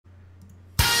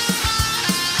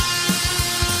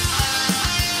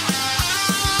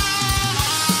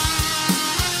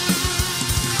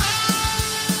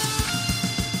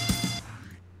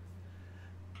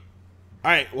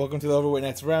right, welcome to the Overweight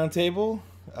Nights Roundtable.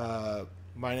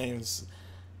 My name's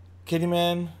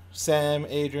Kittyman, Sam,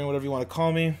 Adrian, whatever you want to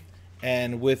call me.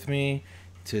 And with me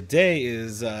today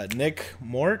is Nick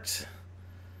Mort.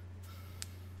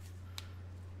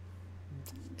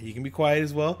 He can be quiet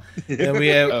as well. And we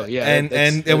have,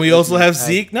 and we also have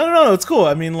Zeke. No, it's cool.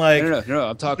 I mean, like, no,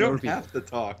 I'm talking over people. You don't have to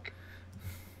talk.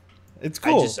 It's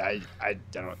cool. I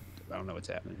don't know what's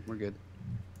happening. We're good.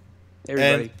 Hey,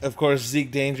 everybody. And of course, Zeke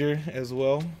Danger as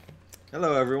well.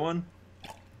 Hello, everyone.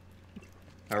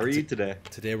 How are you today?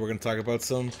 Today we're going to talk about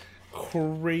some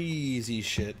crazy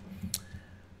shit.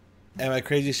 And by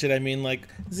crazy shit, I mean, like,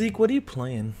 Zeke, what are you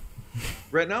playing?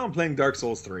 Right now, I'm playing Dark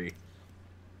Souls 3.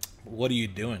 What are you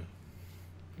doing?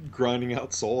 Grinding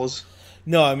out souls.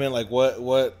 No, I mean, like,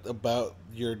 what about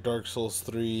your Dark Souls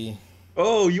 3?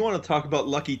 Oh, you want to talk about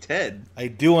Lucky Ted? I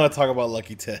do want to talk about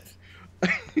Lucky Ted.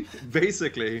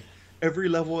 Basically, every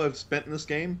level I've spent in this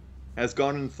game has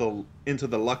gone into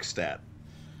the luck stat.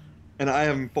 And I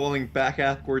am falling back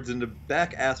asswards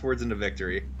into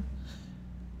victory.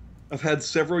 I've had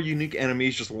several unique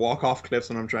enemies just walk off cliffs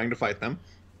when I'm trying to fight them.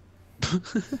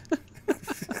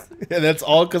 And that's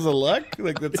all because of luck?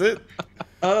 Like, that's it?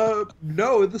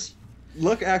 No, this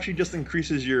luck actually just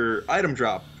increases your item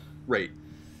drop rate.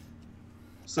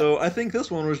 So I think this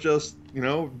one was just,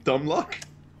 dumb luck.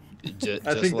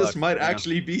 I think this might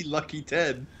actually be Lucky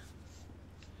Ted.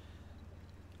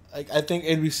 I think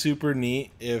it'd be super neat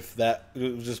if that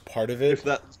was just part of it. If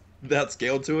that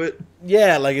scaled to it?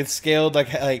 Yeah, like it's scaled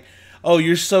like, oh,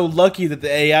 you're so lucky that the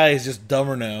AI is just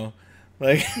dumber now.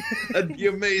 Like that'd be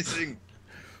amazing.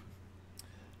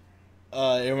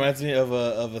 It reminds me of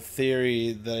a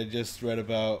theory that I just read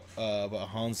about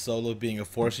Han Solo being a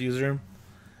Force user,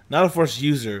 not a Force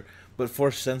user, but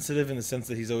Force sensitive in the sense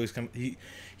that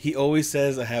he always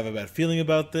says I have a bad feeling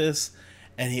about this,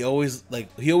 and he always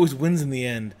wins in the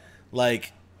end.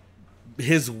 Like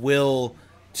his will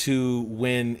to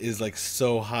win is like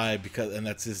so high and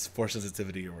that's his Force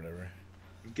sensitivity or whatever.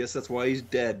 I guess that's why he's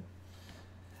dead.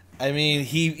 I mean,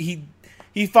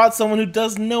 he fought someone who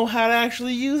does know how to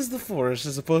actually use the Force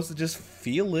as opposed to just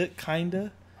feel it,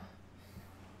 kinda.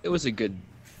 It was a good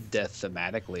death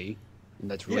thematically,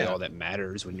 and that's really all that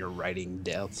matters when you're writing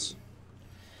deaths.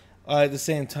 At the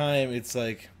same time, it's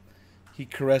like he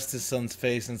caressed his son's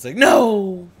face, and it's like,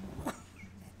 no,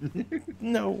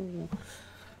 no.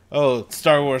 Oh,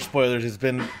 Star Wars spoilers! It's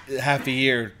been half a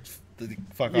year.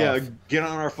 Fuck off. Yeah, get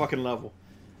on our fucking level.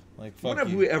 Like, fuck when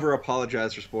have we ever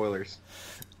apologized for spoilers?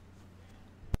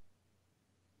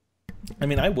 I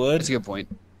mean, I would. That's a good point.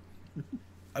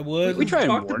 I would. We try and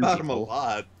talked warn about people. him a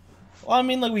lot. Well, I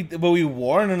mean, like we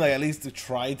warn and like at least to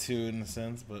try to in a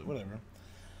sense, but whatever.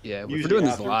 Yeah, if Usually we're doing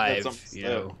this after live,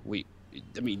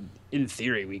 in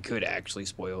theory, we could actually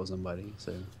spoil somebody.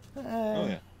 So. Oh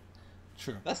yeah.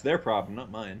 Sure. That's their problem,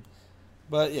 not mine.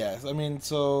 But yeah, I mean,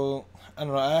 so I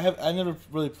don't know. I never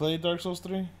really played Dark Souls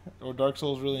 3 or Dark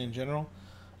Souls really in general.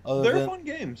 They're fun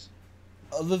games.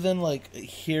 Other than like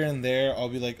here and there, I'll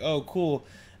be like, oh, cool,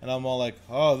 and I'm all like,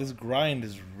 oh, this grind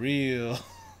is real.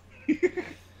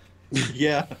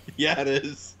 yeah, it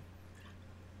is.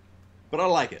 But I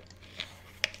like it.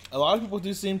 A lot of people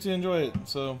do seem to enjoy it.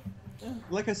 So,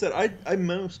 like I said, I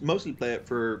mostly play it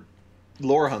for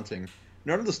lore hunting.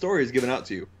 None of the story is given out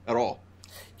to you at all.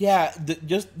 Yeah,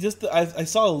 I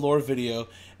saw a lore video,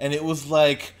 and it was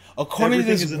like, according to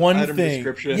this one thing,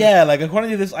 yeah, like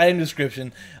according to this item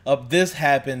description, this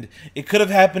happened. It could have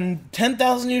happened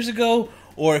 10,000 years ago,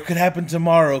 or it could happen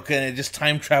tomorrow, and it just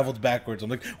time traveled backwards. I'm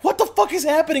like, what the fuck is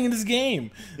happening in this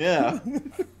game? Yeah,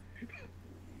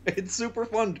 it's super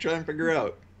fun to try and figure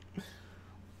out.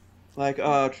 Like,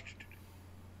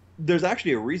 there's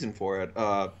actually a reason for it.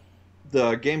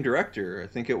 The game director, I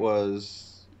think it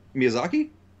was Miyazaki?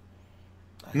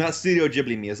 Not Studio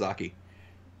Ghibli Miyazaki.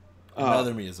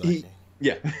 Another Miyazaki.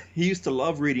 He used to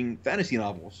love reading fantasy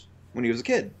novels when he was a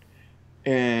kid.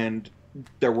 And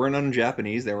there were none in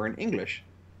Japanese, they were in English.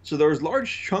 So there was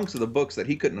large chunks of the books that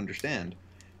he couldn't understand.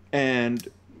 And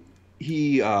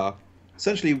he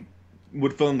essentially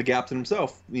would fill in the gaps in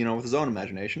himself, with his own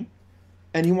imagination.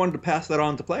 And he wanted to pass that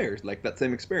on to players, like that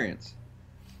same experience.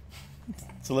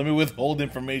 So let me withhold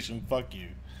information, fuck you.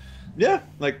 Yeah,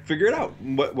 like, figure it out.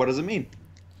 What does it mean?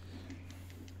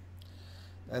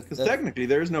 Because technically,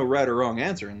 there is no right or wrong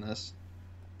answer in this.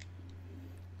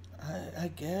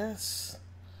 I guess.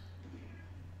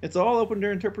 It's all open to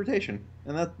interpretation,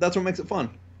 and that's what makes it fun.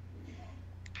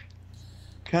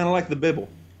 Kind of like the Bibble.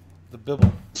 The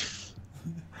Bibble.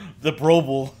 The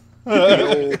Broble.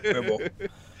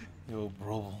 Yo,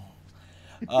 Broble.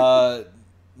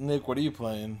 Nick, what are you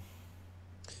playing?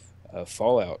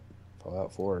 Fallout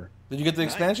Fallout 4. Did you get the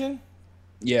Nice. expansion?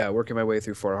 Yeah, working my way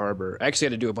through Far Harbor. I actually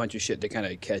had to do a bunch of shit to kind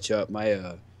of catch up.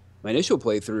 My initial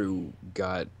playthrough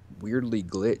got weirdly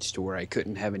glitched to where I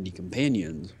couldn't have any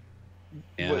companions.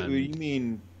 What do you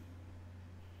mean?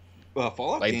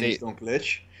 Fallout Like, games don't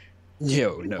glitch. No,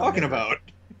 What are you no. talking never. about?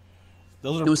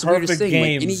 Those are It was the weirdest perfect thing.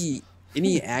 Like, games.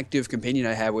 any active companion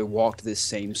I had would walk to this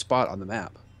same spot on the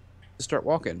map to start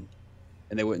walking,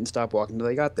 and they wouldn't stop walking until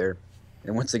they got there.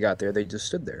 And once they got there, they just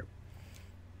stood there.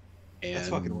 And That's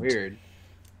fucking weird.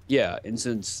 Yeah, and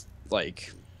since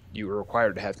like you were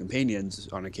required to have companions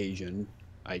on occasion,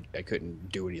 I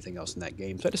couldn't do anything else in that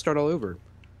game, so I had to start all over.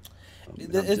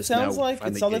 And I'm It just sounds now like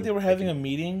finally they getting were back having a into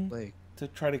meeting play. to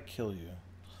try to kill you.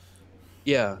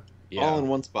 Yeah, yeah, All in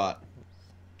one spot.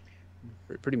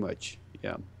 pretty much.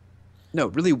 Yeah. No,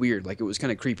 really weird. Like it was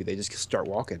kind of creepy. They just start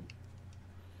walking.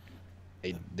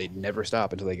 They'd never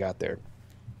stop until they got there.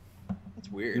 That's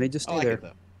weird. And they just I stay like there. it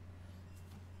though.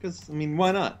 Because I mean,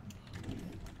 why not?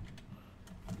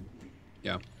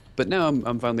 Yeah, but now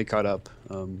I'm finally caught up.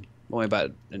 Only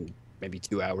about maybe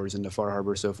 2 hours into Far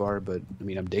Harbor so far, but I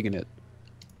mean I'm digging it.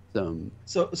 So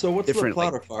what's the Different,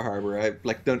 plot like- of Far Harbor? I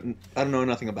don't know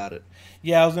nothing about it.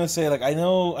 Yeah, I was gonna say like I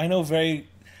know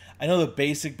the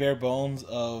basic bare bones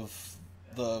of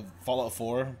the Fallout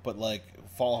 4, but like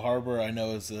Fall Harbor I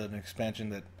know is an expansion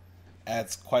that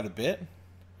adds quite a bit.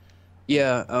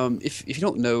 Yeah, if you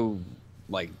don't know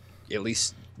like at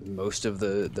least most of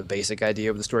the basic idea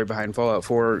of the story behind Fallout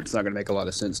 4, it's not going to make a lot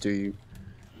of sense to you.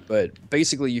 But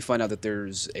basically, you find out that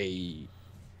there's a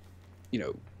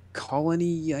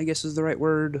colony, I guess is the right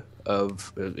word,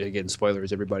 of again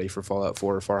spoilers everybody for Fallout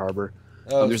 4 or Far Harbor.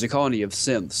 Oh, There's a colony of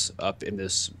synths up in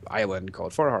this island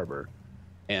called Far Harbor,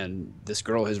 and this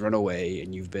girl has run away,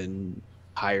 and you've been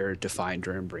hired to find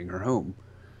her and bring her home.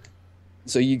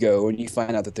 So you go and you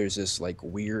find out that there's this like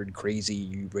weird,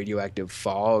 crazy radioactive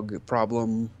fog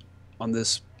problem on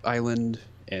this island,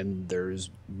 and there's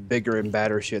bigger and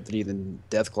badder shit than even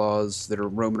Deathclaws that are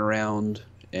roaming around.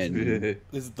 And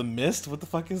is it the Mist? What the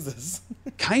fuck is this?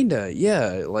 kinda,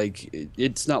 yeah, like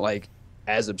it's not like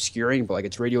as obscuring, but like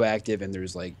it's radioactive and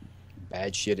there's like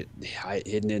bad shit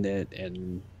hidden in it,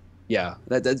 and yeah,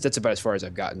 that's about as far as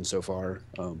I've gotten so far.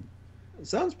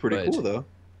 Sounds pretty But- cool though.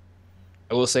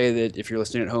 I will say that if you're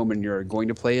listening at home and you're going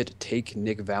to play it, take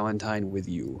Nick Valentine with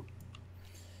you.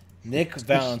 Nick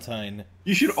Valentine.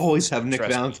 You should always have Nick Trust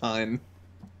me. Valentine.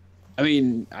 I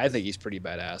mean, I think he's pretty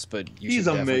badass, but you He's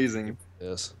should definitely amazing. do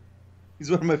this.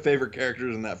 He's one of my favorite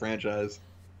characters in that franchise.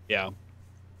 Yeah,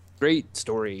 great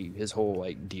story. His whole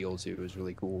like deal too is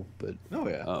really cool, but Oh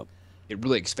yeah. it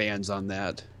really expands on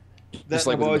that. That, Just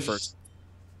like I've within the always, first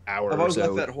hour I've or always so.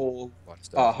 liked that whole a lot of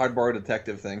stuff. hardbar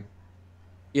detective thing.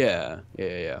 Yeah.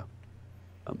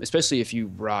 Especially if you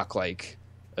rock like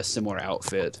a similar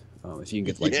outfit. If you can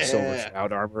get like the silver Yeah.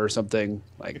 shroud armor or something,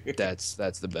 like that's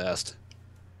the best.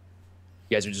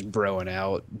 You guys are just broing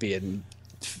out, being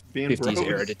Being 50s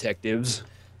era bros. detectives.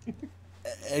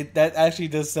 That actually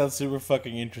does sound super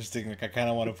fucking interesting. Like I kind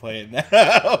of want to play it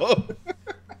now.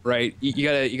 Right. You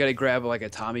gotta grab like a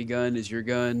Tommy gun as your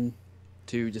gun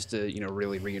too, just to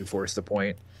really reinforce the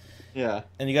point. Yeah.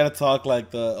 And you got to talk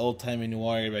like the old timey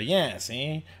noir. But yeah,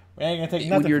 see, we ain't gonna take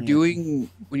nothing When from you.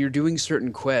 you're doing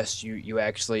certain quests, you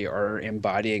actually are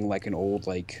embodying like an old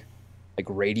like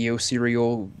radio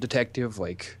serial detective.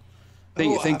 Like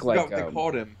think I think forgot like what they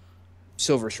called him.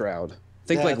 Silver Shroud.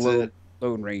 Think That's like it.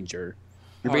 Lone Ranger.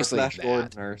 You're Or basically Flash that.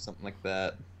 Gordon or something like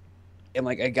that. And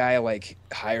like a guy like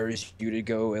hires you to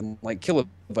go and like kill a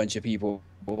bunch of people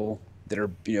that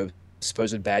are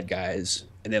supposed bad guys,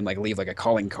 and then like leave like a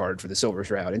calling card for the Silver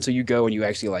Shroud. And so you go and you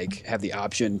actually like have the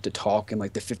option to talk in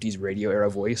like the 50s radio era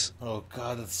voice. Oh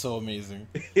god, that's so amazing.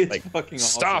 It's Like, fucking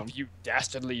Stop, awesome. you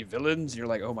dastardly villains! You're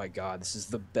like, oh my god, this is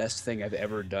the best thing I've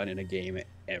ever done in a game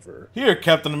ever. Here,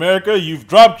 Captain America, you've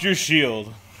dropped your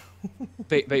shield.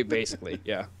 Basically,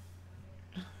 yeah.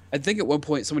 I think at one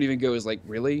point someone even goes like,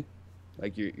 really?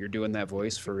 Like you're doing that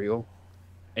voice for real?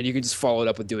 And you can just follow it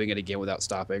up with doing it again without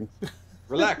stopping.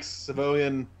 Relax,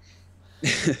 civilian.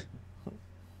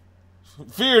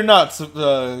 Fear not,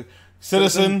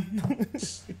 citizen.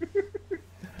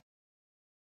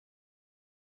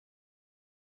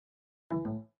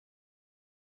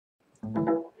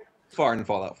 Far in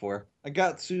Fallout 4. I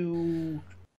got to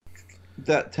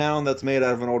that town that's made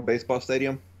out of an old baseball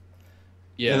stadium.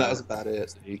 Yeah, And that was about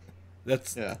it.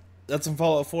 That's Yeah. that's in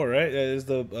Fallout 4, right? That is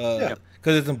the Yeah.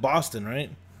 because it's in Boston, right?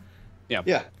 Yeah.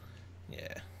 Yeah.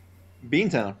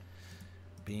 Beantown.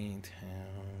 Beantown.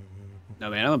 No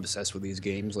man, I'm obsessed with these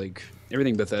games. Like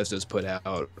everything Bethesda's put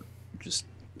out, just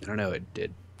I don't know,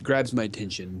 it grabs my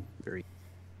attention very.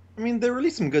 I mean, they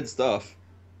released some good stuff.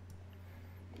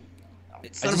 I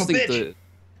Son of just a think bitch.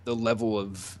 the level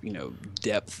of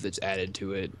depth that's added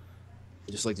to it,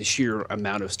 just like the sheer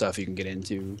amount of stuff you can get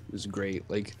into is great.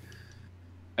 Like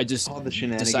I just All the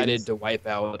decided shenanigans. to wipe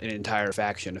out an entire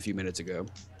faction a few minutes ago.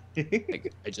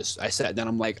 Like I sat down.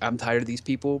 I'm like, I'm tired of these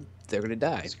people. They're gonna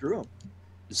die. Screw them.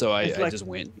 So It's I like just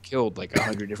went and killed like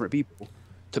 100 different people.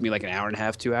 Took me like an hour and a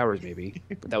half, 2 hours maybe,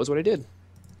 but that was what I did.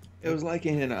 it was like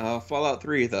in Fallout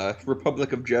 3, the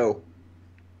Republic of Joe.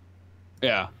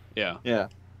 Yeah, yeah. Yeah.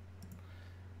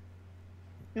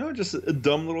 Just a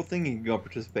dumb little thing you can go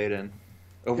participate in.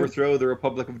 Overthrow the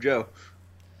Republic of Joe.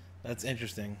 That's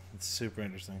interesting. It's super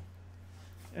interesting.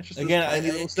 It's just Again, this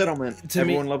tiny little settlement. to me-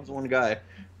 Everyone loves one guy.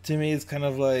 To me, it's kind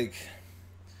of like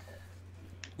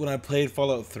when I played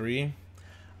Fallout 3,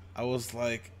 I was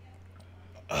like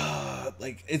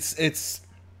it's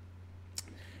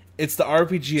the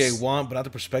RPG I want, but not the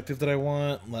perspective that I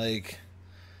want. And like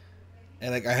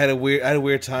I had a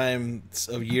weird time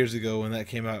of years ago when that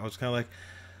came out. I was kind of like,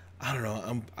 I don't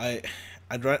know.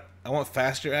 I want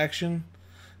faster action,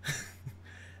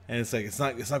 and it's like it's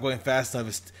not going fast enough.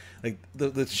 It's like the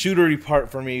shootery part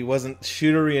for me wasn't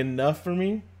shootery enough for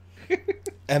me.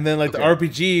 And then like the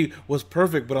RPG was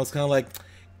perfect, but I was kind of like,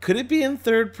 could it be in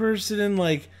third person and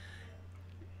like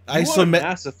You want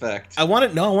Mass Effect. I want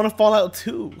a Fallout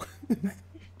 2.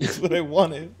 That's what I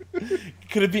wanted.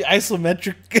 Could it be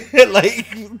isometric,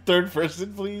 like third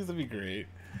person, please? That'd be great.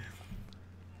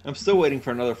 I'm still waiting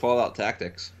for another Fallout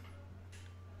Tactics.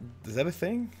 Is that a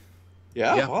thing?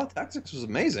 Yeah. Fallout Tactics was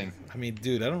amazing. I mean,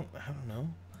 dude, I don't know.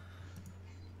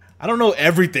 I don't know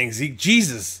everything. Zeke,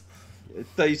 Jesus. I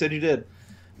thought you said you did.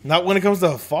 Not when it comes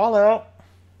to Fallout.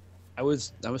 I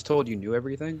was told you knew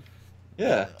everything.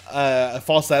 Yeah.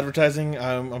 False advertising.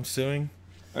 I'm suing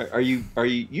Are you?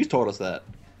 You told us that.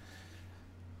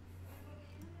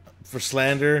 for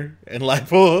slander and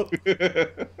libel.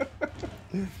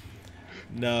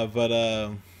 No, but yeah,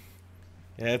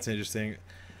 that's interesting.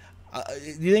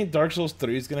 Do you think Dark Souls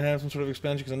 3 is gonna have some sort of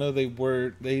expansion? Because I know they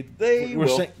were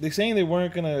saying they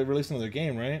weren't gonna release another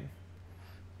game, right?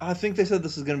 I think they said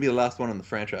this is going to be the last one in the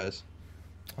franchise.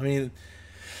 I mean,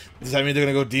 does that mean they're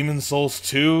gonna go Demon Souls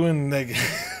 2 and like?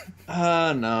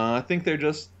 No. I think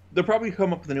they'll probably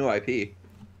come up with a new IP.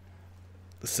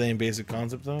 The same basic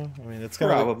concept, though. I mean, it's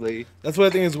kind of Probably. that's what I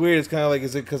think is weird. It's kind of like,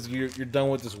 is it because you're done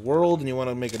with this world and you want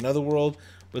to make another world,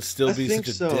 but still I be think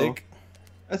such a so. dick?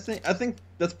 I think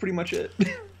that's pretty much it.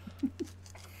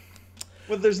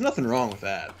 Well, there's nothing wrong with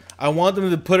that. I want them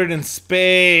to put it in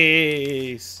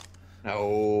space.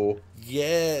 No.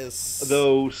 Yes.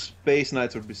 Though Space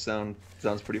Knights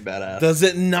sounds pretty badass. Does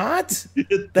it not?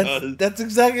 It does. That's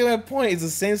exactly my point. It's the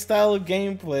same style of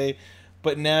gameplay,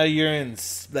 but now you're in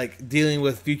like dealing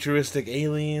with futuristic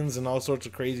aliens and all sorts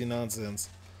of crazy nonsense.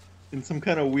 In some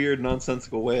kind of weird,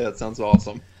 nonsensical way, that sounds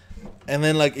awesome. And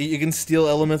then like you can steal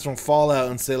elements from Fallout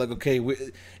and say like, okay,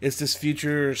 it's this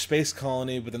future space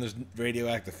colony, but then there's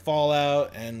radioactive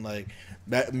fallout and like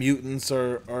that mutants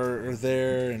are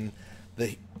there and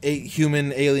the 8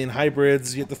 human alien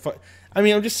hybrids. You have to fight. I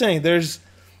mean, I'm just saying there's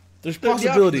The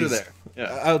possibilities options are there.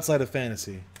 Yeah. outside of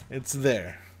fantasy. It's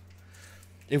there.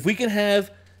 If we can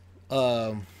have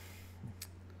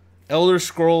Elder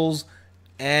Scrolls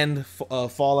and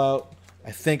Fallout,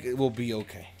 I think it will be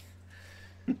okay.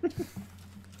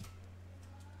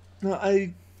 No,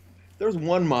 there was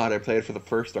one mod I played for the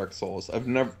first Dark Souls.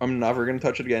 I'm never gonna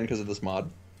touch it again because of this mod.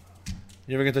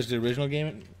 You ever gonna touch the original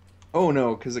game? Oh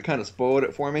no, because it kind of spoiled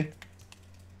it for me.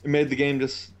 It made the game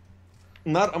just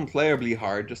not unplayably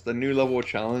hard, just a new level of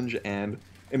challenge, and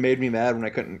it made me mad when I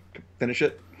couldn't finish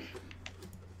it.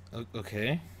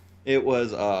 Okay. It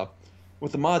was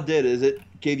what the mod did is it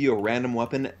gave you a random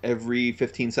weapon every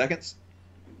 15 seconds,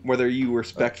 whether you were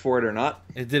spec'd for it or not.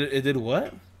 It did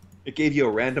what? It gave you a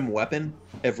random weapon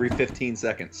every 15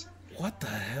 seconds. What the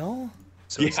hell?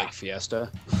 So it's Yeah. like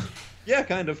Fiesta. Yeah,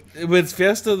 kind of. But it's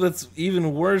Fiesta that's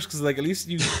even worse because like at least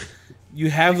you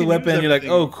have the can weapon use and you're like,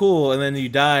 everything. oh cool, and then you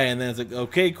die and then it's like,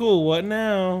 okay, cool, what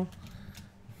now?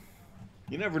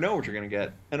 You never know what you're gonna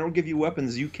get, and it'll give you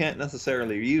weapons you can't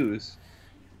necessarily use.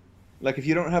 Like if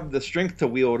you don't have the strength to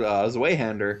wield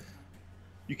Zweihander,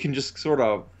 you can just sort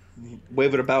of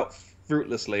wave it about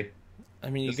fruitlessly. I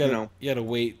mean, Just, you gotta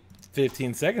wait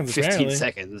 15 seconds 15 apparently.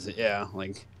 seconds. Yeah,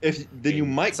 like If then you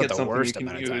might it's not get the something worst you can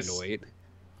amount of time use. to wait.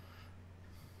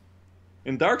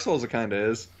 In Dark Souls, it kind of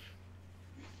is,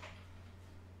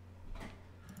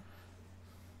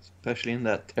 especially in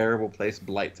that terrible place,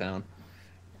 Blighttown.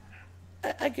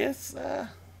 I guess. Oh,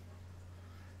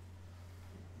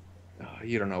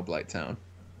 you don't know Blighttown.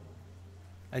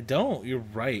 I don't. You're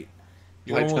right.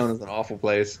 You White Town almost- is an awful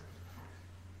place,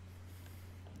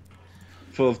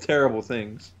 full of terrible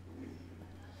things.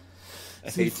 I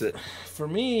hate it. For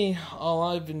me, all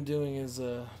I've been doing is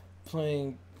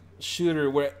playing shooter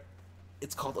where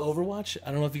it's called Overwatch.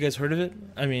 I don't know if you guys heard of it.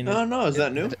 I mean, Oh no, is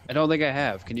that new? I don't think I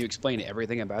have. Can you explain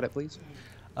everything about it, please?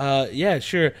 yeah,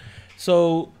 sure.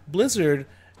 So Blizzard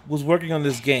was working on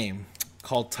this game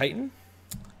called Titan,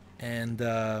 and it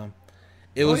Oh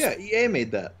was yeah, EA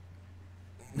made that.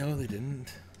 no, they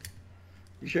didn't.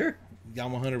 You sure? Yeah,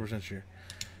 I'm 100% sure.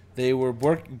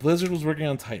 Blizzard was working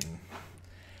on Titan,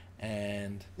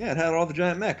 and Yeah, it had all the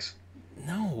giant mechs.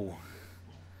 no,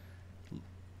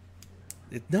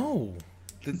 no,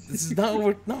 this is not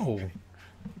what. No,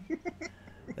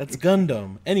 that's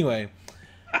Gundam. Anyway,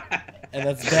 and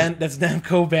that's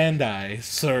Namco Bandai,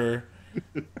 sir.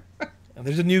 And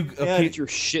there's a new. Yeah, Get your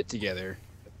shit together.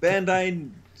 Bandai,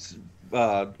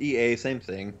 EA, same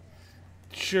thing.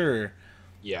 Sure.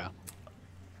 Yeah.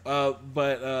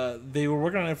 But they were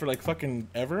working on it for like fucking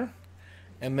ever,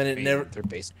 and then I it mean, never. They're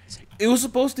basically the same. It was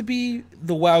supposed to be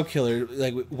the WoW killer.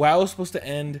 Like WoW was supposed to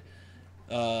end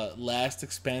last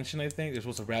expansion. I think they're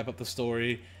supposed to wrap up the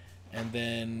story, and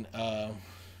then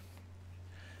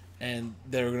and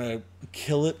they were gonna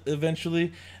kill it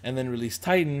eventually, and then release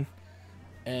Titan,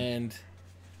 and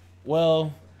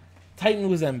well, Titan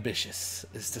was ambitious,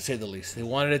 is to say the least. They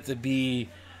wanted it to be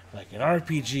like an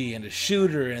RPG and a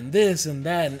shooter and this and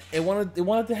that, and it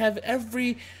wanted to have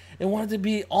it wanted to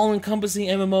be all encompassing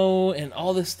MMO and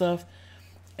all this stuff,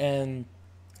 and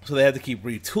so they had to keep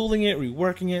retooling it,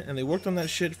 reworking it, and they worked on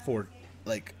that shit for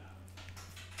like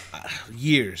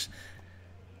years,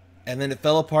 and then it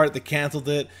fell apart. They canceled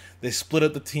it. They split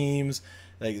up the teams.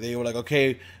 Like they were like,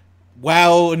 okay,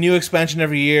 WoW, a new expansion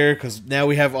every year because now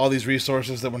we have all these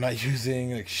resources that we're not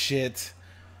using. Like shit.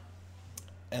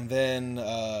 And then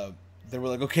they were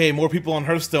like, okay, more people on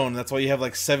Hearthstone. That's why you have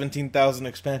like 17,000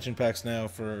 expansion packs now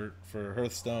for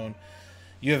Hearthstone.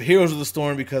 You have Heroes of the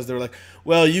Storm because they were like,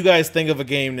 well, you guys think of a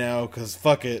game now because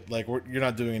fuck it. Like, you're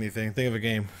not doing anything. Think of a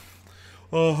game.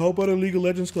 Oh, how about a League of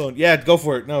Legends clone? Yeah, go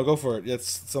for it. No, go for it. Yeah,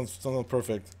 sounds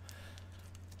perfect.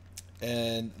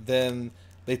 And then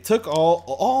they took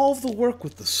all of the work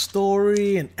with the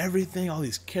story and everything, all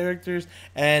these characters,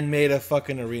 and made a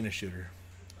fucking arena shooter.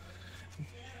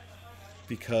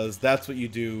 Because that's what you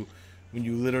do when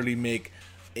you literally make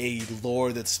a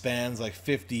lore that spans like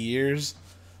 50 years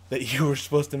that you were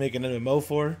supposed to make an MMO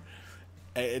for,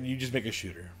 and you just make a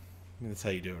shooter. I mean, that's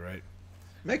how you do it, right?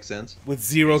 Makes sense. With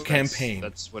zero campaign.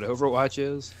 That's what Overwatch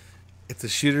is. It's a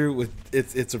shooter with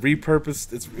it's a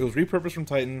repurposed. It was repurposed from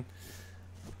Titan,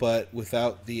 but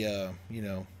without the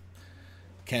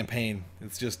campaign.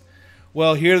 It's just,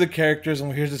 well, here are the characters,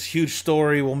 and here's this huge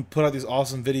story. We'll put out these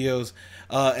awesome videos,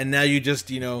 and now you just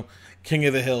King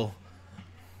of the Hill.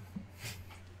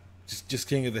 Just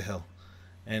King of the Hill,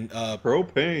 and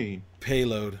Propane.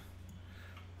 payload.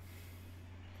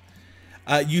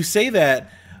 You say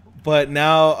that, but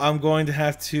now I'm going to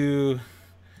have to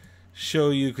show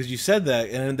you because you said that,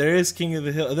 and there is King of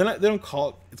the Hill. They don't call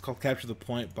it. It's called Capture the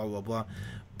Point. Blah blah blah.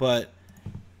 But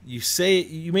you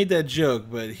made that joke,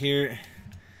 but here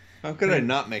How could I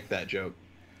not make that joke?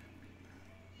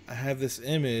 I have this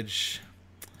image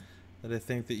that I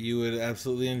think that you would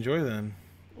absolutely enjoy. Then,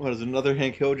 What is another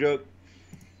Hank Hill joke?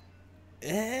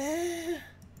 eh,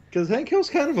 Because Hank Hill's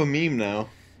kind of a meme now.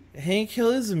 Hank Hill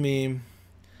is a meme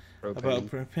Propane. about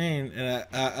propane, and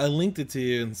I linked it to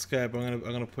you in Skype. I'm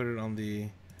gonna put it on the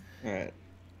All right.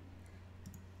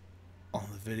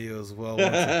 video as well.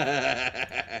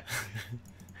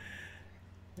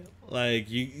 Like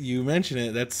you mention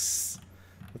it, that's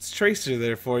Tracer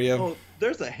there for you. Oh,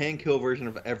 there's a Hank Hill version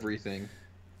of everything.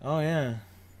 Oh yeah,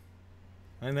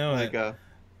 I know Like, it.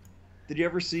 did you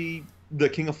ever see the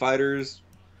King of Fighters,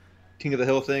 King of the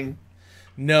Hill thing?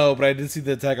 No, but I did see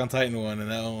the Attack on Titan one,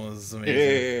 and that one was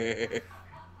amazing.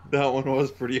 That one was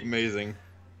pretty amazing.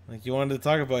 Like you wanted to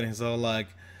talk about it, he's all like,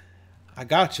 "I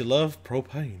got you, love,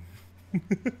 propane."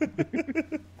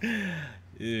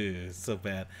 Ew, it's so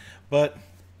bad, but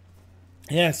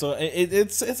yeah. So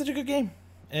it's such a good game,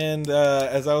 and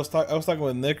as I was talking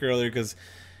with Nick earlier because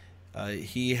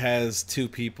he has two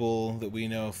people that we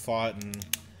know fought, and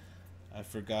I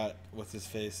forgot what's his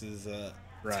face's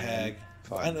Ryan tag.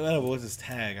 fought. I don't know what's his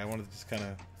tag. I wanted to just kind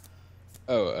of.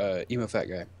 Oh, emo fat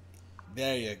guy.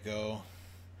 There you go.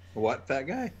 What, fat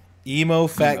guy? Emo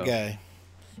fat Emo. guy.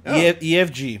 Oh.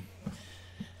 EFG.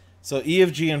 So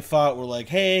EFG and FOT were like,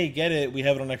 hey, get it. We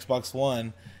have it on Xbox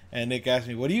One. And Nick asked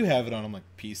me, what do you have it on? I'm like,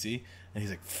 PC. And he's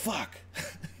like, fuck.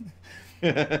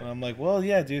 And I'm like, well,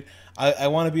 yeah, dude. I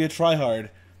want to be a tryhard.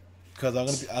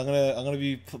 because I'm gonna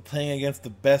be playing against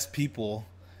the best people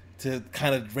to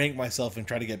kind of rank myself and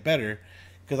try to get better.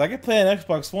 Because I could play on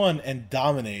Xbox One and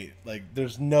dominate. Like,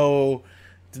 there's no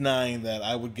denying that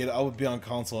I would be on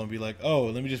console and be like, oh,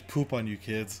 let me just poop on you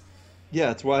kids. Yeah,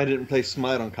 that's why I didn't play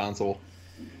Smite on console.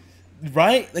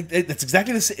 Right? Like, it's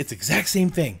exactly it's exact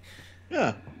same thing.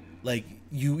 Yeah. Like,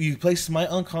 you play Smite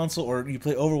on console or you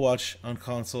play Overwatch on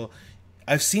console.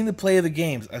 I've seen the play of the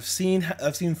games. I've seen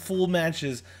full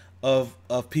matches of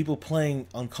people playing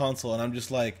on console, and I'm just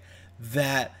like,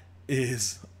 that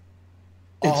is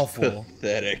awful. It's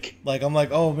pathetic. Like, I'm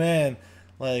like, oh man,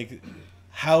 like,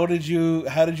 how did you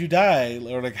die,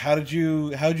 or like how did you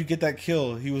get that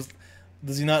kill?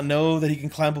 Does he not know that he can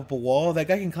climb up a wall? That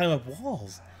guy can climb up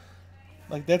walls.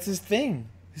 Like, that's his thing.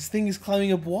 His thing is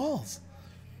climbing up walls.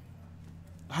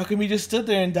 How come he just stood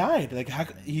there and died? Like, how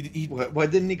he Why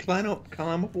didn't he climb up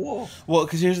a wall? Well,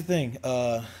 because here's the thing.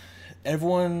 A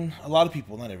lot of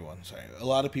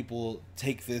people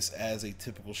take this as a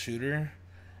typical shooter,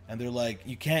 and they're like,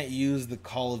 you can't use the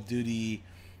Call of Duty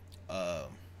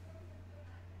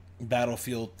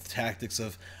Battlefield tactics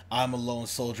of, I'm a lone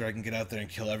soldier, I can get out there and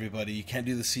kill everybody. You can't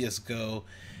do the CSGO.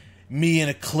 Me in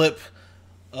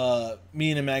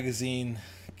a magazine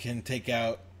can take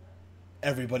out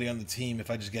everybody on the team if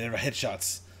I just get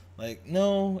headshots. Like,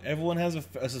 no, everyone has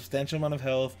a substantial amount of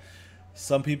health.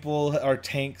 Some people are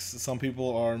tanks, some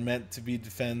people are meant to be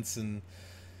defense and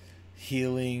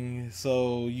healing,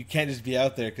 so you can't just be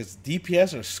out there, because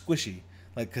DPS are squishy,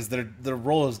 like, because their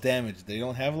role is damage. They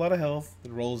don't have a lot of health,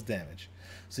 their role is damage,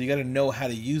 so you got to know how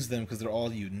to use them because they're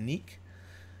all unique.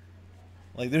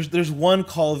 Like, there's one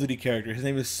Call of Duty character, his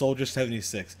name is Soldier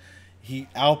 76. He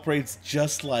operates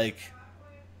just like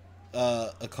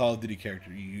a Call of Duty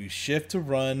character. You shift to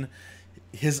run.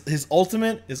 His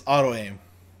ultimate is auto aim.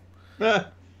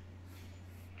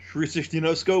 360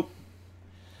 no scope.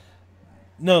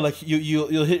 No, like,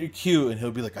 you'll hit your Q and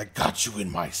he'll be like, I got you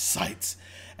in my sights,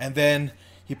 and then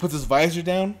he puts his visor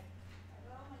down,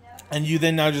 and you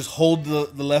then now just hold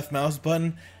the left mouse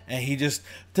button, and he just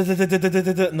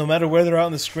no matter where they're out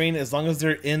on the screen, as long as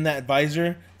they're in that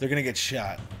visor, they're gonna get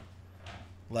shot.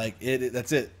 Like,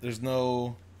 that's it. There's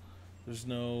no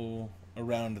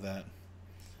around that.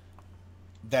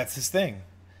 That's his thing.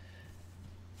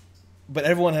 But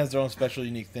everyone has their own special,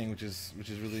 unique thing, which is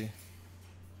really,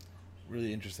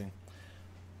 really interesting.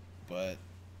 But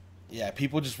yeah,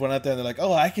 people just run out there and they're like,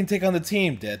 "Oh, I can take on the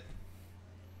team, Dead.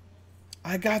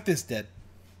 I got this, Dead."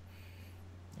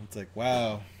 It's like,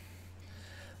 wow.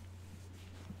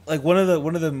 Like, one of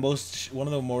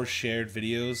the more shared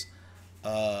videos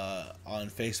on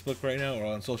Facebook right now, or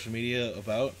on social media,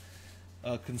 about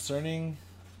concerning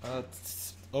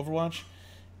Overwatch,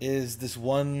 is this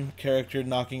one character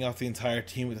knocking off the entire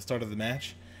team at the start of the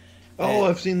match. Oh,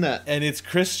 I've seen that. And it's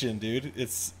Christian, dude.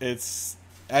 It's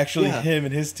actually him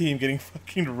and his team getting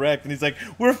fucking wrecked, and he's like,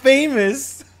 "We're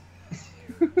famous.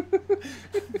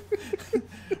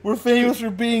 We're famous for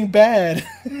being bad."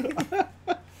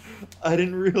 I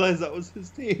didn't realize that was his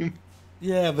team.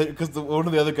 Yeah, because one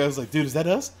of the other guys was like, "Dude, is that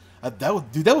us?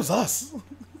 That was us."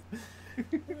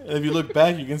 And if you look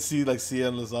back, you can see, like, Cia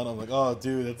and Lozano. I'm like, oh,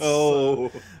 dude, that's...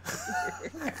 Oh.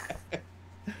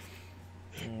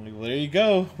 Well, there you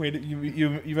go.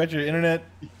 You've had your internet...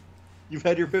 You've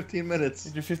had your 15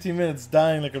 minutes. Your 15 minutes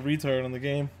dying like a retard on the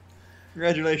game.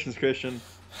 Congratulations, Christian.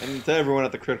 And to everyone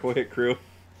at the Critical Hit crew.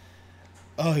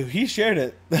 Oh, he shared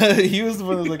it. He was the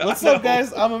one that was like, "What's up,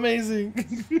 guys? I'm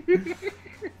amazing."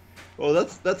 Well,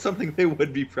 that's something they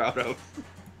would be proud of.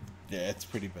 Yeah, it's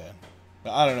pretty bad.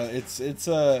 But I don't know. It's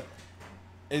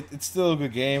still a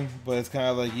good game, but it's kind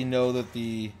of like, you know, that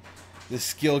the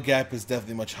skill gap is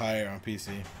definitely much higher on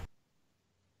PC.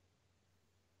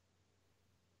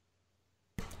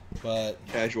 But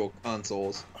casual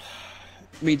consoles.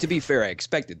 I mean, to be fair, I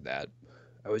expected that.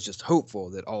 I was just hopeful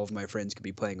that all of my friends could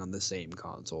be playing on the same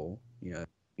console. You know,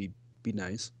 be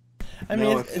nice. I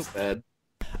mean, I feel bad.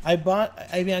 I got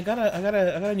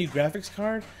a new graphics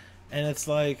card, and it's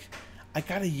like, I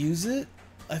gotta use it.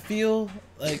 I feel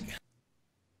like,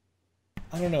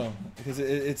 I don't know, because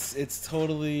it's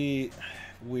totally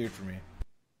weird for me.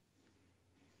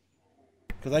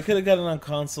 Because I could have gotten it on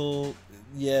console,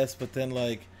 yes, but then,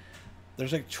 like,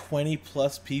 there's like 20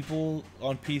 plus people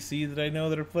on PC that I know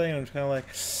that are playing. I'm just kind of like,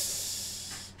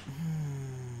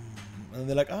 and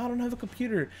they're like, "Oh, I don't have a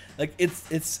computer." Like,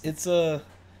 it's a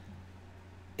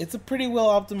pretty well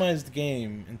optimized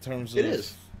game in terms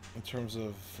of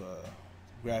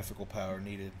graphical power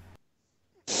needed.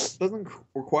 Doesn't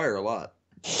require a lot.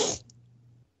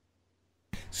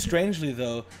 Strangely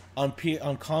though, on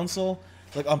console,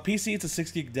 like on PC, it's a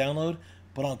 6 gig download,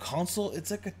 But on console, it's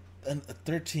like a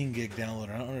 13 gig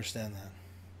downloader. I don't understand that.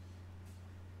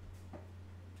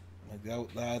 Like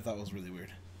that I thought was really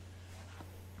weird.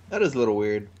 That is a little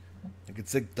weird. Like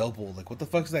it's like double. Like what the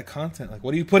fuck is that content? Like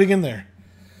what are you putting in there?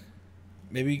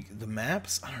 Maybe the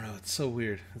maps? I don't know. It's so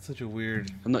weird. It's such a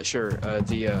weird. I'm not sure.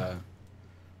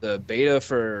 The beta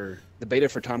for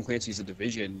Tom Clancy's The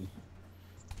Division.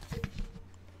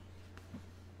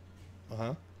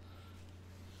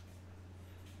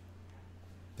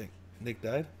 Think Nick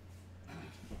died?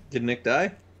 Did Nick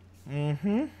die?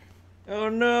 Mm-hmm. Oh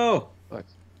no! Fuck.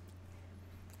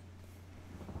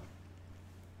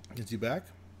 Is he back?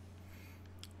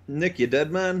 Nick, you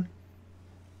dead, man?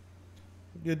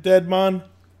 You're dead, man.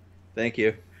 Thank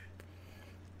you.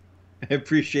 I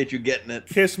appreciate you getting it.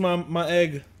 Kiss my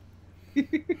egg.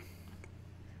 Can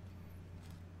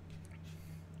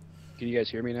you guys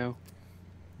hear me now?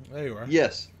 There you are.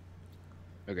 Yes.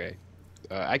 Okay.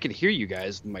 I can hear you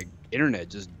guys. My internet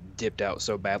just dipped out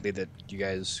so badly that you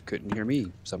guys couldn't hear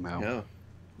me somehow. Yeah.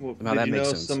 Well, Now that makes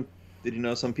sense. Did you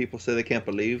know some people say they can't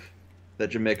believe that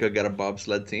Jamaica got a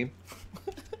bobsled team?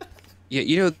 Yeah,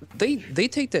 you know, they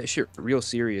take that shit real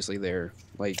seriously there.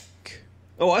 Like,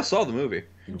 Oh, I saw the movie.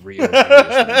 real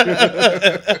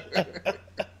seriously.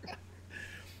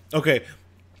 Okay.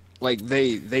 Like,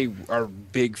 they are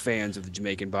big fans of the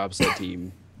Jamaican bobsled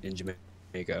team in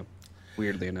Jamaica,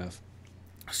 weirdly enough.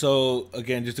 So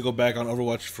again, just to go back on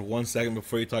Overwatch for 1 second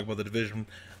before you talk about the division,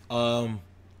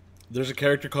 there's a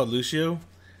character called Lucio,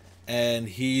 and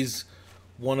he's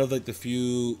one of like the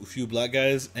few black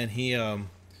guys, and he's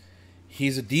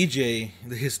a DJ.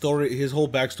 His whole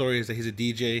backstory is that he's a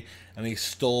DJ, and he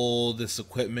stole this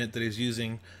equipment that he's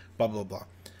using, blah blah blah.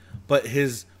 But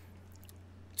his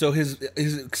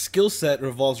skill set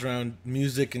revolves around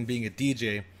music and being a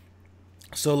DJ.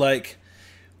 So like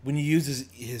when you use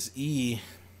his E,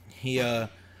 he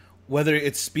whether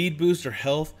it's speed boost or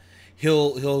health,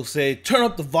 he'll say turn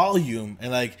up the volume,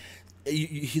 and like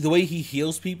the way he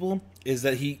heals people is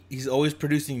that he's always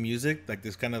producing music, like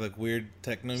this kind of like weird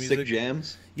techno music. Sick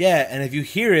jams. Yeah, and if you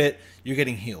hear it, you're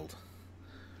getting healed.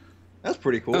 That's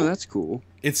pretty cool. Oh, that's cool.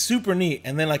 It's super neat.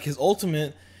 And then like his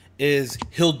ultimate is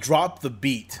he'll drop the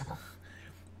beat.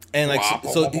 And like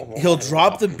so he'll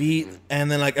drop the beat, and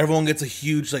then like everyone gets a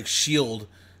huge like shield,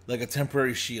 like a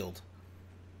temporary shield.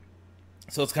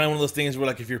 So it's kind of one of those things where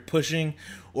like if you're pushing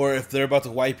or if they're about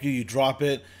to wipe you, you drop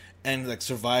it and like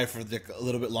survive for like a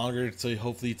little bit longer, so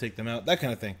hopefully you take them out, that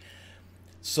kind of thing.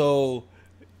 So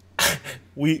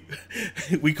we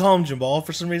call him Jamal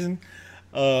for some reason.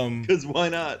 Because why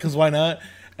not? Because why not?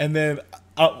 And then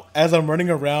as I'm running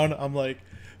around, I'm like,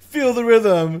 feel the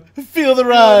rhythm, feel the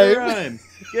rhyme.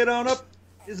 Get on up.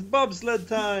 It's bobsled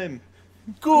time.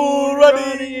 Cool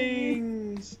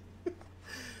runnings.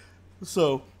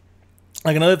 So,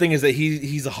 like another thing is that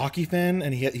he's a hockey fan,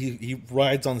 and he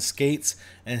rides on skates,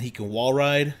 and he can wall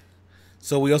ride.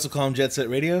 So we also call him Jet Set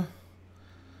Radio.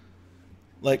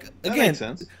 Like That again, makes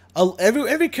sense.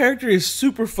 every character is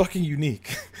super fucking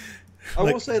unique. I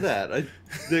Like- will say that.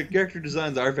 The character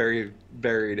designs are very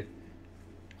varied.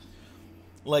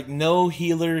 Like no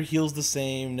healer heals the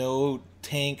same, no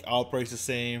tank operates the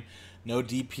same, no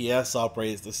DPS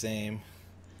operates the same.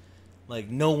 Like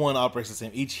no one operates the same.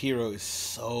 Each hero is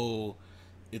so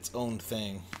its own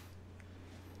thing.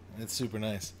 It's super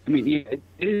nice. I mean, yeah, it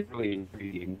is really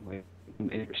intriguing. Like,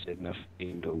 I'm interested enough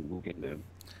in to look into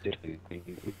different things.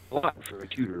 It's a lot for a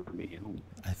tutor for me.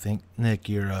 I think Nick,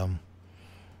 you've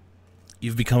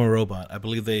become a robot. I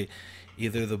believe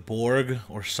either the Borg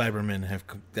or Cybermen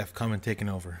have come and taken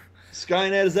over.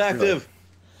 Skynet is active.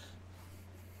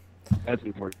 That's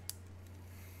important.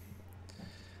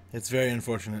 It's very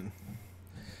unfortunate.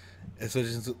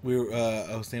 Especially since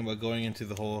I was thinking about going into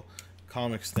the whole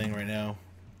comics thing right now.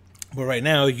 But right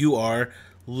now, you are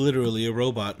literally a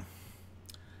robot.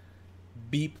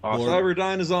 Beep. Awesome. Borg.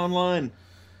 Cyberdyne is online.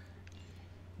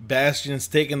 Bastion's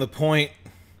taking the point.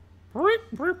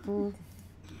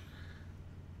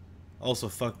 Also,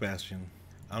 fuck Bastion.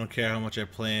 I don't care how much I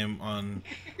play him on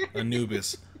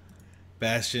Anubis.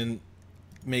 Bastion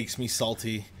makes me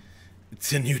salty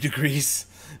to new degrees.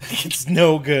 It's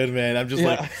no good, man. I'm just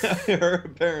like,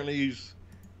 apparently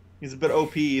he's a bit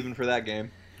OP even for that game.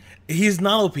 he's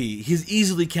not OP. He's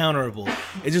easily counterable.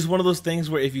 It's just one of those things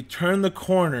where if you turn the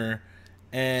corner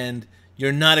and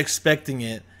you're not expecting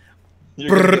it,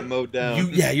 You're gonna get mowed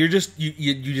down. you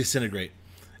disintegrate.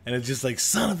 And it's just like,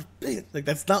 son of a bitch. Like,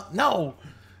 that's not, no.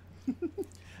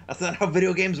 That's not how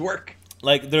video games work.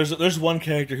 Like, there's one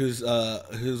character who's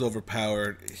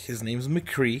overpowered. His name's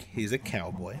McCree. He's a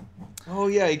cowboy. Oh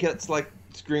yeah, he gets like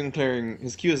screen clearing.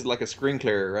 His Q is like a screen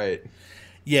clearer, right?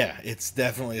 Yeah, it's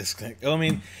definitely a screen. I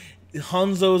mean,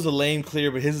 Hanzo's a lane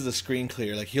clear, but his is a screen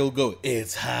clear. Like he'll go,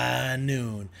 "It's high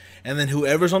noon," and then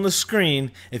whoever's on the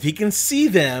screen, if he can see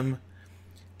them,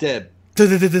 Dead.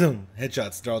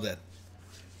 headshots, they're all dead.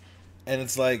 And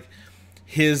it's like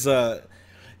his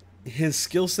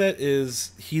skill set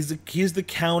is he's the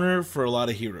counter for a lot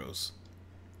of heroes.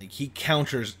 Like he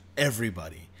counters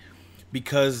everybody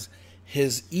because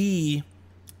his E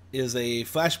is a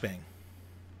flashbang.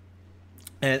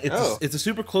 And it's a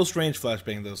super close range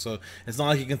flashbang though, so it's not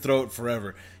like he can throw it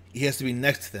forever. He has to be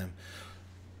next to them,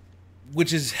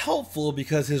 which is helpful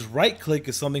because his right click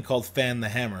is something called fan the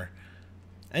hammer,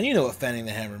 and you know what fanning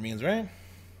the hammer means, right?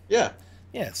 Yeah.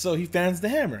 Yeah. So he fans the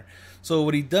hammer. So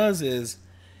what he does is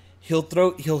he'll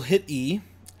hit E,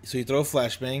 so he throw a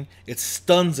flashbang. It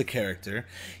stuns a character.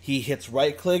 He hits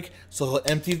right click, so he'll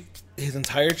empty his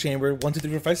entire chamber 1, 2,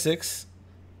 3, 4, 5, 6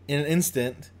 in an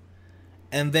instant.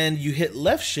 And then you hit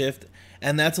left shift,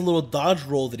 and that's a little dodge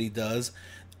roll that he does.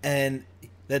 And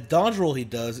that dodge roll he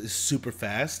does is super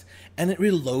fast, and it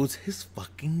reloads his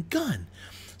fucking gun.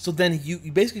 So then you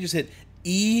basically just hit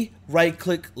E, right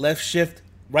click, left shift,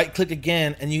 right click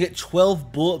again, and you get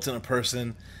 12 bullets in a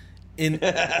person in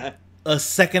a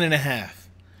second and a half.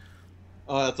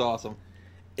 Oh, that's awesome.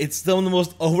 It's some of the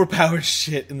most overpowered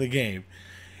shit in the game.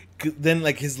 Then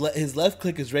like his left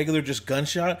click is regular just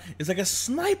gunshot. It's like a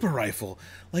sniper rifle.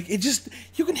 Like it just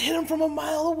you can hit him from a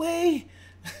mile away.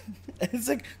 And it's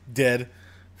like dead.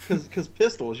 Cause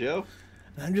pistols, yo.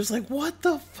 And I'm just like, what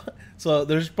the fuck? So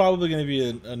there's probably going to be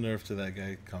a nerf to that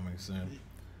guy coming soon.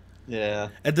 Yeah.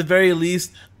 At the very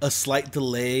least, a slight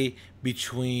delay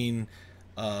between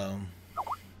fan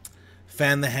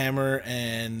the hammer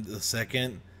and the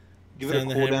second. Give it a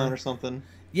cooldown or something.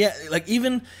 Yeah, like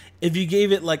even if you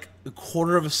gave it like a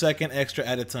quarter of a second extra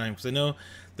at a time, because I know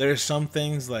there are some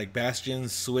things like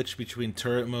Bastion's switch between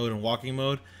turret mode and walking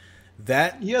mode.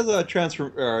 That he has a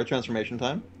transformation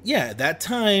time. Yeah, that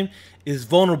time is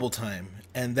vulnerable time,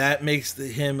 and that makes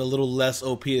him a little less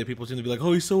OP. That people seem to be like,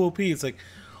 "Oh, he's so OP." It's like,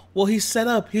 well, he's set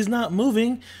up. He's not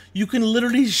moving. You can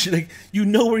literally like you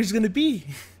know where he's gonna be.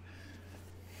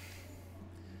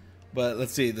 But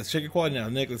let's see. Let's check your quality now,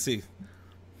 Nick. Let's see.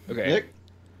 Okay. Nick?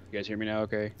 You guys hear me now?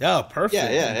 Okay. Yeah, perfect.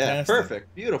 Yeah. Fantastic.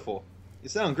 Perfect. Beautiful. You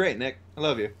sound great, Nick. I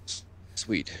love you.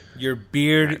 Sweet. Your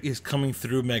beard is coming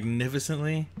through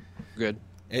magnificently. Good.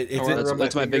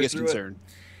 That's my biggest concern.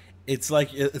 It's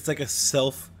like a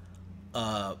self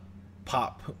mic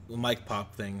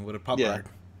pop thing with a pop guard.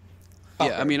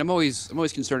 Yeah, I mean, I'm always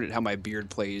concerned at how my beard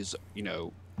plays,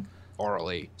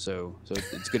 orally. So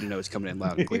it's good to know it's coming in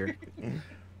loud and clear.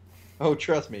 Oh,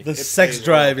 trust me. The sex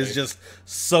drive is just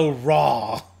so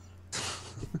raw.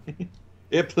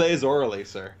 It plays orally,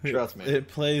 sir. Trust me. It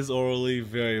plays orally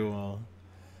very well.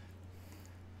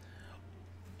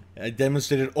 I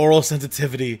demonstrated oral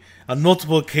sensitivity on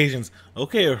multiple occasions.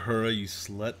 Okay, Uhura, you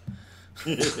slut.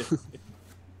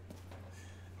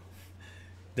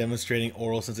 Demonstrating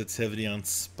oral sensitivity on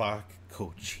Spock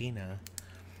Cochina.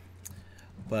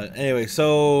 But anyway,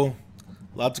 so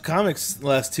lots of comics the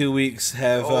last 2 weeks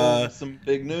have some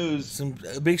big news. Some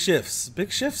big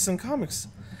shifts in comics.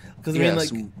 Because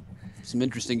I mean, some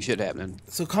interesting shit happening.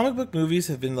 So comic book movies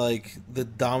have been like the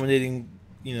dominating,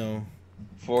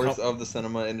 force of the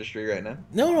cinema industry right now.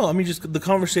 No, I mean just the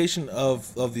conversation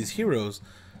of these heroes,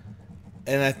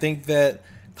 and I think that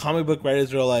comic book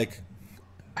writers are like,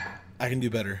 I can do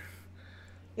better.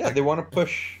 Yeah, they want to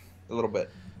push a little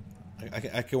bit.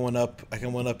 I can one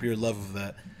up your love of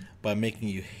that by making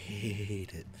you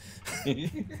hate it.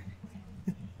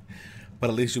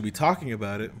 But at least you'll be talking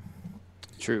about it.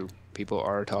 True, people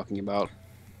are talking about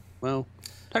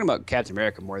Captain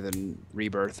America more than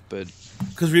Rebirth, but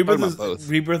because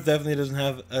Rebirth definitely doesn't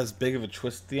have as big of a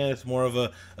twist at the end. It's more of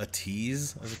a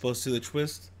tease as opposed to the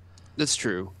twist. That's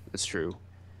true.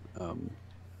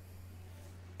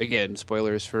 Again,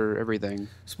 spoilers for everything.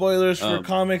 Spoilers for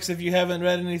comics. If you haven't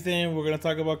read anything, we're going to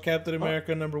talk about Captain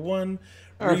America #1.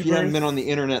 Or if you haven't been on the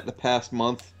internet the past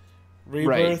month. Rebirth.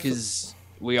 Right, because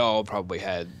we all probably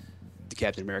had the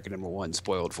Captain America #1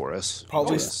 spoiled for us.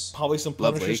 Probably some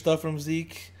Punisher stuff from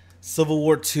Zeke. Civil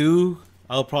War 2.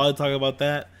 I'll probably talk about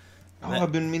that.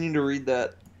 I've been meaning to read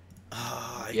that.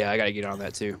 Yeah, I got to get on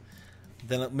that too.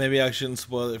 Then maybe I shouldn't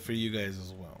spoil it for you guys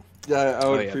as well. Yeah, I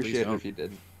would appreciate it if you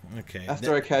did. Okay.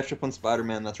 After I catch up on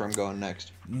Spider-Man, that's where I'm going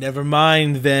next. Never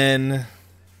mind then.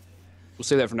 We'll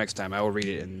save that for next time. I will read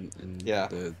it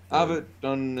I'll have it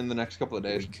done in the next couple of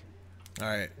days. All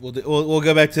right, we'll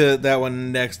go back to that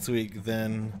one next week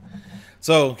then.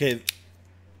 So okay,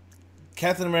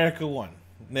 Captain America 1.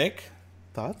 Nick,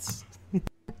 thoughts?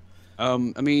 I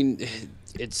mean,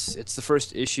 it's the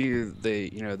first issue. They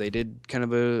did kind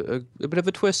of a bit of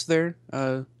a twist there.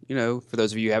 For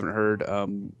those of you who haven't heard,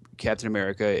 Captain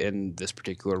America in this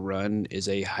particular run is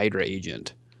a Hydra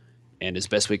agent, and as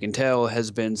best we can tell,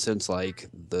 has been since like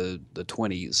the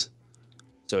 20s.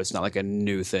 So it's not like a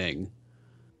new thing.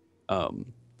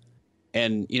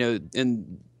 And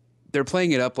they're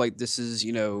playing it up like this is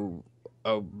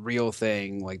a real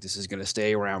thing, like this is going to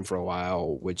stay around for a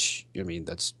while, which I mean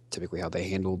that's typically how they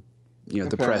handled the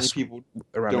Apparently press people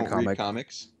around don't the comic. read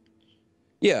comics.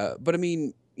 Yeah, but I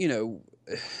mean,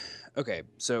 okay,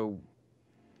 so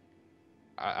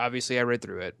obviously I read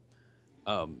through it.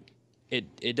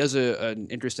 It does an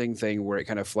interesting thing where it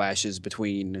kind of flashes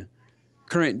between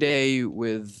current day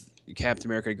with Captain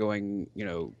America going,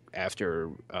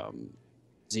 after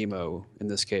Zemo in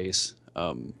this case,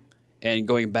 and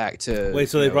going back to Wait,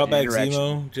 so they brought back interaction.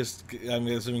 Zemo? Just I'm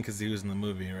assuming because he was in the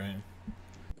movie, right?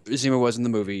 Zemo was in the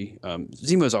movie.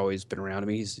 Zemo's always been around. I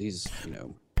mean, he's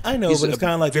I know, he's but it's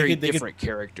kind of like very they different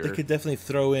character. They could definitely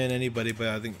throw in anybody, but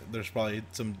I think there's probably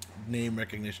some name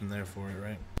recognition there for it,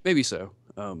 right? Maybe so.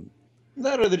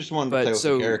 That or they just wanted to play with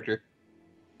the character.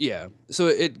 Yeah. So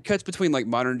it cuts between like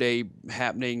modern day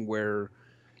happening where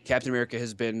Captain America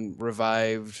has been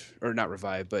revived, or not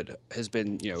revived, but has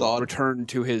been returned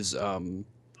to his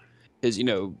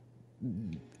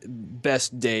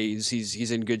best days.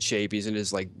 He's in good shape. He's in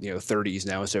his 30s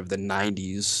now instead of the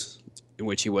 90s in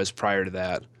which he was prior to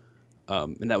that.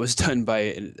 And that was done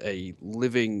by a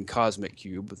living cosmic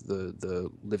cube, the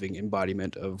living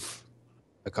embodiment of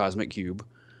a cosmic cube.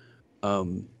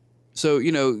 So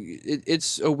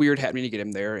it's a weird happening to get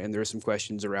him there, and there's some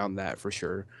questions around that for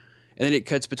sure. And then it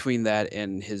cuts between that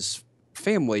and his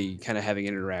family kind of having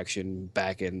an interaction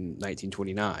back in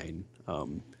 1929.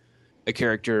 A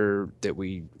character that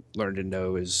we learned to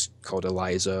know is called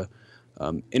Eliza,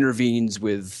 intervenes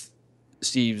with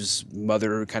Steve's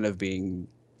mother being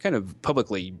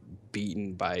publicly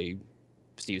beaten by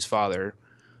Steve's father,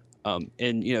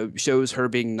 and shows her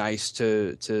being nice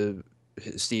to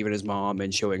Steve and his mom,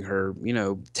 and showing her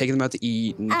taking them out to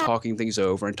eat and talking things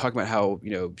over and talking about how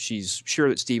she's sure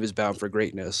that Steve is bound for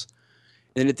greatness.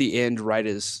 And then at the end, right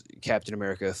as Captain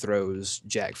America throws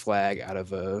Jack Flag out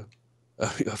of a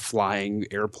flying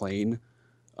airplane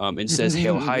and says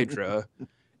 "Hail Hydra,"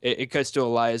 it cuts to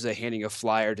Eliza handing a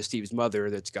flyer to Steve's mother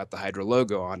that's got the Hydra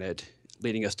logo on it,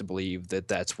 leading us to believe that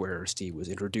that's where Steve was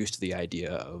introduced to the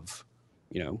idea of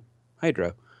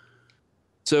Hydra.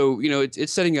 So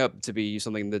it's setting up to be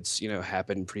something that's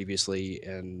happened previously,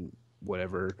 and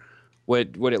whatever.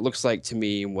 What it looks like to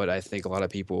me, and what I think a lot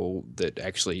of people that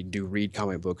actually do read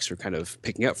comic books are kind of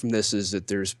picking up from this, is that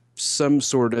there's some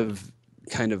sort of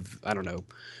I don't know,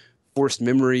 forced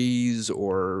memories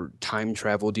or time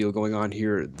travel deal going on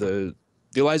here. The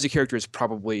Eliza character is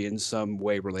probably in some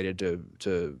way related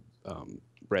to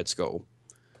Red Skull.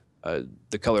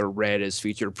 The color red is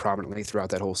featured prominently throughout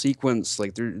that whole sequence.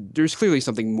 Like there's clearly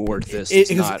something more to this.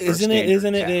 Isn't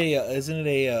it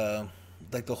a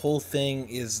like the whole thing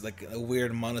is like a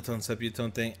weird monotone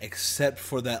subtone thing, except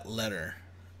for that letter.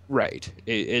 Right.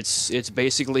 It's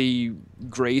basically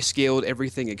grayscaled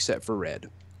everything except for red.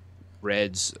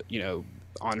 Red's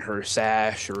on her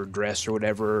sash or dress or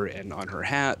whatever, and on her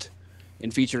hat,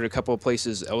 and featured a couple of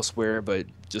places elsewhere, but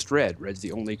just red. Red's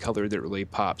the only color that really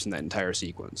pops in that entire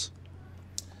sequence.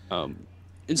 And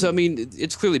so, I mean,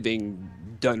 it's clearly being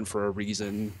done for a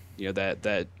reason.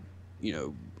 That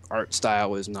art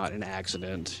style is not an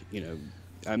accident.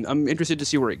 I'm interested to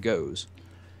see where it goes.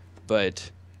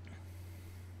 But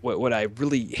what I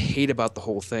really hate about the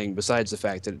whole thing, besides the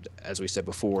fact that, as we said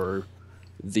before,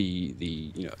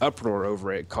 the uproar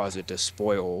over it caused it to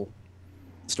spoil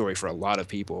the story for a lot of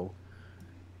people.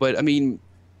 But I mean,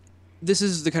 this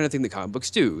is the kind of thing that comic books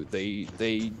do.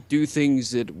 They do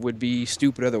things that would be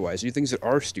stupid otherwise. They do things that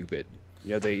are stupid.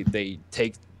 They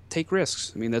take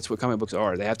risks. I mean, that's what comic books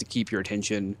are. They have to keep your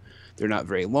attention. They're not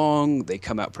very long. They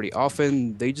come out pretty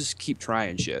often. They just keep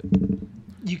trying shit.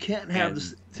 You can't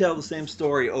tell the same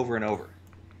story over and over.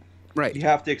 Right. You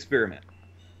have to experiment.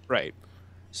 Right.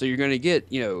 So you're going to get,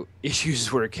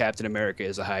 issues where Captain America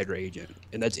is a Hydra agent,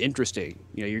 and that's interesting.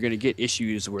 You're going to get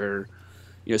issues where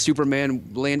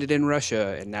Superman landed in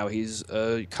Russia and now he's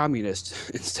a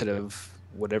communist instead of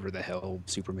whatever the hell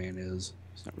Superman is.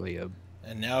 It's not really a...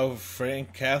 And now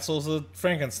Frank Castle's a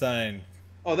Frankenstein.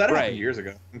 Oh, that happened years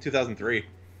ago, in 2003.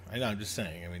 I know, I'm just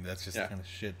saying. I mean, that's just the kind of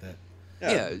shit that...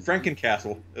 Yeah,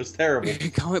 Frankencastle. It was terrible.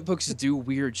 Comic books do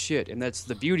weird shit, and that's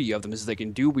the beauty of them, is they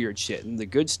can do weird shit, and the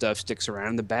good stuff sticks around,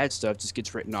 and the bad stuff just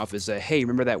gets written off as a, hey,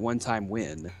 remember that one time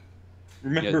when?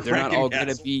 Remember they're not all going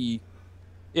to Frankencastle? be...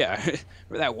 Yeah,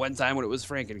 remember that one time when it was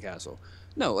Frankencastle.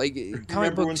 No, like comic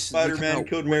Remember when books. They come Spider-Man out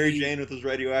killed Mary way- Jane with his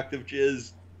radioactive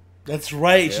jizz? That's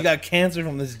right. She Yep. got cancer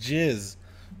from this jizz.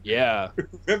 Yeah,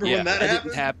 Remember yeah. when that That happened?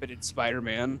 didn't happen in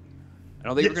Spider-Man. I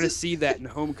don't think we're Yes, gonna it- see that in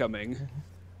Homecoming.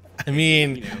 I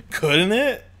mean, You know. couldn't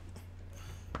it?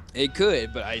 It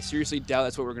could, but I seriously doubt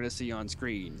that's what we're gonna see on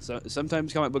screen. So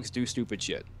sometimes comic books do stupid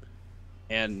shit,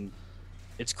 and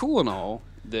it's cool and all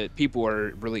that people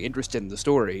are really interested in the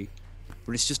story,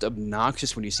 but it's just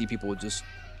obnoxious when you see people just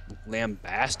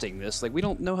lambasting this. Like, we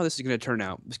don't know how this is gonna turn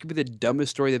out. This could be the dumbest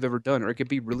story they've ever done, or it could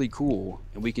be really cool,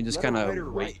 and we can just Let a kind writer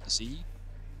of write. wait and see.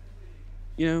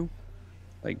 You know,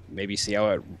 like maybe see how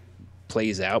it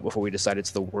plays out before we decide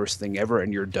it's the worst thing ever,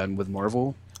 and you're done with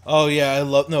Marvel. Oh yeah, I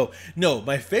love no.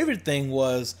 My favorite thing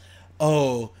was,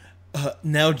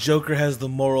 now Joker has the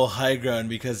moral high ground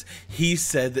because he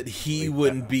said that he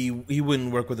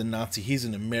wouldn't work with a Nazi. He's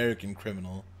an American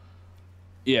criminal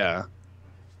Yeah.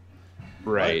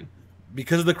 Right.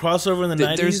 because of the crossover in the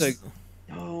There's '90s.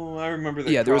 Oh, I remember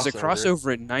that. Yeah, there was a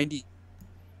crossover in '90.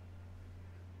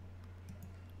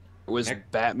 It was Heck.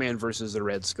 Batman versus the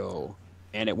Red Skull,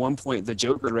 and at one point the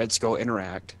Joker and Red Skull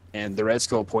interact, and the Red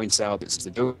Skull points out that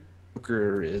the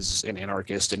Joker is an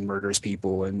anarchist and murders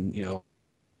people, and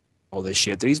all this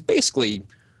shit. That he's basically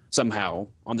somehow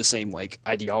on the same like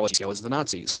ideology scale as the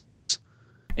Nazis,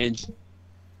 and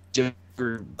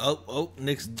Joker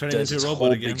Nick's turning does into this a whole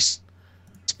robot again. big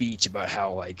speech about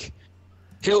how like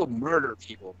he'll murder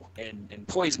people and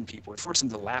poison people and force them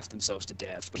to laugh themselves to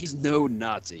death, but he's no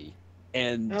Nazi.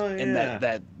 And and yeah.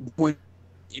 that one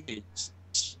image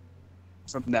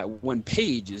from that one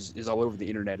page is all over the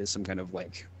internet as some kind of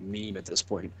like meme at this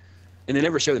point. And they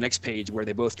never show the next page where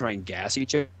they both try and gas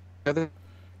each other,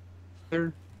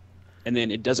 and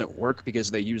then it doesn't work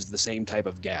because they use the same type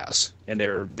of gas and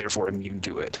they're therefore immune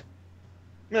to it.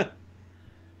 Meh.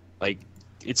 Like,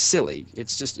 it's silly.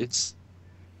 It's just It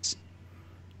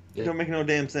don't make no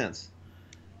damn sense.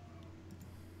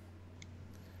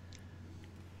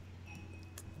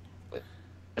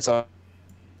 it's a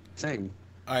thing.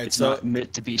 All right, It's so not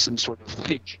meant to be some sort of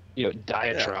like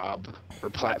diatribe or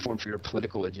platform for your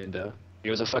political agenda. It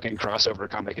was a fucking crossover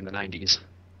comic in the '90s.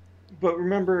 But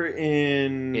remember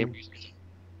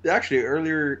actually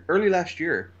early last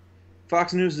year,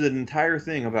 Fox News did an entire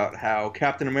thing about how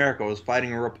Captain America was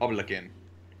fighting a Republican.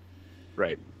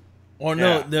 Right. or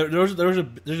no, Yeah. there's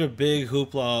a big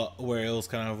hoopla where it was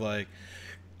kind of like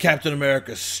Captain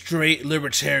America, straight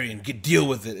libertarian, deal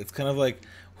with it. It's kind of like,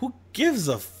 who gives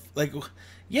a like,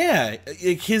 yeah,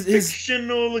 like his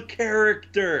Fictional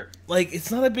character. like,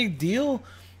 it's not a big deal.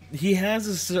 He has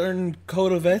a certain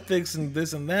code of ethics and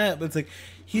this and that, but it's like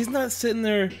he's not sitting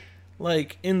there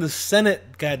like in the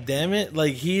Senate. God damn it!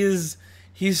 Like he's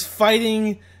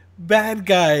fighting bad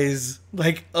guys,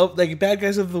 like bad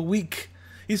guys of the week.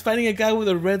 He's fighting a guy with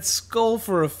a red skull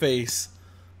for a face.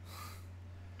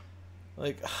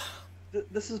 Like,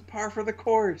 This is par for the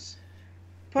course.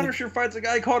 Punisher fights a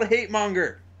guy called a hate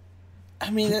monger. I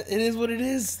mean, it is what it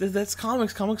is. That's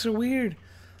comics. Comics are weird.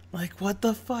 Like, what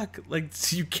the fuck? Like,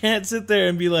 you can't sit there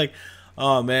and be like,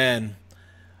 oh man,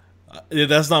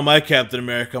 that's not my Captain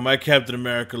America. My Captain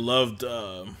America loved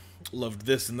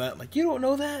this and that. Like, you don't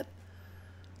know that.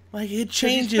 Like, it He's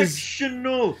changes.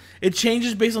 fictional. It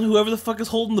changes based on whoever the fuck is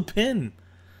holding the pin.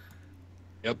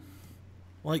 Yep.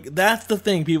 Like, that's the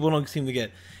thing people don't seem to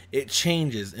get. It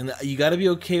changes, and you got to be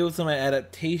okay with some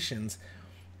adaptations,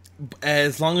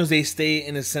 as long as they stay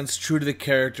in a sense true to the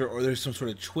character, or there's some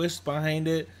sort of twist behind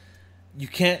it. You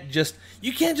can't just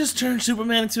turn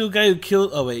Superman into a guy who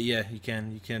kills. Oh wait, yeah, you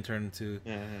can. You can turn into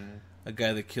a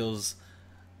guy that kills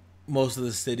most of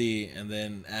the city and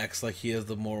then acts like he has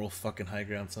the moral fucking high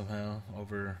ground somehow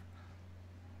over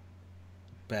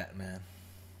Batman.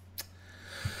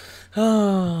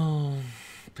 Oh,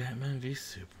 Batman v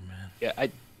Superman. Yeah, I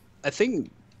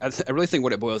really think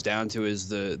what it boils down to is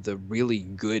the really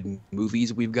good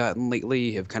movies we've gotten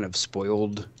lately have kind of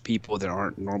spoiled people that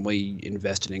aren't normally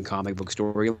invested in comic book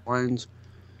storylines.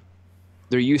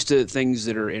 They're used to things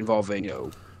that are involving,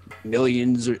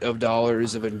 millions of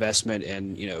dollars of investment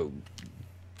and,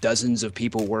 dozens of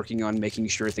people working on making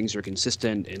sure things are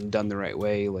consistent and done the right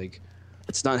way. Like,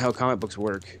 it's not how comic books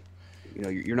work.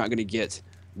 You're not going to get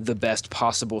the best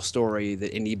possible story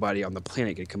that anybody on the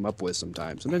planet could come up with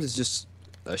sometimes. Sometimes it's just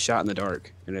a shot in the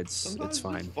dark, and Sometimes it's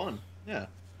fine. fun. Yeah.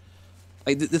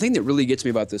 Like the thing that really gets me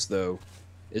about this though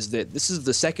is that this is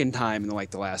the second time in the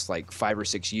last 5 or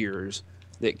 6 years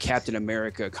that Captain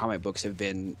America comic books have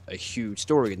been a huge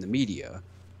story in the media.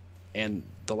 And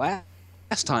the last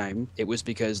time it was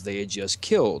because they had just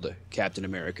killed Captain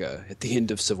America at the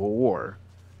end of Civil War.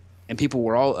 And people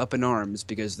were all up in arms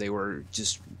because they were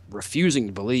just refusing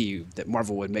to believe that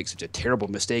Marvel would make such a terrible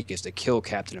mistake as to kill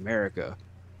Captain America,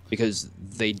 because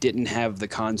they didn't have the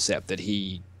concept that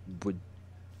he would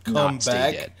Come not stay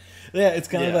back. dead. Yeah, it's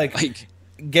kind of Yeah. like,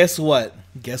 guess what?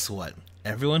 Guess what?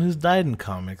 Everyone who's died in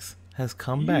comics has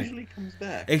come back. Usually comes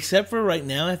back. Except for right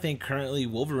now, I think currently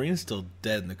Wolverine's still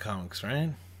dead in the comics, right?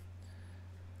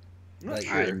 I'm not like,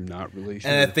 sure. I'm not really sure.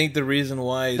 And I think the reason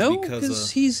why is no, because because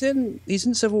of... he's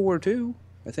in Civil War too.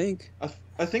 I think.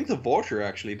 I think the Vulture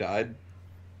actually died.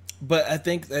 But I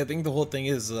think the whole thing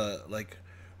is like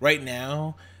right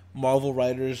now, Marvel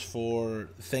writers for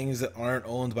things that aren't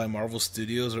owned by Marvel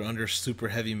Studios are under super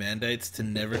heavy mandates to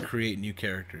never create new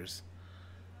characters.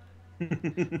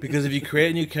 Because if you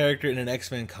create a new character in an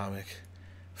X-Men comic,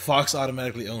 Fox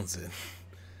automatically owns it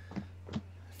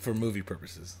for movie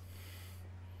purposes.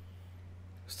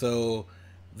 So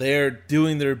they're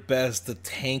doing their best to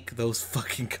tank those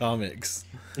fucking comics.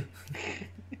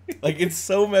 Like, it's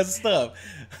so messed up.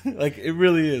 Like, it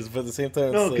really is. But at the same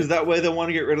time, No, it's because like, that way they want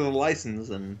to get rid of the license,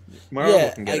 and Marvel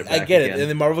yeah, can get it I back get again. it. And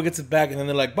then Marvel gets it back, and then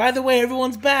they're like, by the way,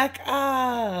 everyone's back.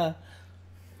 Ah.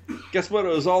 Guess what? It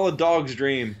was all a dog's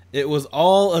dream. It was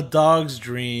all a dog's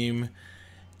dream.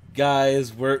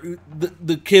 Guys,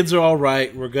 the kids are all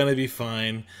right. We're going to be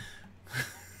fine.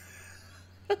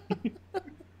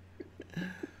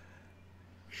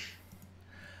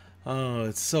 Oh,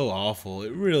 it's so awful.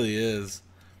 It really is.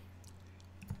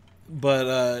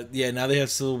 But yeah, now they have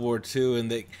Civil War 2,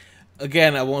 and they,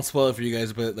 again, I won't spoil it for you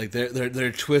guys, but like there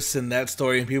are twists in that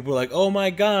story, and people are like, "Oh my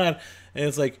god!" And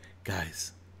it's like,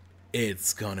 guys,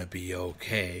 it's gonna be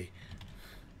okay.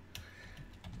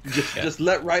 Just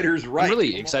let writers write. I'm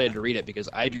really Come excited on. to read it because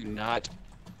I do not.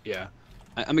 Yeah,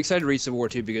 I'm excited to read Civil War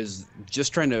 2 because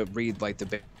just trying to read like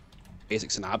the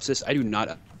basic synopsis, I do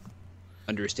not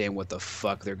understand what the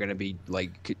fuck they're gonna be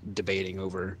like debating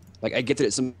over. Like, I get that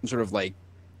it's some sort of like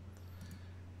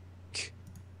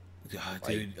God,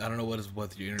 dude, I don't know what is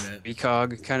with your internet.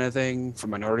 precog kind of thing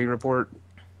from Minority Report.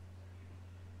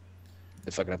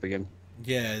 They fuck it up again.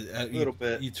 Yeah, Little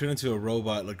bit. You turn into a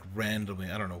robot like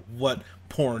randomly. I don't know what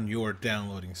porn you're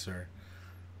downloading, sir.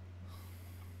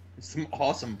 Some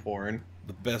awesome porn.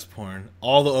 The best porn,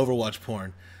 all the Overwatch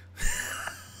porn.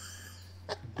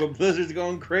 But Blizzard's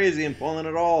going crazy and pulling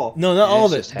it all. No, not all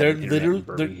of It's it. just They're having internet in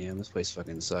literally Birmingham. This place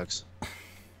fucking sucks.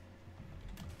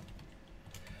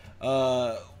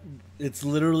 it's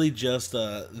literally just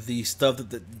the stuff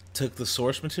that took the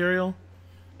source material.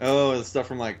 Oh, the stuff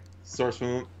from like Source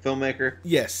Filmmaker.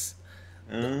 Yes,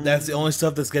 that's the only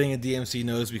stuff that's getting a DMC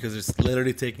notice because it's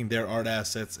literally taking their art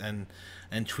assets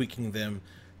and tweaking them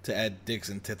to add dicks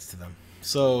and tits to them.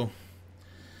 So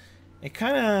it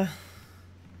kind of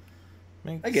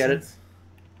makes I get it. sense.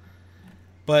 They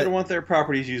But don't want their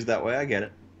properties used that way. I get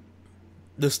it.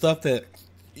 the stuff that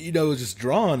is just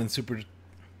drawn and super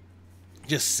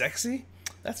just sexy,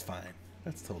 that's fine.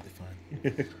 That's totally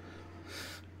fine.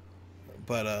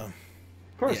 But Of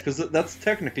course, Yeah. because that's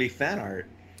technically fan art.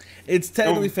 it's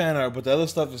technically Oh. fan art, but the other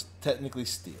stuff is technically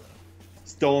stealing.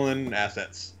 Stolen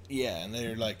assets. Yeah, and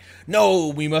they're like, no,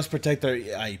 we must protect our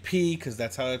IP because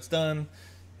that's how it's done.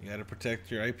 You got to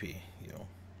protect your IP,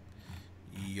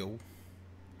 yo.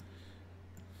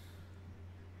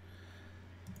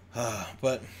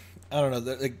 But I don't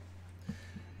know. Like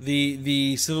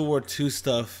the Civil War 2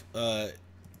 stuff, I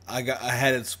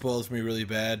had it spoiled for me really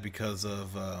bad because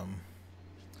of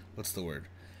what's the word?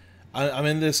 I'm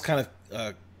in this kind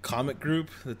of comic group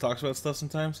that talks about stuff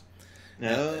sometimes.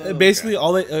 No. Basically, a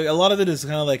lot of it is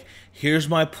kind of like, here's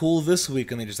my pool this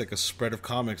week, and they just like a spread of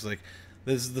comics. Like,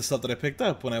 this is the stuff that I picked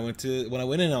up when I went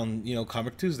in on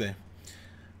Comic Tuesday,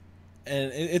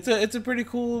 and it's a pretty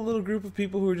cool little group of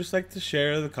people who just like to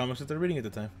share the comics that they're reading at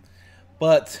the time.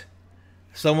 But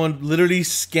someone literally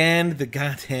scanned the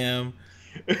goddamn,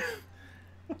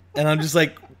 and I'm just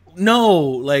like, no,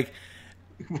 like.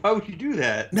 Why would you do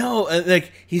that? No,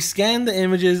 like he scanned the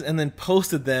images and then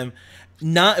posted them.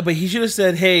 But he should have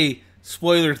said, "Hey,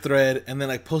 spoiler thread," and then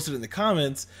like posted it in the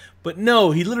comments. But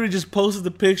no, he literally just posted the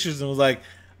pictures and was like,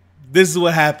 "This is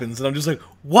what happens." And I'm just like,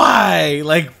 "Why?"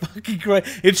 Like fucking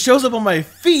Christ. It shows up on my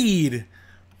feed.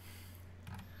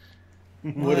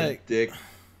 What a Like- dick.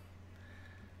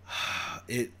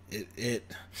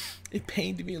 It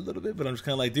pained me a little bit, but I'm just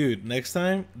kind of like, dude, next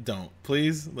time, don't,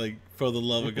 please, like, for the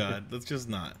love of God, let's just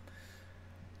not.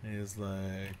 He's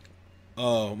like,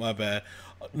 oh, my bad.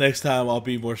 Next time, I'll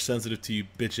be more sensitive to you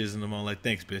bitches, and I'm all like,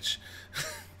 thanks, bitch.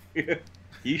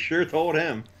 You sure told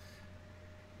him.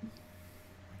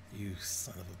 You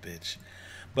son of a bitch.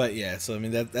 But yeah, so I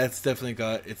mean that's definitely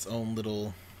got its own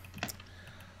little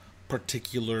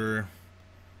particular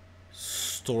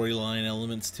storyline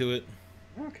elements to it.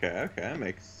 Okay, that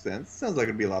makes sense. Sounds like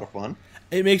it'd be a lot of fun.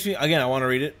 It makes me again. I want to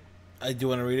read it. I do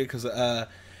want to read it because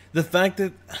the fact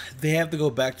that they have to go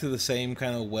back to the same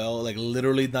kind of well, like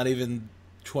literally not even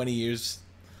 20 years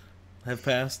have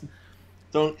passed.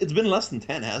 So it's been less than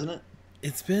 10, hasn't it?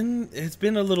 It's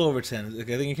been a little over 10. Like,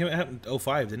 I think it came out in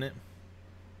 05, didn't it?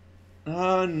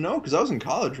 No, because I was in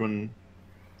college when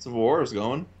Civil War was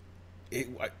going.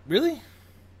 Really?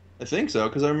 I think so,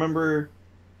 because I remember.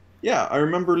 Yeah, I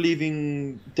remember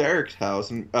leaving Derek's house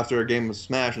and after a game of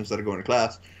Smash instead of going to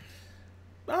class.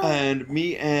 Oh. And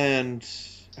me and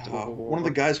one of the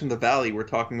guys from the Valley were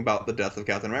talking about the death of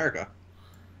Captain America.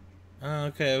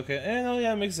 Okay. No,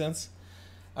 yeah, it makes sense.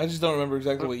 I just don't remember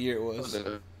exactly what year it was.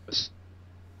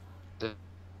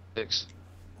 Six.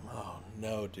 Oh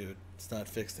no, dude, it's not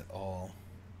fixed at all.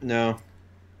 No.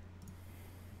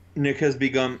 Nick has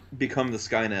become the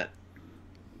Skynet.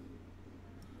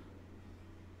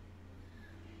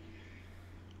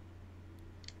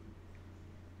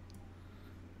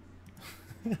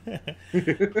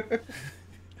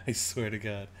 I swear to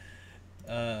God.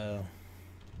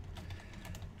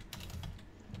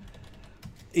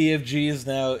 EFG is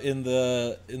now in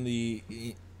the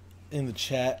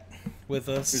chat with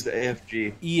us. Who's the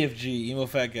AFG? EFG, emo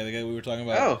fat guy, the guy we were talking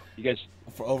about. Oh, You guys,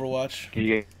 For Overwatch. can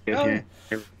you guys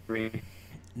Oh. hear me?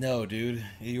 No, dude,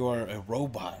 you are a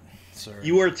robot, sir.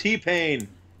 you are T-Pain.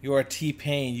 You are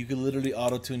T-Pain. You could literally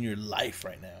auto-tune your life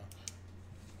right now.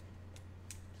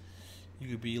 You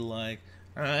could be like,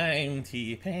 I'm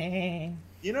T-Pain.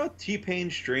 You know T-Pain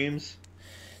streams?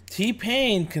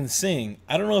 T-Pain can sing.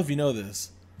 I don't know if you know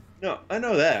this. No, I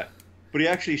know that. But he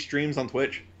actually streams on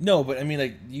Twitch. No, but I mean,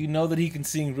 like, you know that he can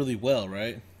sing really well,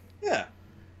 right? Yeah.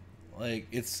 Like,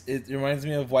 it reminds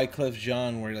me of Wyclef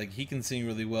Jean, where, like, he can sing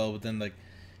really well, but then, like,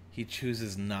 he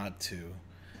chooses not to.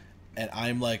 And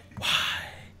I'm like, why?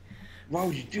 Why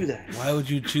would you do that? Why would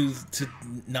you choose to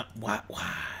not? Why?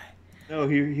 No,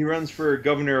 he runs for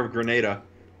governor of Grenada.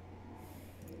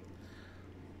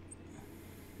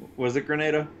 Was it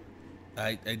Grenada?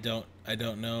 I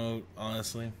don't know,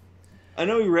 honestly. I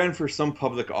know he ran for some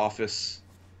public office.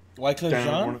 Wyclef down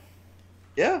Jean? one of-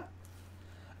 Yeah.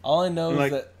 All I know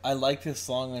Like- is that I liked his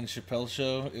song on Chappelle's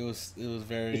show. It was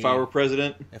very. If I were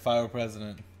president. If I were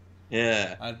president,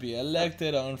 Yeah. I'd be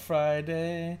elected on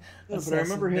Friday. Yeah, but I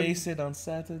remember him- Assassinate on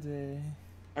Saturday.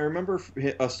 I remember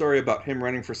a story about him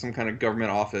running for some kind of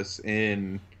government office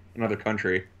in another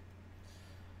country.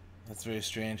 That's very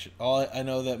strange. All I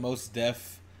know that Most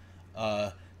Def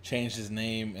changed his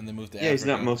name and then moved to Yeah,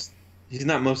 Africa. he's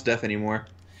not most deaf anymore.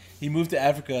 He moved to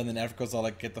Africa and then Africa's all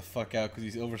like, get the fuck out because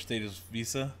he's overstayed his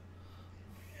visa.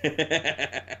 And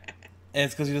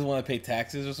it's because he doesn't want to pay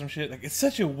taxes or some shit. Like, it's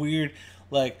such a weird,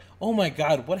 like, oh my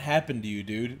god, what happened to you,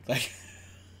 dude? Like,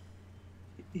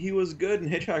 He was good in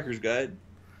Hitchhiker's Guide.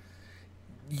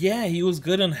 yeah, he was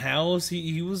good on House.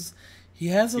 He has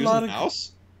a He was lot in of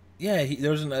House? yeah.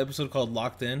 There was an episode called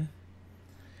Locked In,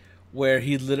 where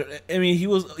he literally. I mean, he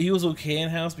was okay in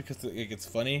House because it gets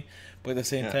funny, but at the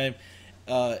same Yeah. time,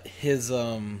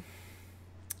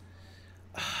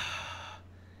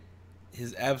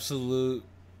 his absolute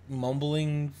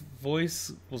mumbling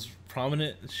voice was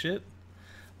prominent as shit.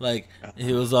 Like,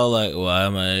 he was all like, "Why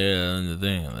am I here on the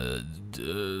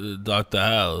thing? Dr.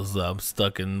 House, I'm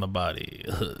stuck in my body."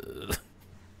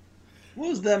 What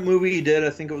was that movie he did? I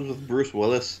think it was with Bruce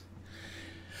Willis.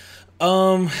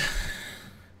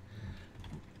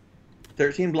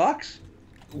 13 Blocks?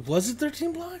 Was it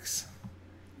 13 Blocks?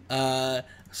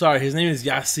 Sorry, his name is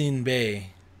Yasin Bey.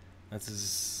 That's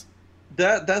his.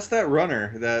 That's that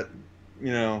runner that,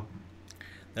 you know.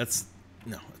 It's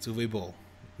Uwe Boll.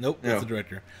 Nope, No. that's the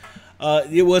director.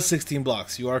 It was 16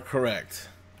 Blocks. You are correct.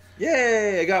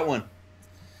 Yay, I got one.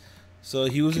 So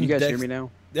he was Can in you guys Dex- hear me now?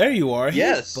 There you are.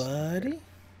 Yes. Hey, buddy.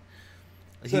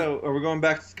 So, are we going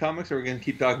back to the comics or are we going to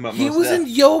keep talking about He Mos was Def? in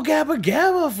Yo Gabba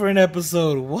Gabba for an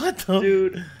episode. What the?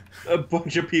 Dude, a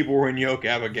bunch of people were in Yo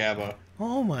Gabba Gabba.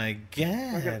 Oh my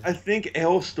god. I think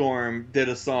Ailstorm did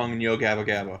a song in Yo Gabba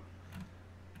Gabba.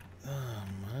 Oh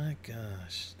my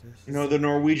gosh. This You know, the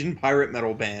Norwegian pirate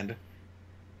metal band.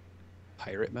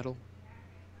 Pirate metal?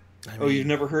 Oh, you've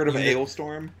never heard of you ne-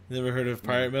 Ailstorm? never heard of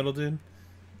pirate metal, dude?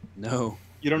 No.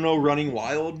 You don't know Running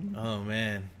Wild? Oh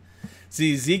man.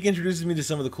 See, Zeke introduced me to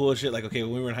some of the coolest shit. Like, okay,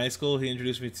 when we were in high school, he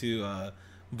introduced me to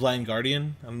Blind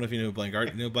Guardian. I don't know if you know Blind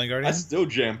Guardian. You know Blind Guardian? I still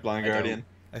jam Blind I don't. Guardian.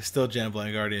 I still jam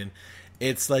Blind Guardian.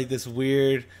 It's like this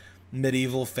weird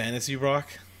medieval fantasy rock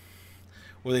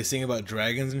where they sing about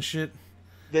dragons and shit.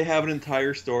 They have an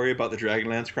entire story about the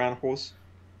Dragonlance Chronicles,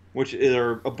 which is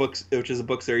a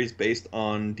book series based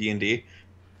on D&D.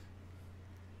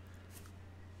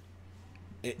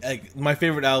 like my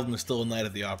favorite album is still Night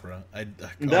at the Opera.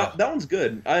 That one's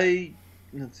good.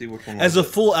 Let's see which one. As was a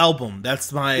it? full album,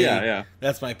 that's my Yeah.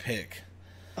 that's my pick.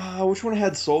 Which one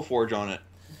had Soul Forge on it?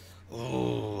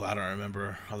 Oh, I don't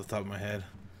remember off the top of my head.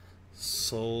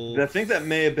 Soul. I think that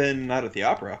may have been Night at the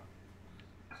Opera.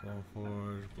 Soul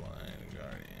Forge, Blind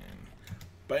Guardian.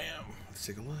 Bam. Let's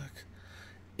take a look.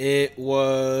 It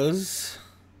was.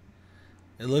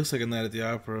 It looks like a Night at the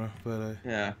Opera, but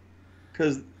Yeah,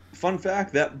 because fun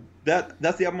fact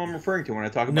that's the album I'm referring to when I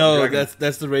talk about. no, Dragon.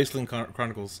 that's the Raceland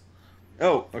Chronicles.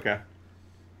 Oh, okay.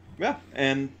 Yeah,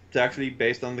 and it's actually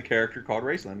based on the character called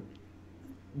Raceland.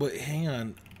 But hang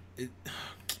on, It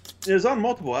was on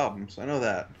multiple albums. I know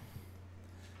that.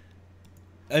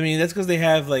 I mean that's because they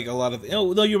have like a lot of.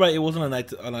 Oh no, you're right. It wasn't a night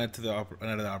to the opera. A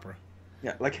Night of the Opera.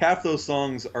 Yeah, like half those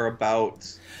songs are about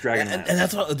Dragonlance. And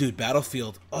that's all, dude.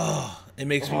 Battlefield. Oh, it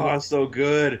makes me. Oh, it's so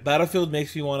good. Battlefield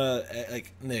makes me want to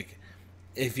like Nick.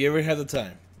 If you ever have the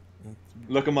time,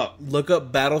 Look them up. look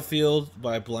up Battlefield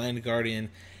by Blind Guardian,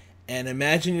 and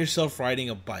imagine yourself riding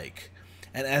a bike,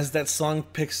 and as that song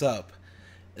picks up,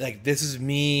 like this is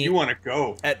me. You want to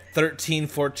go? At 13,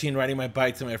 14, riding my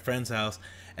bike to my friend's house,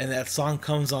 and that song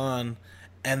comes on,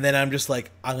 and then I'm just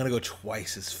like, I'm gonna go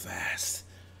twice as fast.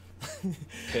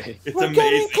 Okay. It's We're amazing.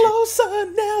 getting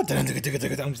closer now.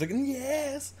 I'm just like,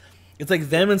 yes. It's like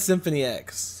them and Symphony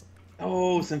X.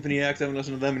 Oh, Symphony X. I haven't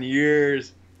listened to them in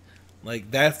years. Like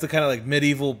that's the kind of like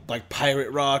medieval like pirate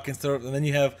rock and stuff, and then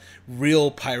you have real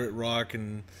pirate rock,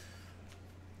 and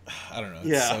I don't know.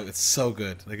 It's so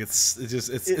good. Like it's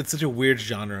such a weird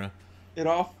genre. It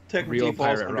all technically Real falls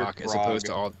pirate under rock as prog. opposed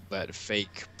to all that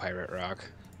fake pirate rock.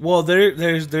 Well,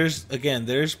 there's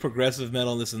progressive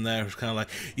metal and this and that. It's kind of like,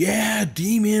 yeah,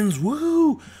 demons,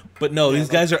 woo. But no, Yeah, these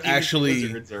guys are Demons and actually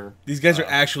Wizards are, these guys are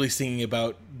actually singing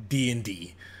about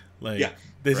D&D. Like Yeah,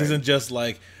 this right. isn't just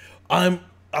like I'm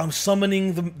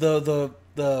summoning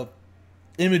the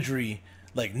imagery.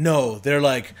 Like no, they're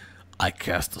like I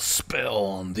cast a spell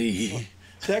on thee.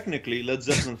 technically Led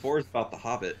Zeppelin 4 is about the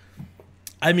Hobbit.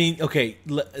 I mean, okay,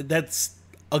 that's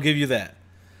I'll give you that.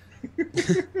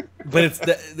 But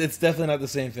it's definitely not the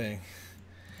same thing.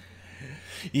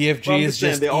 EFG Well, I'm is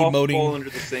saying just they all fall emoting. under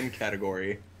the same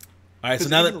category. All right, so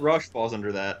Because now even that Rush falls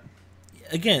under that.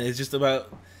 again, it's just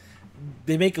about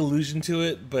they make allusion to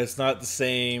it, but it's not the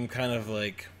same kind of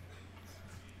like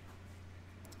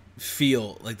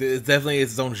feel. Like it's definitely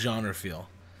its own genre feel,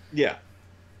 Yeah.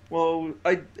 Well,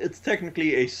 it's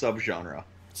technically a subgenre.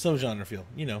 subgenre feel.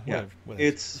 You know, Yeah. whatever.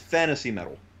 It's fantasy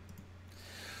metal.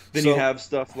 Then So- you have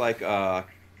stuff like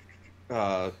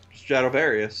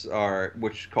Stratovarius,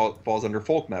 which falls under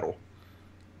folk metal.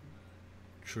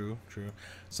 True.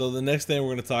 So the next thing we're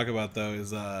going to talk about though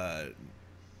is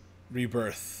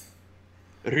Rebirth.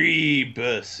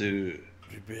 Rebirth.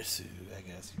 Rebirth, I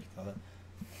guess you could call it.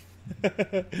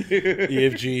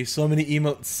 EFG, so many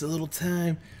emotes, so little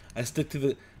time. I stick to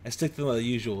the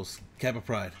usuals. Kappa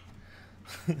Pride.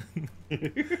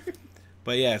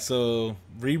 But yeah, so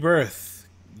Rebirth,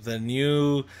 the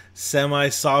new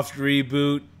semi-soft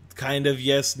reboot, kind of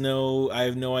yes, no. I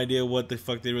have no idea what the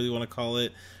fuck they really want to call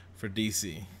it for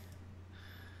DC.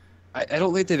 I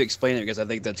don't think they've explained it because I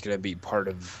think that's going to be part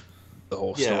of the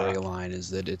whole Yeah. storyline is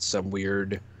that it's some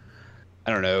weird,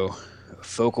 I don't know,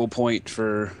 focal point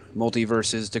for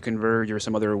multiverses to converge or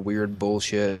some other weird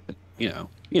bullshit. You know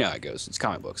how it goes. It's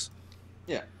comic books.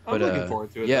 Yeah, I'm looking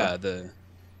forward to it. Yeah, though.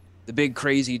 the big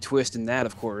crazy twist in that,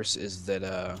 of course, is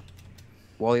that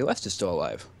Wally West is still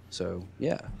alive. So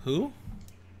yeah, Who?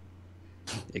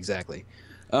 exactly.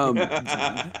 No.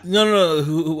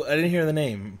 Who? I didn't hear the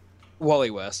name.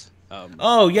 Wally West.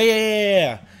 Oh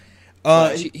yeah.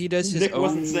 He does his Nick own.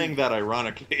 wasn't saying that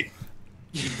ironically.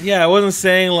 Yeah, I wasn't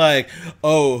saying like,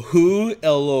 oh, who?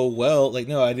 LOL. Like,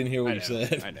 no, I didn't hear what I you know.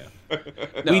 said. I know.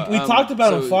 We talked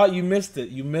about him. so- Fought. You missed it.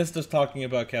 You missed us talking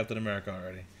about Captain America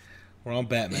already. We're on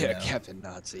Batman Yeah, now. Captain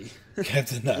Nazi.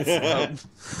 Captain Nuts.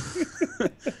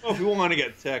 Well, if we want to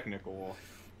get technical,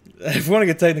 If we want to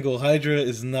get technical, Hydra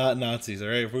is not Nazis. All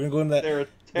right, if we're gonna go into that. they're a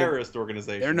terrorist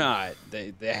organization. They're not.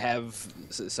 They have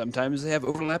sometimes they have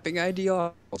overlapping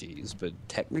ideologies, but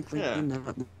technically Yeah.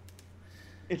 not.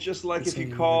 It's just like if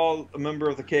you call a member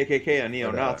of the KKK a uh,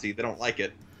 neo-Nazi, they don't like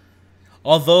it.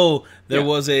 Although there Yeah.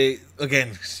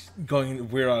 was going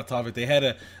weird on topic, they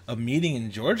had a meeting in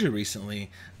Georgia recently,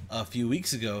 a few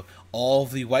weeks ago. All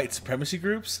the white supremacy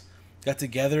groups got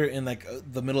together in like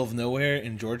the middle of nowhere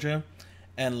in Georgia,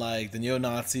 and like the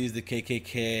neo-Nazis, the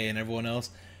KKK, and everyone else,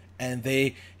 and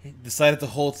they decided to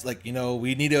hold like, you know,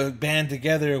 we need to band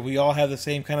together. We all have the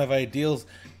same kind of ideals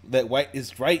that white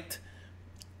is right,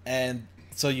 and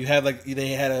so you have like they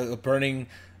had a burning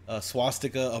a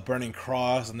swastika, a burning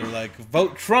cross, and they're like,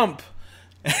 "Vote Trump."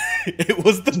 It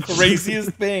was the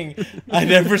craziest thing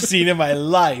I'd ever seen in my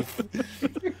life.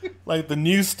 Like the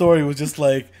news story was just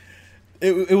like,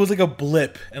 it was like a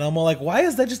blip, and I'm all like, why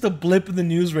is that just a blip in the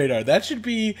news radar? That should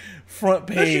be front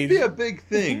page. That should be a big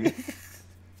thing.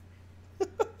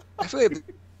 I feel like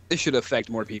this should affect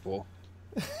more people.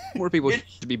 More people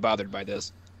should be bothered by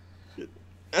this.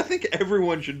 I think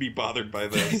everyone should be bothered by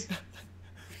this.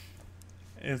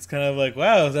 It's kind of like,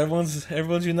 wow, everyone's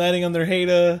uniting on their hate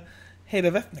of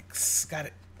ethnics. Got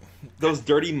it. Those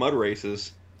dirty mud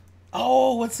races.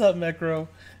 Oh, what's up, Necro?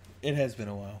 It has been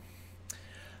a while.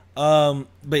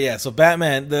 But yeah, so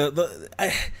Batman,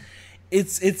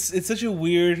 it's such a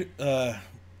weird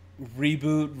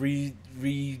reboot,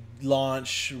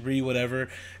 relaunch, whatever,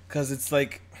 because it's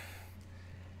like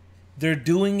they're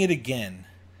doing it again.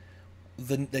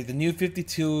 The New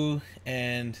 52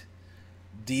 and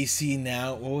DC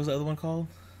Now. What was the other one called?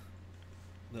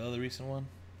 The other recent one.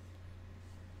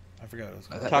 I forgot what it was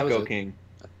called. Taco King.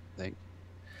 I think.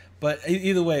 But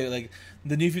either way, like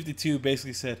the New 52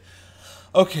 basically said,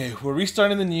 okay, we're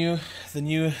restarting the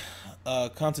new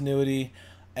continuity,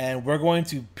 and we're going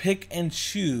to pick and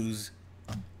choose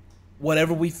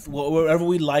whatever we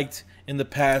liked in the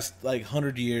past like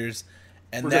 100 years,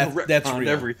 and that's real.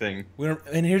 Everything.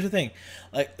 And here's the thing,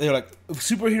 like they're like,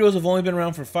 superheroes have only been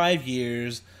around for 5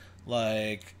 years,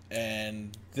 like,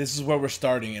 and this is where we're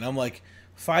starting, and I'm like,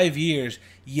 5 years,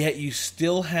 yet you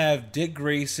still have Dick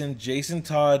Grayson, Jason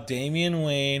Todd, Damian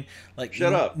Wayne. Like,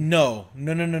 shut up. No.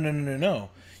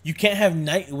 You can't have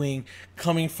Nightwing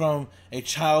coming from a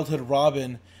childhood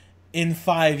Robin in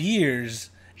 5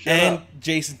 years. Shut up.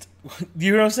 Jason.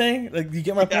 You know what I'm saying? Like, you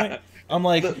get my point? I'm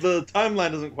like, the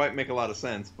timeline doesn't quite make a lot of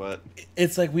sense, but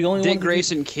it's like we only. Dick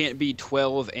Grayson can't be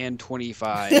 12 and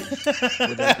 25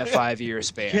 within a 5-year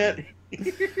span.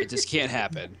 It just can't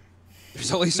happen.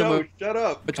 There's only so much shut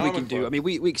up. we can do. I mean,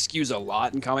 we excuse a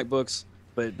lot in comic books,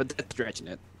 but that's stretching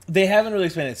it. They haven't really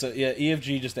explained it. So yeah,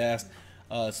 EFG just asked.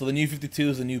 So the New 52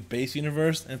 is the new base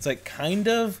universe, and it's like kind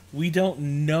of we don't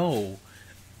know.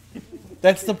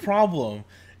 That's the problem,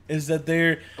 is that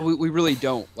we really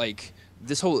don't. Like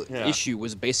this whole issue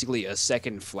was basically a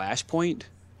second Flashpoint.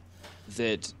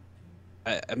 That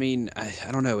I mean I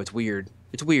don't know. It's weird.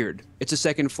 It's a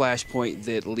second Flashpoint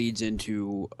that leads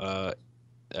into a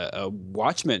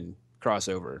Watchmen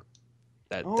crossover.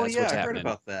 That's what's happening. I heard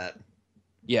about that.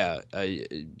 Yeah,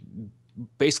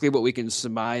 basically what we can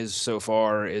surmise so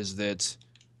far is that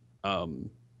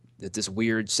that this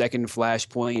weird second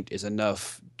Flashpoint is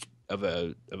enough of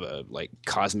a like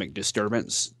cosmic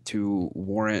disturbance to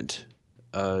warrant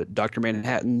Dr.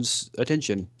 Manhattan's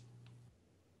attention.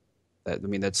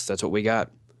 That's what we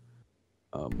got.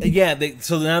 Yeah,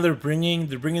 so now they're bringing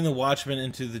the Watchmen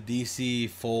into the DC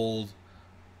fold,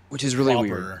 which is really proper.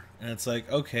 Weird. And it's like,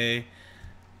 okay,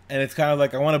 and it's kind of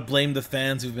like I want to blame the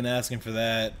fans who've been asking for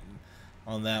that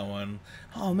on that one.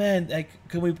 Oh man, like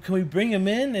can we bring him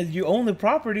in and you own the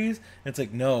properties? And it's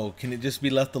like, no, can it just be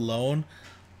left alone?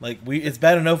 Like it's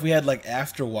bad enough we had like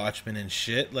After Watchmen and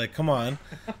shit. Like come on,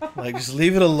 like just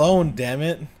leave it alone, damn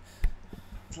it.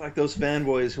 It's like those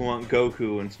fanboys who want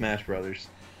Goku in Smash Brothers.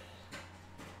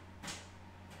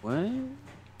 What?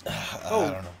 I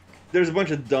don't know. There's a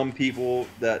bunch of dumb people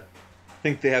that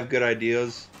think they have good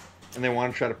ideas, and they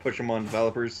want to try to push them on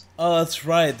developers. Oh, that's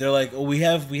right. They're like, oh, we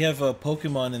have a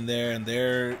Pokemon in there, and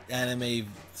their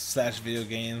anime/video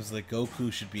games, like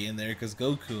Goku should be in there because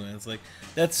Goku, and it's like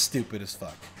that's stupid as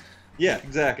fuck. Yeah,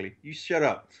 exactly. You shut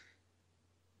up.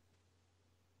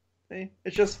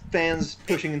 It's just fans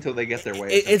pushing until they get their way.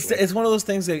 It's one of those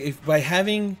things that if by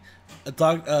having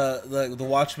the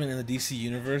Watchmen in the DC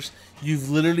universe, you've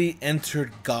literally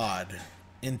entered God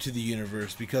into the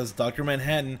universe, because Dr.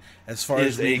 Manhattan, as far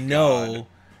as we know,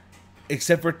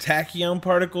 except for tachyon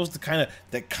particles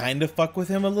that kind of fuck with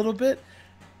him a little bit,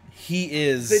 he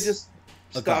is. They just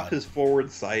stop his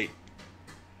forward sight.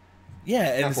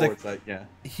 Yeah, and it's like sight, yeah.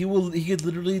 He could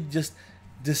literally just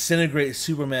disintegrate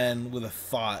Superman with a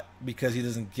thought because he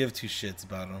doesn't give two shits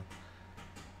about him.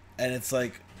 And it's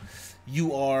like,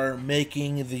 you are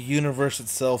making the universe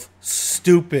itself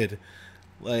stupid.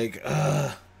 Like,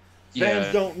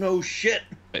 fans don't know shit.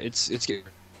 It's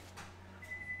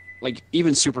like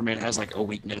even Superman has like a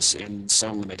weakness and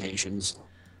some limitations.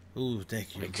 Ooh,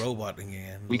 thank you, robot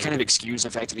again. We kind of excuse the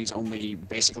fact that he's only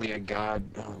basically a god.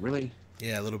 Oh, really?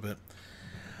 Yeah, a little bit.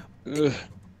 Ugh.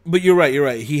 But you're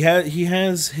right. He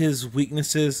has his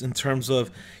weaknesses in terms of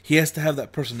he has to have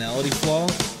that personality flaw.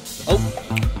 Oh,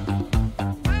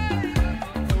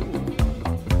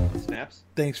 snaps.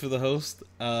 Thanks for the host.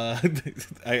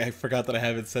 I forgot that I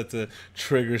have it set to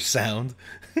trigger sound.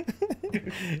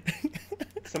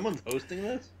 Someone's hosting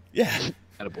this? Yeah.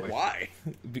 Attaboy. Why?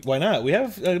 Why not? We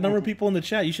have a number of people in the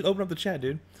chat. You should open up the chat,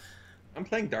 dude. I'm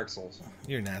playing Dark Souls.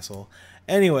 You're an asshole.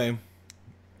 Anyway,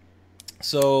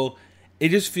 so it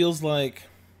just feels like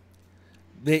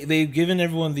they've given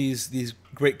everyone these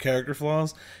great character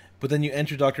flaws, but then you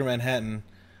enter Dr. Manhattan,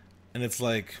 and it's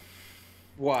like,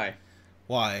 Why?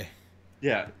 And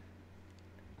Yeah.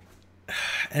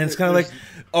 it's kind of like,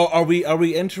 are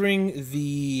we entering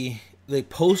the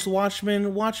post Watchmen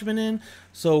in?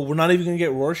 So we're not even gonna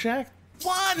get Rorschach.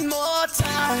 One more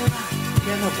time. You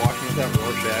can't have Watchmen without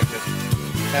Rorschach.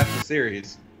 That's half the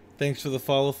series. Thanks for the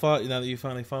follow, thought. Now that you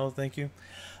finally followed, thank you.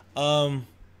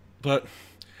 But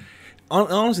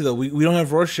honestly, though, we don't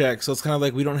have Rorschach, so it's kind of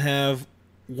like we don't have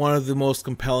one of the most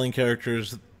compelling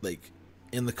characters like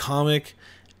in the comic,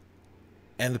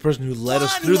 and the person who led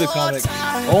us through the comic.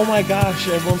 Oh my gosh,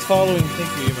 everyone's following.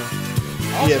 Thank you, Ema.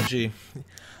 EFG.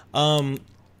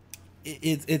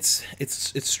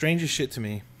 It's strange as shit to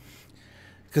me,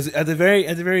 because at the very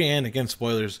end, again,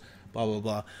 spoilers, blah blah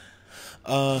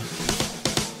blah.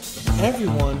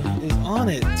 Everyone is on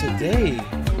it today.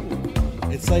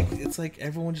 It's like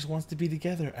everyone just wants to be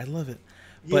together. I love it.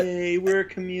 But, Yay, we're a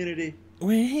community.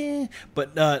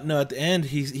 But no, at the end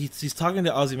he's talking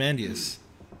to Ozymandias,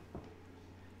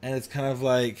 and it's kind of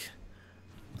like,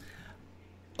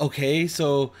 okay,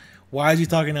 so why is he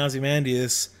talking to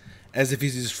Ozymandias as if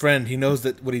he's his friend? He knows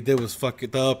that what he did was fuck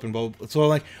it up and blah, blah. So I'm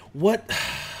like, what?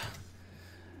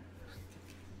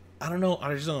 I don't know.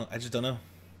 I just don't know.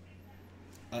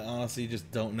 I honestly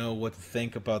just don't know what to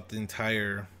think about the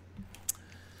entire.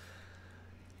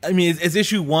 I mean, it's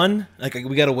issue 1. Like,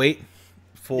 we gotta wait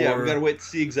for. Yeah, we gotta wait to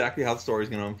see exactly how the story's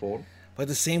gonna unfold. But at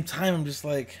the same time, I'm just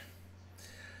like.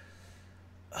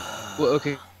 Well,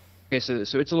 okay, so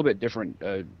it's a little bit different.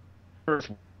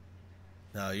 First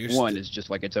No, you're one is just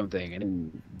like its own thing, and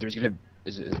then there's gonna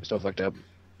is it still fucked up?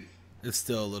 It's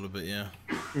still a little bit, yeah.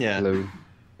 Yeah. Hello.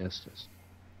 Yes.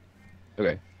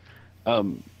 Okay.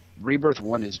 Rebirth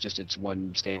 1 is just its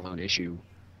one standalone issue.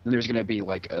 Then there's gonna be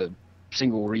like a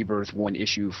single Rebirth 1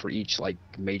 issue for each like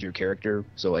major character.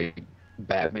 So like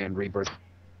Batman Rebirth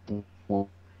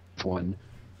 1.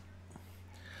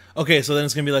 Okay, so then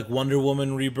it's gonna be like Wonder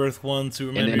Woman Rebirth 1,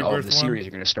 Superman And then all Rebirth of the 1. series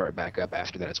are gonna start back up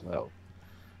after that as well.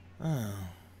 Oh.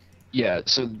 Yeah,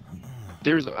 so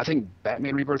I think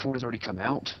Batman Rebirth 1 has already come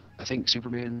out. I think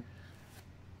Superman.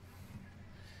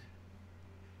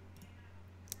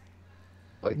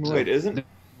 Like, Wait, isn't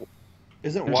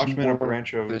Watchmen a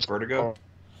branch of Vertigo?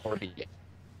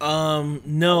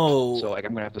 No. So like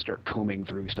I'm gonna have to start combing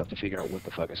through stuff to figure out what the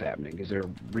fuck is happening because they're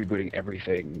rebooting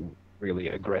everything really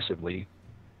aggressively.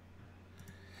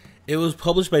 It was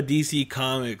published by DC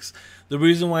Comics. The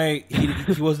reason why he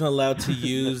wasn't allowed to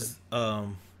use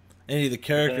any of the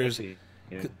characters.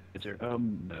 Yeah.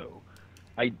 No,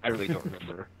 I really don't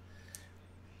remember.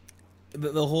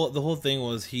 The whole thing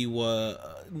was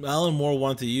Alan Moore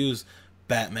wanted to use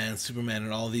Batman, Superman,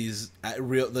 and all these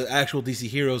the actual DC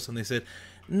heroes, and they said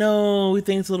no, we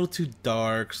think it's a little too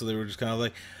dark. So they were just kind of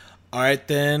like, all right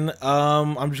then,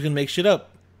 I'm just gonna make shit up.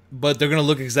 But they're gonna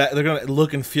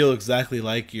look and feel exactly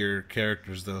like your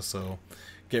characters though, so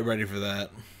get ready for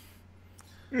that.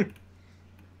 And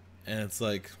it's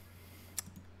like,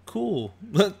 cool,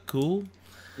 cool.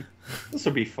 This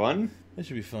will be fun. It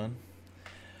should be fun.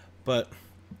 But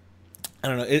I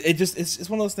don't know. It's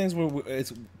one of those things where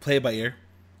it's play it by ear.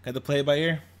 Got to play it by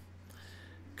ear,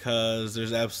 because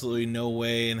there's absolutely no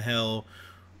way in hell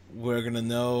we're gonna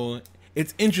know.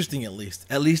 It's interesting, at least.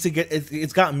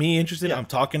 It's got me interested. Yeah. I'm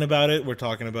talking about it. We're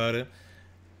talking about it,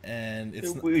 and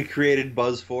we created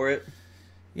buzz for it.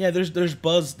 Yeah, there's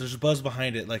buzz. There's buzz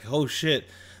behind it. Like, oh shit,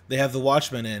 they have the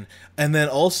Watchmen in, and then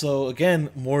also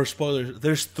again more spoilers.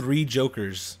 There's 3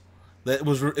 Jokers. It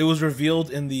was revealed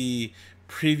in the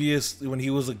previous when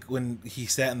he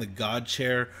sat in the God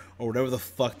chair or whatever the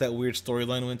fuck that weird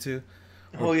storyline went to.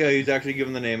 Oh yeah, he's actually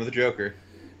given the name of the Joker.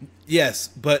 Yes,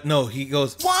 but no, he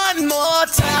goes one more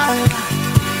time.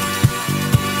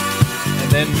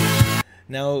 And then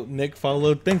now Nick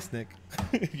followed. Thanks, Nick.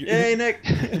 Yay, Nick!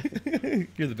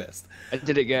 You're the best. I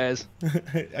did it, guys.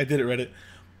 I did it, Reddit.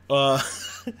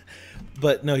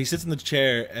 But no, he sits in the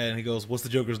chair and he goes, "What's the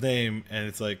Joker's name?" And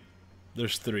it's like,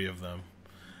 there's 3 of them,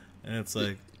 and it's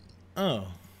like, oh.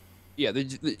 Yeah,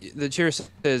 the chair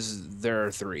says there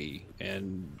are 3,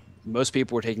 and most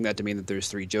people are taking that to mean that there's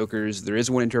 3 Jokers. There is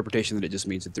one interpretation that it just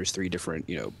means that there's 3 different,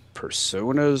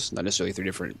 personas, not necessarily 3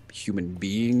 different human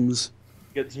beings.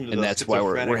 Gets into and that's why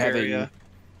we're having.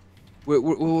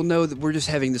 we'll know that we're just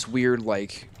having this weird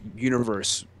like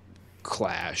universe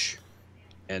clash,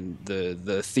 and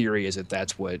the theory is that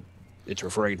that's what it's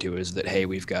referring to, is that hey,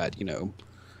 we've got A we got some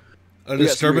weird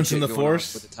disturbance in shit the going on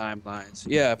force. with the timelines.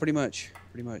 Yeah, pretty much.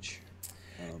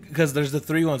 Because there's the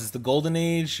three ones. It's the Golden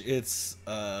Age. It's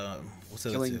what's the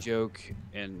other Killing two? Joke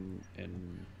and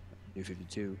New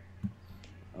 52.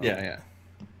 Yeah.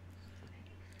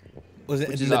 Was it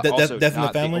Which is Death also in the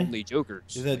not Family? only Jokers.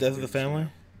 Is that Death in the Family?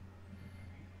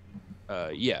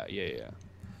 Yeah.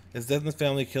 It's Death in the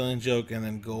Family, Killing Joke, and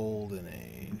then Golden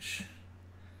Age.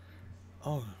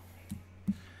 Oh,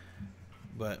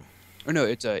 but Or no,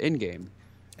 it's Endgame.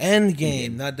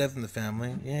 Endgame, not Death in the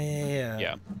Family. Yeah.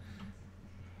 Yeah.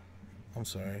 I'm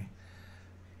sorry.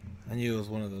 I knew it was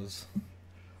one of those.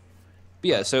 But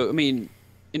yeah, so I mean,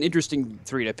 an interesting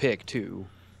three to pick too,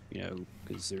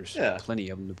 because there's Yeah. plenty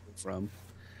of them to pick from.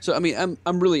 So I mean,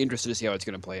 I'm really interested to see how it's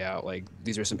going to play out. Like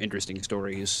these are some interesting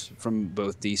stories from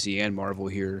both DC and Marvel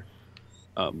here.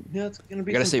 Yeah, it's gonna I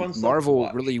be. gotta some say, fun stuff to Marvel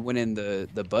watch. really went in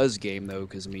the buzz game though,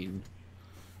 because I mean,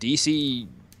 DC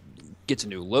gets a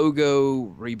new logo,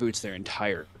 reboots their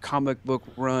entire comic book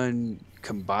run,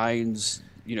 combines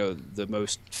the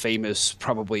most famous,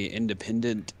 probably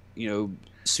independent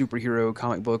superhero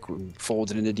comic book,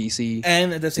 folds it into DC.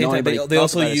 And at the same Not time, anybody they talks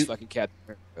also about is use fucking Captain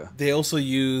America. they also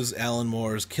use Alan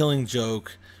Moore's Killing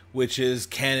Joke, which is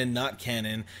canon, not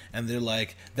canon, and they're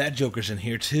like, that Joker's in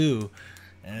here too,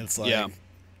 and it's like, Yeah.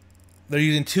 they're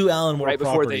using two Alan Moore Right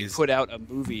before properties. they put out a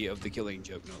movie of the Killing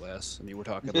Joke, no less. I mean, we're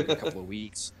talking like a couple of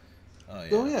weeks.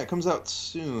 Oh yeah, it comes out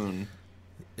soon.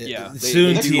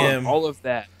 Soon they do TM. all of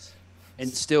that and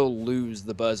still lose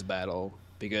the buzz battle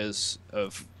because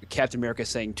of Captain America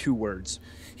saying two words.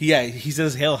 Yeah, he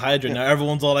says Hail Hydra. Now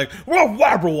everyone's all like, wah,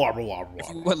 wabba, wabba, wabba, wabba.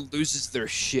 Everyone loses their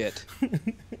shit.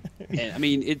 And I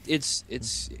mean, it's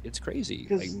crazy. Like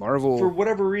Because Marvel, for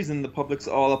whatever reason, the public's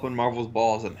all up on Marvel's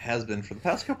balls and has been for the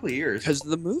past couple of years. because of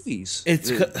the movies. It's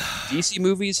The co- DC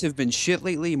movies have been shit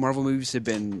lately. Marvel movies have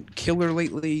been killer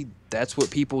lately. That's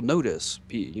what people notice.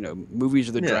 Movies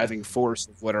are the Yeah. driving force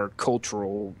of what our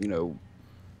cultural,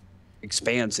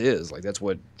 expanse is. Like that's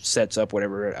what sets up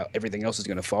whatever everything else is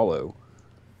going to follow.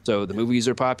 So the movies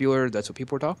are popular. That's what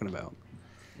people are talking about.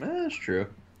 That's true.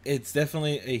 It's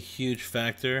definitely a huge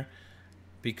factor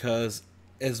because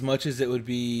as much as it would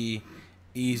be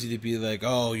easy to be like,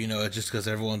 oh, just because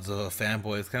everyone's a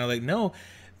fanboy, it's kind of like, no,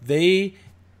 they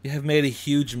have made a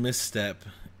huge misstep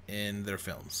in their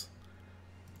films.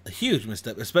 A huge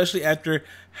misstep, especially after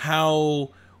how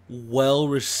well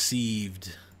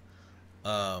received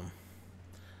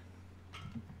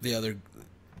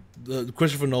the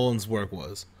Christopher Nolan's work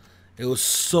was. It was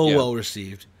so Yeah. well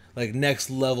received, like next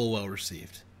level well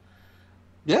received.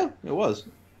 Yeah, it was.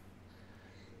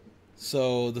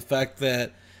 So the fact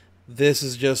that this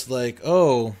is just like,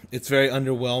 oh, it's very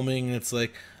underwhelming, it's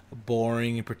like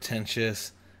boring and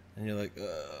pretentious, and you're like,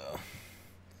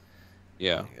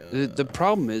 Yeah. The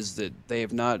problem is that they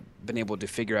have not been able to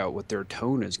figure out what their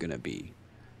tone is going to be.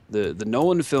 The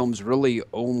Nolan films really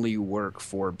only work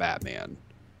for Batman.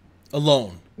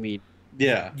 alone. I mean,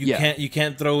 Yeah. You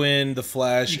can't throw in the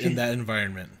Flash in that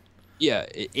environment. yeah,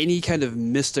 any kind of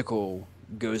mystical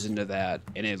goes into that,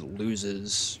 and it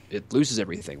loses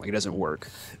everything. Like it doesn't work.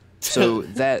 So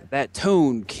that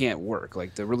tone can't work.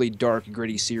 Like the really dark,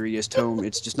 gritty, serious tone,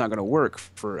 it's just not going to work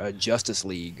for a Justice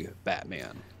League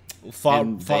Batman. Fought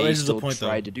And they raises the still point though.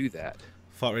 tried to do that.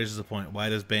 Fought raises the point. Why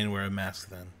does Bane wear a mask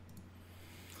then?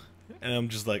 And I'm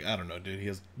just like, I don't know, dude. He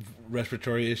has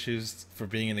respiratory issues for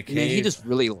being in a cage. Man, he just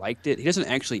really liked it. He doesn't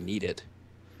actually need it.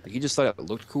 Like he just thought it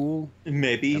looked cool.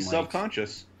 Maybe he's And, like,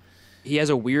 subconscious. He has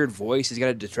a weird voice. He's got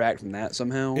to detract from that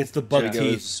somehow. It's the So buck he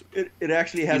teeth. goes, It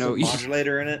actually has know, a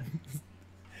modulator in it.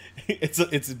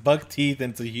 it's buck teeth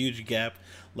and it's a huge gap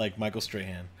like Michael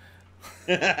Strahan.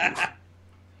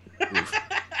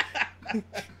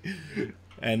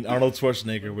 And Arnold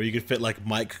Schwarzenegger, where you could fit like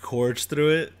Mike Cords through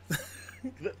it.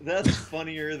 That's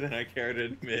funnier than I care to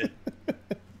admit.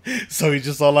 So he's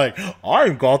just all like, I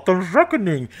got the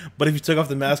reckoning. But if you took off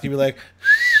the mask, you'd be like,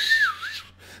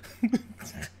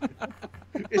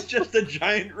 It's just a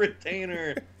giant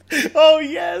retainer. oh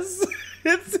yes,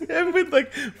 it's him with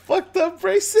like fucked up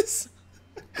braces.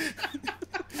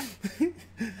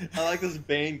 I like this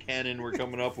Bane cannon we're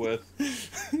coming up with.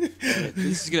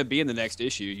 this is going to be in the next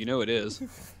issue. You know it is.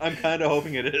 I'm kind of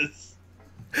hoping it is.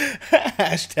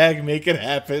 Hashtag make it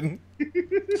happen.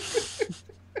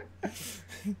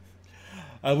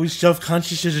 I was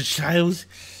self-conscious as a child,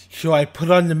 so I put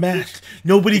on the mask.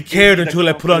 Nobody cared until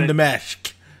I put on the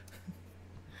mask.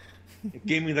 It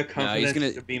gave me the confidence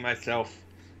gonna- to be myself.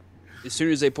 As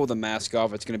soon as they pull the mask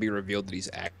off, it's going to be revealed that he's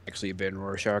actually been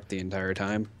Rorschach the entire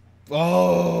time.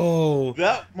 Oh,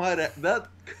 That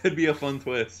could be a fun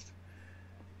twist.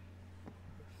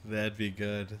 that'd be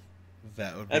good.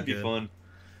 That would be That'd be good. fun.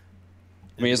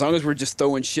 I mean, as long as we're just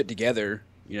throwing shit together,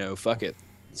 fuck it.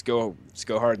 Let's go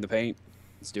hard in the paint.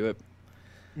 Let's do it.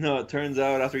 No, it turns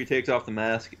out after he takes off the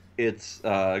mask, it's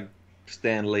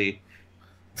Stan Lee.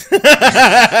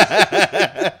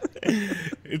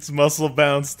 It's muscle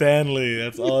bound Stanley.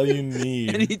 That's all you And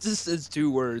need. he just says 2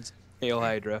 words: Hail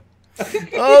Hydra.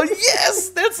 Oh yes,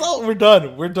 that's all. We're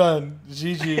done. We're done.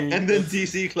 GG. And then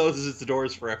DC closes its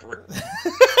doors forever.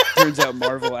 Turns out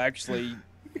Marvel actually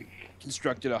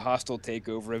constructed a hostile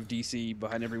takeover of DC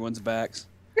behind everyone's backs.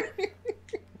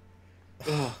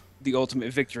 The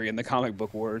ultimate victory in the comic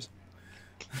book wars.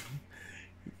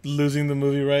 Losing the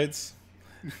movie rights.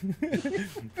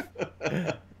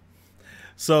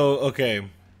 So okay,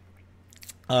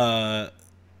 I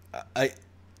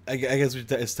guess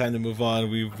it's time to move on.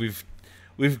 You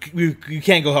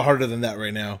can't go harder than that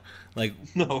right now. Like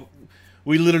No.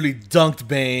 we literally dunked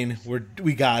Bane.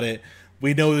 We got it.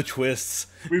 We know the twists.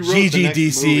 We wrote the next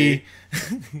GGDC.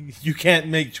 You can't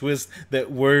make twists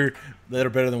that are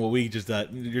better than what we just did.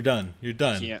 You're done. You're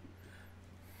done. Can't.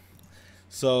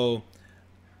 So,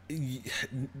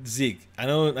 Zeke, I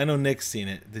know Nick's seen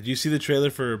it. Did you see the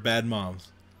trailer for Bad Moms?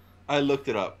 I looked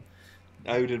it up.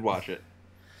 I did watch it.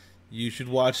 You should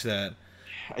watch that.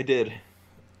 I did.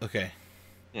 Okay.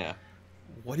 Yeah.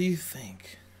 What do you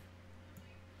think?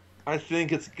 I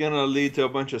think it's gonna lead to a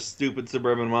bunch of stupid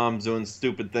suburban moms doing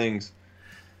stupid things.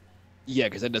 Yeah,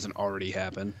 because that doesn't already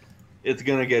happen. It's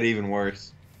gonna get even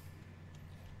worse.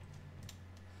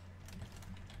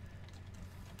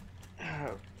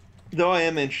 Though I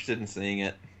am interested in seeing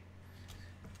it.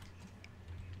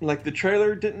 Like, the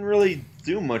trailer didn't really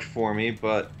do much for me,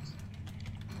 but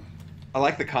I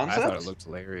like the I concept. thought it looked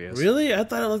hilarious. Really? I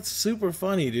thought it looked super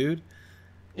funny, dude.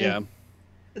 Yeah.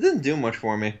 It didn't do much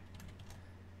for me.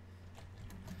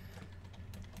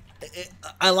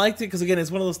 I liked it because, again, it's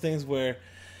one of those things where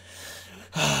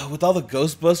with all the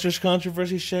Ghostbusters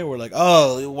controversy shit, we're like,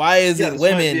 oh, why is Yeah, it this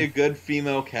women? might be a good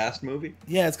female cast movie.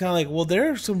 Yeah, it's kind of like, well,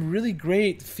 there are some really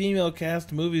great female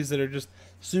cast movies that are just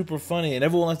super funny, and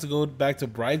everyone likes to go back to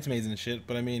Bridesmaids and shit,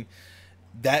 but I mean,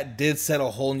 that did set a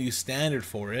whole new standard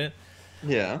for it.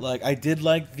 Yeah. Like, I did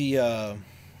like the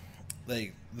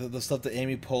stuff that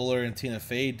Amy Poehler and Tina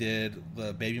Fey did,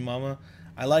 the Baby Mama.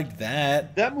 I liked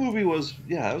that. That movie was,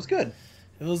 it was good.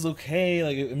 It was okay.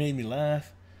 Like, it made me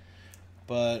laugh,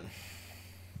 but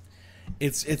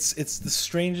it's the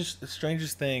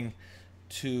strangest thing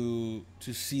to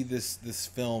see this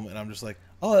film, and I'm just like,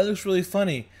 oh, that looks really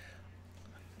funny.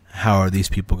 How are these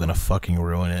people gonna fucking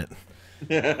ruin it?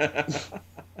 I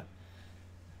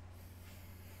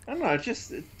don't know.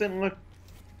 It didn't look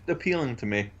appealing to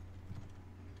me.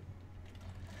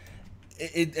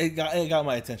 It got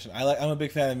my attention. I'm a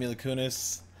big fan of Mila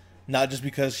Kunis, not just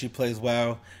because she plays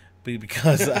WoW, but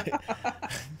because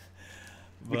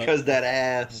Because that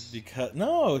ass. because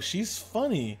no, she's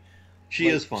funny. She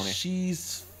is funny.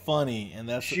 She's funny, and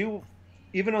that's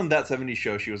Even on that '70s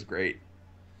show, she was great.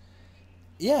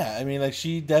 yeah. I mean, like,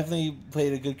 she definitely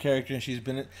played a good character, and she's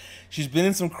been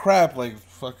in some crap like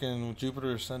fucking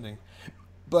Jupiter Ascending,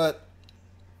 but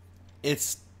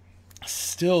it's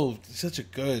still such a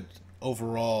good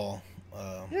overall.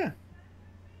 Yeah.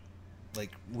 Like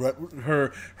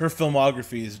her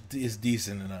filmography is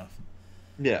decent enough.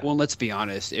 Yeah. Well, let's be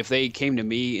honest. If they came to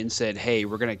me and said, "Hey,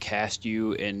 we're gonna cast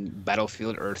you in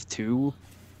Battlefield Earth 2.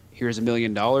 Here's $1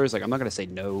 million," like, I'm not gonna say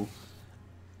no.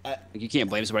 Like, you can't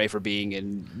blame somebody for being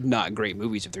in not great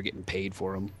movies if they're getting paid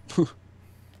for them.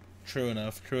 True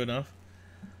enough.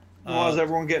 Why does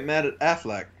everyone get mad at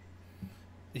Affleck?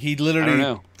 He I don't literally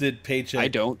know. did paycheck. I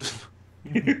don't.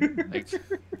 Like,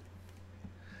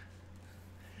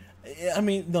 I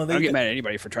mean, no, I they don't get mad at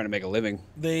anybody for trying to make a living.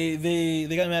 they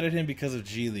got mad at him because of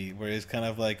Geely, where it's kind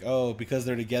of like, oh, because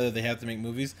they're together, they have to make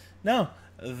movies. No,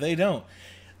 they don't.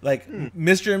 Like,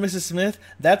 Mr. and Mrs. Smith,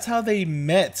 that's how they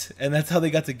met, and that's how they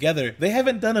got together. They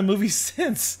haven't done a movie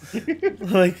since.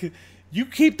 Like, you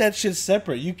keep that shit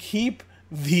separate. You keep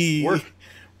the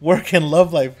work and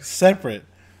love life separate.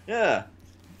 Yeah.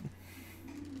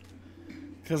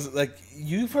 Because, like,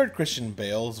 you've heard Christian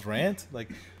Bale's rant. Like,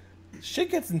 shit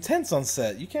gets intense on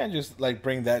set. You can't just, like,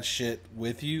 bring that shit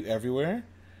with you everywhere.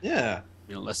 Yeah.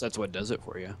 Unless that's what does it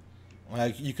for you.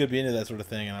 Like, you could be into that sort of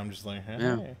thing, and I'm just like,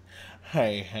 hey.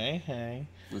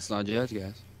 Let's not judge,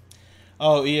 guys.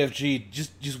 Oh, EFG,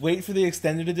 just wait for the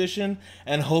extended edition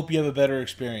and hope you have a better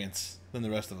experience than the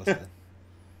rest of us did.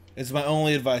 It's my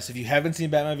only advice. If you haven't seen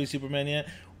Batman v Superman yet,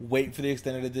 wait for the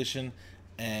extended edition.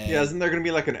 And Yeah, isn't there going to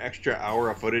be like an extra hour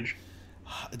of footage?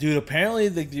 dude, apparently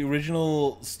the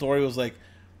original story was like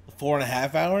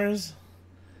 4.5 hours.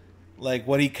 Like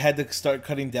what he had to start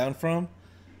cutting down from.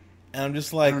 And I'm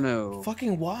just like, I don't know.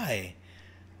 fucking why?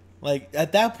 Like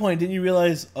at that point, didn't you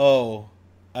realize? Oh,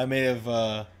 I may have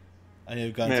gone May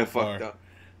too have far. fucked up.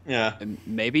 Yeah. And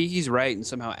maybe he's right, and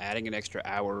somehow adding an extra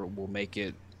hour will make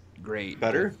it great.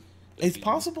 Better? It's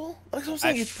possible. That's what I'm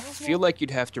saying. It's possible. feel like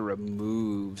you'd have to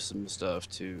remove some stuff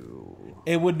to.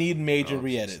 It would need major Oh,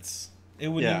 re-edits. It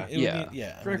would. Yeah. Need, it Yeah. Would need,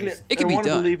 yeah. Frankly, It could I be want to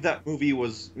done. believe that movie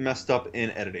was messed up in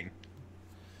editing.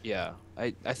 Yeah,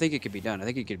 I think it could be done. I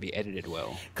think it could be edited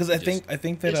well. Because I Just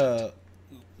think that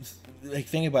like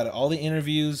think about it. All the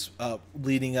interviews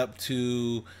leading up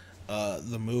to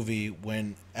the movie,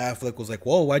 when Affleck was like,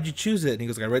 "Whoa, why'd you choose it?" And he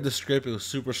goes, like, "I read the script. It was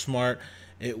super smart.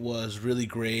 It was really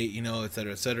great. You know, et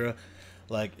cetera, et cetera."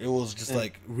 Like it was just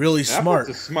like really smart.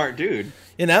 Affleck's a smart dude.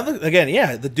 And now, again,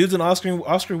 yeah, the dude's an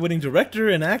Oscar-winning director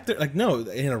and actor. Like, no,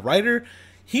 and a writer,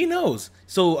 he knows.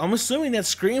 So I'm assuming that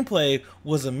screenplay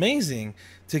was amazing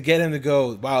to get him to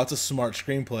go, wow, it's a smart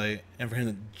screenplay, and for him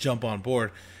to jump on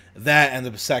board. That and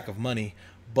the sack of money,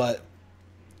 but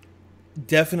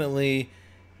definitely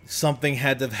something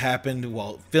had to have happened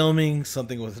while filming.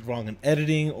 Something was wrong in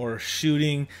editing or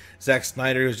shooting. Zack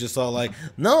Snyder was just all like,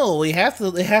 "No, it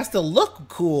has to look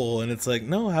cool," and it's like,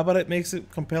 no, how about it makes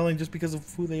it compelling just because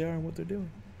of who they are and what they're doing?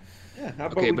 Yeah. How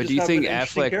about Okay, we but just do you have think an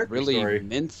interesting Affleck character really story?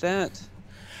 meant that?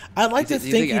 I'd like to Do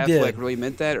you think he Affleck did. really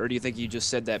meant that, or do you think you just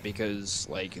said that because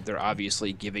like they're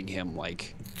obviously giving him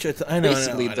like I know,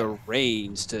 basically I know. the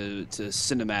reins to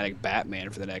cinematic Batman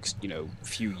for the next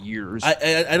few years?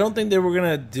 I don't think they were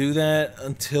gonna do that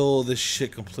until this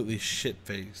shit completely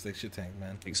shit-faced, like shit tank,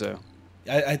 man. think so.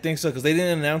 I think so, because they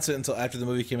didn't announce it until after the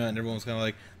movie came out, and everyone was kind of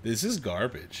like, "This is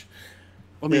garbage."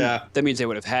 Well, I mean, Yeah. that means they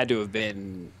would have had to have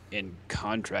been in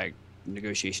contract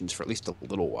negotiations for at least a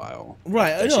little while.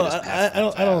 Right? I That know. shit doesn't happen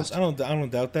that fast. I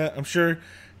don't doubt that. I'm sure,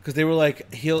 because they were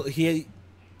like, he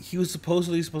was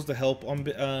supposedly supposed to help on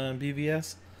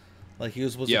BVS, like he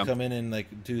was supposed Yeah. to come in and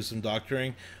like do some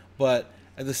doctoring, but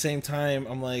at the same time,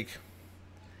 I'm like,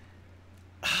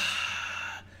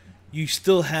 you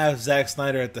still have Zack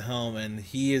Snyder at the helm, and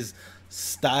he is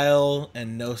style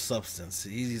and no substance.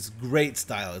 He's great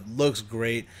style. It looks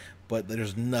great, but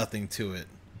there's nothing to it.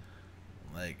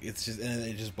 Like it's just, and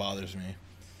it just bothers me.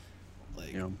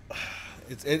 Like Yeah.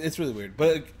 it's really weird.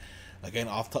 But again,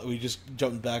 we just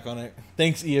jumped back on it.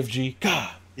 Thanks EFG.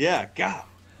 God. Yeah. God.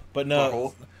 But no,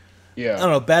 Butthole. Yeah. I don't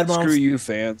know. Bad Moms. Screw you,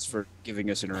 fans, for giving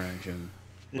us interaction.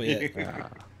 But yeah,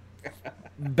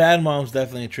 Bad Moms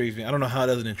definitely intrigues me. I don't know how it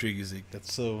doesn't intrigue you, Zeke.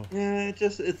 That's so Yeah,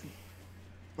 it's.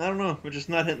 I don't know. It's just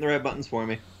not hitting the right buttons for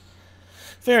me.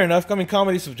 fair enough. I mean,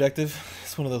 comedy's subjective.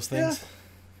 It's one of those things.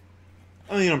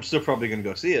 I mean, I'm still probably gonna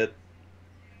go see it,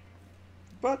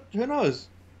 but who knows?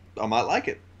 I might like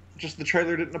it. Just the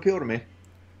trailer didn't appeal to me.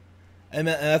 And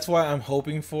that's why I'm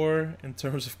hoping for, in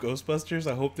terms of Ghostbusters,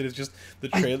 I hope that it's just the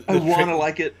trailer. I want to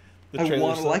like it. the I trailer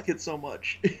want to suck. like it so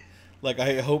much. Like,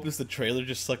 I hope it's the trailer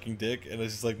just sucking dick, and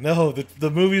it's just like, no, the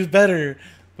movie's better.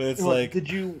 But it's Well, like, did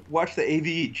you watch the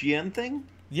AVGN thing?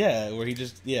 yeah, where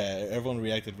everyone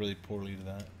reacted really poorly to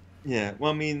that. Yeah.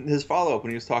 Well, I mean, his follow-up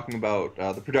when he was talking about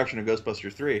the production of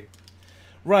Ghostbusters 3.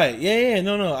 Right? Yeah.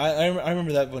 No. I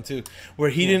remember that one too, where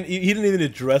he didn't even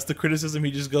address the criticism.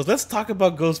 He just goes, "Let's talk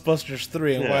about Ghostbusters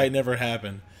 3 and Yeah. why it never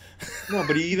happened." No,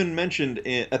 but he even mentioned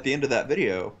at the end of that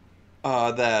video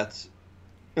that,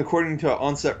 according to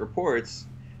on-set reports,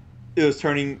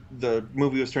 the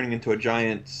movie was turning into a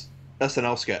giant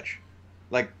SNL sketch.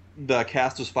 Like the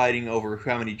cast was fighting over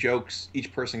how many jokes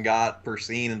each person got per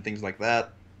scene and things like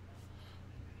that.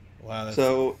 Wow. That's,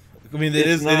 So I mean,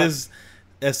 it's it not- is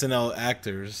SNL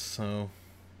actors, so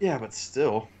yeah, but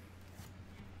still.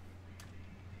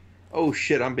 Oh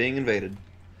shit! I'm being invaded.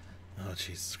 oh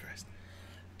Jesus Christ.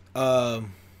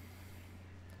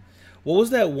 What was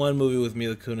that one movie with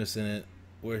Mila Kunis in it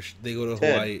where they go to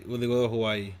Ted. Hawaii? When they go to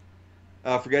Hawaii?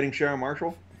 Forgetting Sharon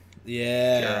Marshall.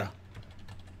 Yeah.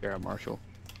 Sarah Marshall.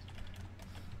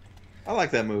 I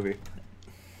like that movie.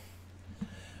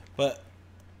 But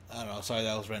I don't know. Sorry,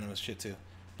 that was random as shit too.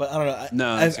 But I don't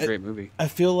know. No, it's a great movie. I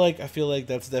feel like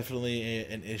that's definitely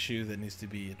an issue that needs to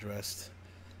be addressed.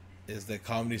 Is that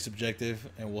comedy subjective,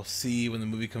 and we'll see when the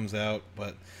movie comes out.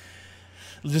 But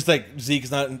just like Zeke's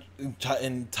not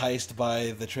enticed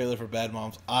by the trailer for Bad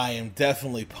Moms, I am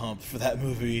definitely pumped for that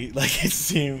movie. Like it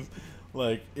seems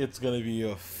like it's gonna be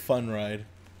a fun ride.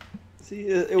 See,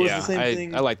 it was Yeah, the same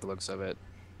thing. I like the looks of it.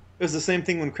 It was the same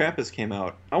thing when Krampus came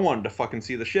out. I wanted to fucking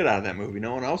see the shit out of that movie.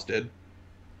 No one else did.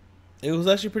 It was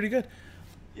actually pretty good.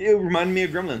 It reminded me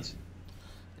of Gremlins.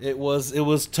 It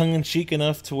was tongue in cheek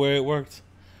enough to where it worked.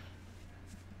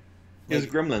 It was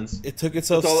Gremlins. It took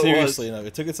itself That's all it seriously was. enough.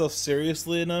 It took itself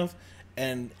seriously enough,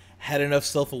 and had enough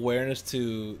self awareness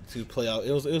to play out.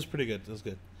 It was pretty good. It was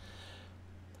good.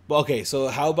 But okay, so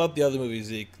how about the other movie,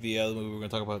 Zeke? The other movie we're gonna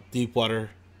talk about, Deepwater.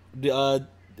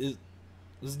 Is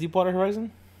it Deepwater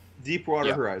Horizon? Deepwater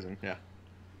Yeah. Horizon. Yeah.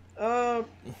 I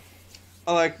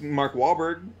like Mark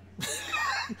Wahlberg.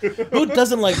 Who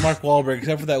doesn't like Mark Wahlberg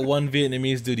except for that one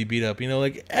Vietnamese dude he beat up? You know,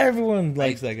 like everyone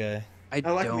likes that guy. I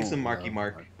like me don't some Marky love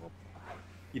Mark. Wahlberg.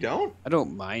 You don't? I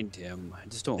don't mind him. I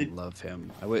just don't Did- love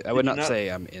him. I would did you not not- say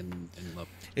I'm in love.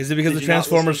 Is it because Did of you not listen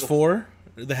Transformers to the- 4?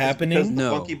 The because Happening? The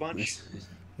No, Funky Bunch?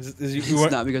 You It's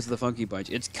weren't- not because of the Funky Bunch.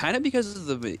 It's kind of because of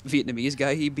the Vietnamese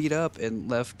guy he beat up and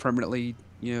left permanently,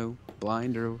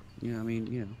 blind or, I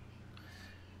mean.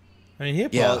 I mean, he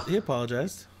Yeah.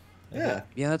 apologized. Yeah.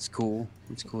 Yeah, that's cool.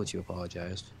 It's cool that you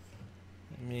apologized.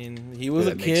 I mean, he was a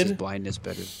That makes his kid. blindness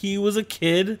better. He was a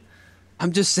kid.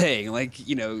 I'm just saying,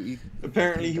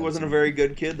 Apparently, he wasn't a very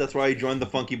good kid. That's why he joined the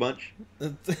Funky Bunch.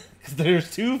 There's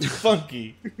too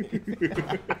funky.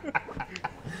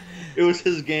 It was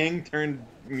his gang turned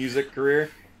music career.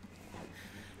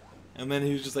 And then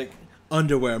he was just like,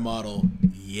 underwear model.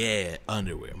 Yeah,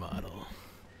 underwear model.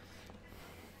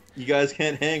 You guys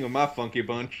can't hang with my Funky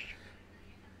Bunch.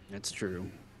 That's true.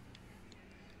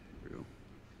 True.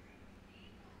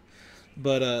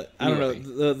 But I don't know.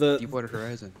 Anyway, The Deepwater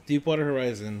Horizon. Deepwater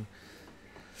Horizon.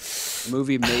 A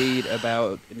movie made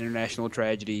about an international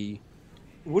tragedy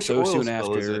Which so oil soon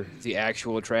spill is after it? the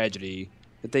actual tragedy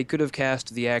that they could have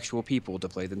cast the actual people to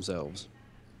play themselves.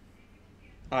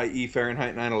 I.e.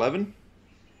 Fahrenheit 9/11?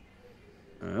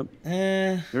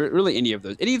 Really, any of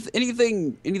those,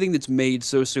 anything that's made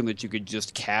so soon that you could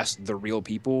just cast the real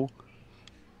people,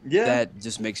 Yeah, that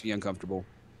just makes me uncomfortable.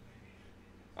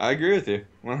 I agree with you.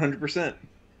 100%.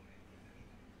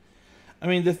 I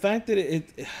mean, the fact that it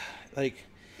like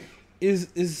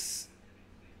is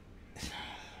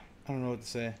I don't know what to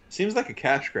say. Seems like a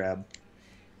cash grab.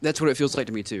 That's what it feels like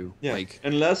to me too. Yeah. Like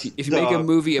Unless if you make a the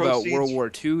movie about proceeds- World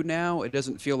War II now, it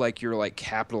doesn't feel like you're like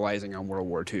capitalizing on World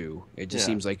War II. It just Yeah.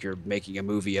 seems like you're making a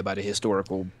movie about a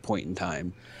historical point in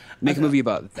time. Make a movie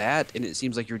about that, and it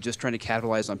seems like you're just trying to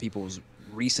capitalize on people's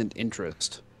recent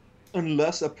interest.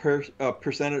 unless a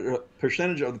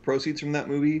percentage of the proceeds from that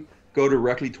movie go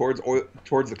directly towards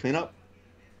the cleanup,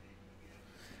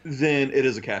 then it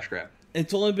is a cash grab.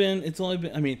 It's only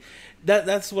been. I mean,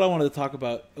 that's what I wanted to talk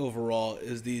about overall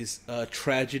is these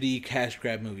tragedy cash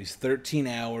grab movies. 13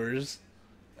 Hours,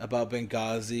 about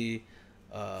Benghazi,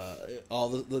 all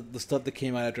the stuff that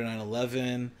came out after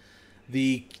 9/11,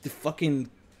 the fucking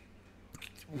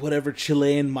whatever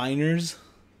Chilean miners.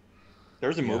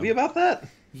 There's a movie about that?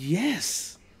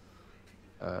 Yes,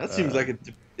 That seems like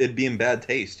it'd be in bad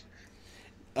taste.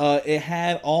 it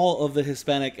had all of the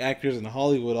Hispanic actors in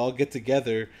Hollywood all get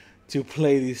together to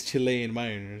play these Chilean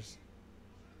miners.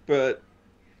 But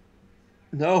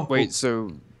no. Wait. Is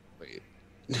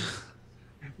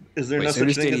there wait, no so such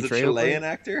who's thing Danny as a Trejo Chilean play?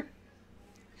 actor?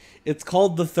 It's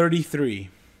called The 33.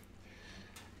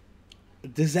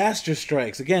 Disaster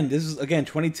strikes. This is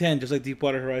 2010, just like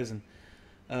Deepwater Horizon.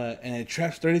 And it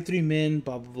traps 33 men,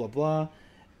 blah, blah, blah, blah.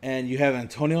 And you have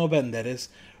Antonio Banderas,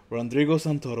 Rodrigo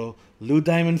Santoro, Lou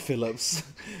Diamond Phillips.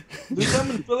 Lou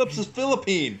Diamond Phillips is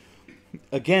Philippine.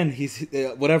 Again, he's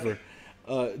whatever.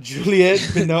 Juliette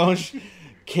Binoche,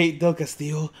 Kate Del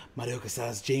Castillo, Mario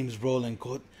Casas, James Brolin,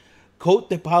 Cote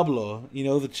de Pablo. You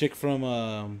know, the chick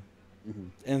from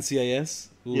NCIS?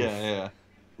 Oof. Yeah.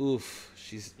 Oof.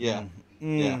 She's... Yeah.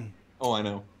 Mm. Yeah. Oh, I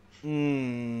know.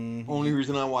 Mm. Only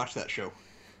reason I watched that show.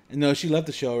 No, she left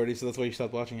the show already, so that's why you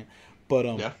stopped watching it. But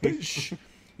Yeah.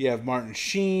 you have Martin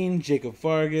Sheen, Jacob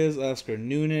Vargas, Oscar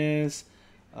Nunes,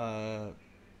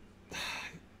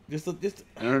 just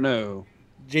I don't know.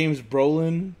 James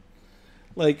Brolin.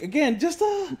 Like again, just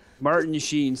Martin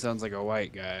Sheen sounds like a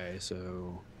white guy,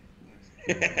 so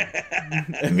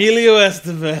Emilio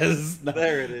Estevez. No.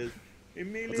 There it is.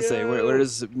 Emilio. what to say? Where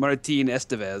is Martin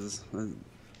Estevez?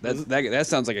 That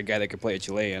sounds like a guy that could play a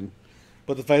Chilean.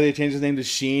 But the fact that he changed his name to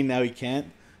Sheen, now he can't.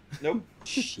 Nope.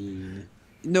 Sheen.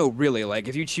 No, really. Like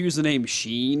if you choose the name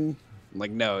Sheen,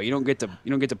 like no, you don't get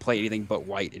to play anything but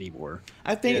white anymore.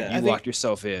 I think Yeah. I You think lock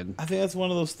yourself in. I think that's one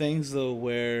of those things though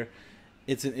where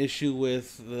it's an issue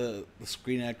with the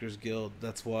Screen Actors Guild.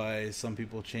 That's why some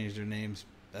people change their names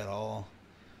at all.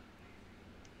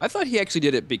 I thought he actually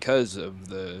did it because of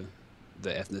the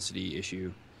ethnicity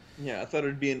issue. Yeah, I thought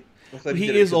it'd be. I thought He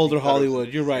did it is because older he thought it was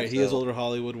Hollywood. You're right. He is so- older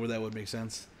Hollywood, where that would make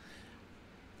sense.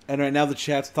 And right now the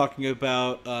chat's talking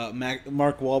about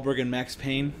Mark Wahlberg and Max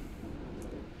Payne.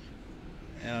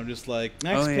 And I'm just like,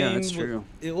 Max Oh, Payne. yeah, that's true.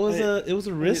 It was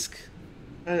a risk.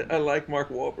 I like Mark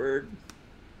Wahlberg.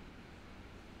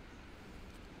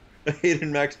 I hated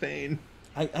Max Payne.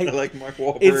 I like Mark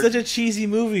Wahlberg. It's such a cheesy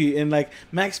movie, and like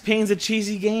Max Payne's a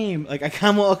cheesy game. Like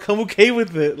I'm okay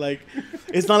with it. Like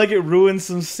it's not like it ruins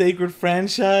some sacred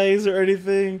franchise or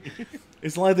anything.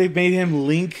 It's not like they made him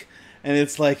Link, and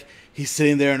it's like he's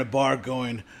sitting there in a bar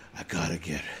going, "I gotta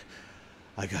get her.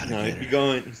 I gotta No, get he'd be her.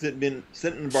 going, sitting in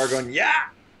the bar going, yeah.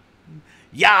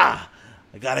 Yeah,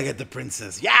 I gotta get the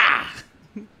princess. Yeah."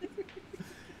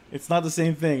 It's not the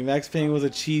same thing. Max Payne was a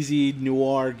cheesy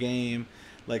noir game,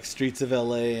 like Streets of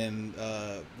L.A. and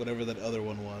whatever that other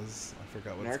one was. I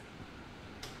forgot what. Narc.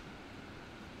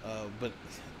 But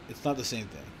it's not the same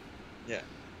thing. Yeah,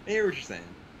 I hear what you're saying.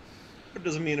 But it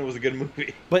doesn't mean it was a good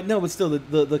movie. But no, but still,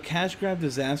 the cash grab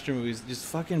disaster movies just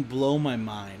fucking blow my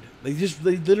mind. They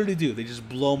literally do. They just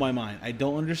blow my mind. I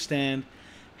don't understand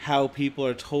how people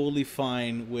are totally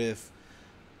fine with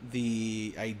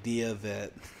the idea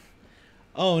that,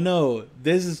 oh no,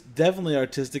 this is definitely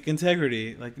artistic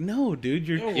integrity. Like, no, dude,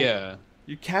 No. Yeah.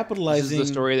 you're This capitalizing. is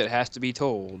the story that has to be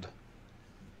told.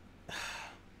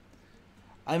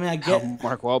 I mean, I How get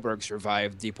Mark Wahlberg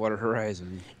survived Deepwater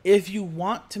Horizon. if you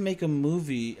want to make a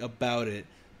movie about it,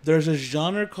 there's a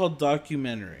genre called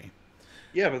documentary.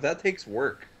 Yeah, but that takes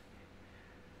work.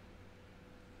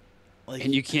 Like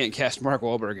And you can't cast Mark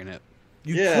Wahlberg in it.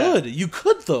 you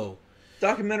could though.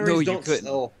 Documentaries No, you don't couldn't.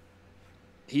 sell.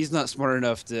 He's not smart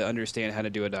enough to understand how to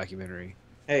do a documentary.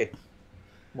 Hey,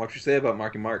 what you say about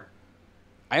Marky Mark?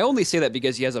 I only say that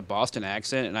because he has a Boston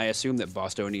accent, and I assume that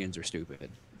Bostonians are stupid.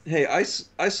 Hey, I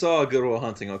saw Good Will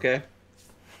Hunting, okay?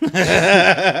 He's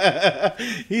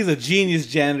a genius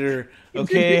janitor.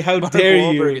 Okay, how Mark dare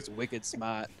Wahlberg you? is wicked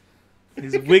smart.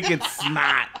 He's wicked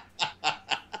smart.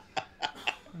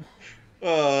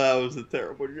 Oh, that was a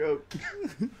terrible joke.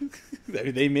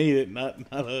 They made it, not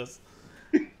us.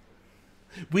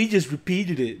 We just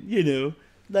repeated it,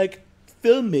 like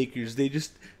filmmakers. They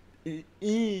just.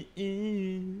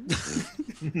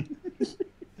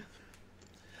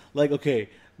 Like, okay,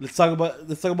 let's talk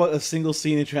about a single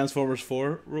scene in Transformers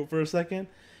 4 for a second.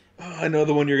 Oh, I know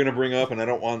the one you're gonna bring up, and I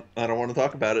don't want to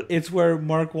talk about it. It's where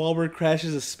Mark Wahlberg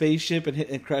crashes a spaceship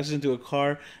and crashes into a car.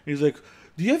 And he's like,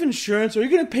 "Do you have insurance? Are you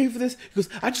gonna pay for this?" He goes,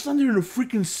 "I just landed in a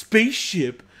freaking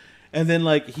spaceship." And then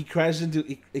like he crashed into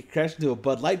a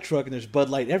Bud Light truck, and there's Bud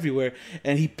Light everywhere.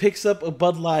 And he picks up a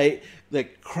Bud Light,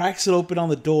 like cracks it open on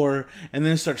the door, and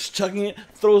then starts chugging it,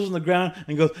 throws it on the ground,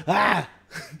 and goes, "Ah!"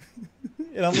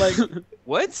 And I'm like,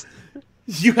 What?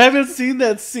 "You haven't seen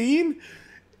that scene?"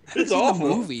 It's The awful.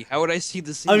 movie. How would I see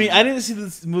the scene? I mean, I didn't see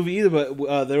this movie either,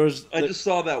 but there was. I just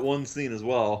saw that one scene as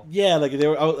well. Yeah, like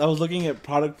I was looking at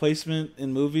product placement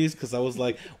in movies because I was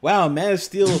like, "Wow, Man of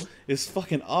Steel is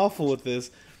fucking awful with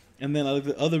this," and then I looked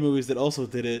at other movies that also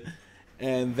did it,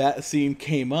 and that scene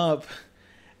came up,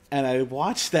 and I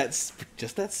watched that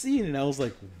scene, and I was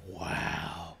like,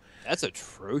 "Wow." That's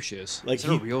atrocious. Like, Is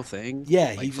it a real thing? Yeah,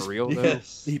 like, he for just- real though.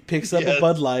 Yes. He picks up Yes. a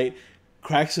Bud Light,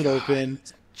 cracks it open,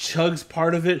 chugs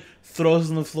part of it, throws it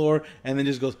on the floor, and then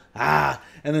just goes, "Ah,"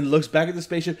 and then looks back at the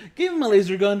spaceship. "Give me my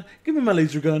laser gun. Give me my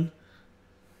laser gun."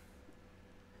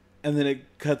 And then it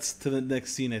cuts to the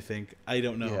next scene, I think. I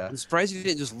don't know. Yeah. I'm surprised he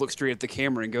didn't just look straight at the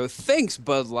camera and go, "Thanks,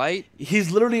 Bud Light."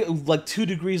 He's literally like 2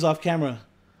 degrees off camera.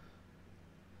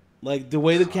 Like the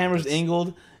way the camera's that's-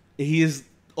 angled, he is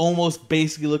almost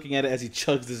basically looking at it as he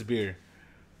chugs this beer.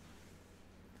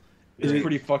 It's It-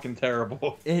 pretty fucking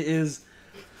terrible. It is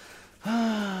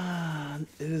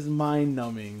mind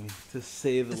numbing to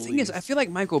say the The least. thing is, I feel like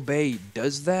Michael Bay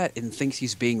does that and thinks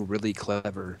he's being really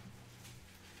clever.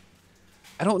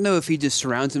 I don't know if he just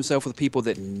surrounds himself with people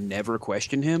that never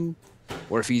question him,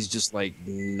 or if he's just like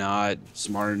not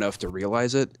smart enough to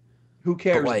realize it. Who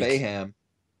cares, like- Bayham?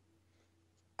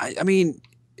 I mean,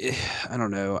 I don't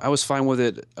know. I was fine with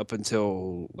it up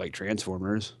until like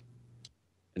Transformers,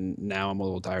 and now I'm a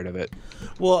little tired of it.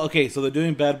 Well, okay, so they're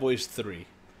doing Bad Boys 3.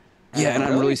 Yeah, and I'm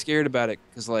Really? really scared about it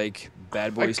because like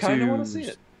Bad Boys I kind of 2 want to see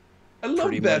it. I love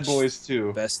pretty Bad much Boys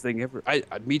too. best thing ever.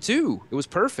 Me too. It was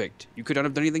perfect. You could not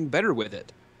have done anything better with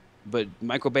it. But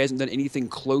Michael Bay hasn't done anything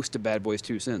close to Bad Boys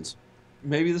 2 since.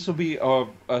 Maybe this will be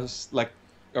like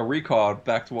a recall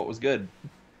back to what was good.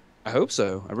 I hope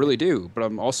so. I really do. But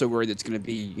I'm also worried it's going to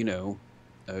be,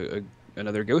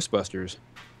 another Ghostbusters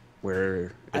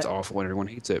where it's awful and everyone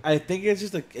hates it. I think it's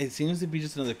just it seems to be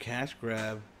just another cash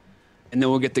grab. And then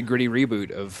we'll get the gritty reboot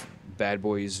of Bad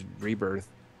Boys Rebirth.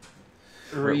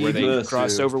 where they Reba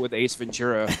crossed suit. over with Ace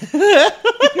Ventura.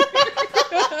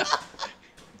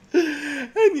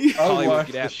 And you, I would Hollywood, watch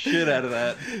get the out. shit out of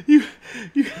that. you,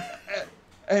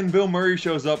 And Bill Murray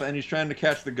shows up and he's trying to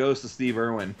catch the ghost of Steve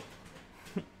Irwin.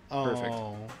 Perfect.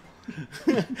 Oh.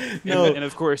 And, No, and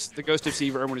of course, the ghost of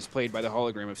Steve Irwin is played by the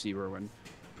hologram of Steve Irwin.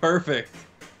 Perfect.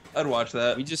 I'd watch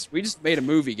that. We just made a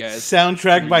movie, guys.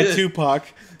 soundtrack We by did. Tupac.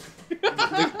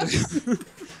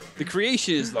 The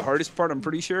creation is the hardest part, I'm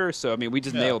pretty sure. So I mean, we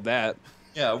just Yeah. nailed that.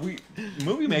 Yeah,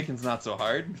 movie making's not so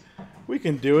hard. We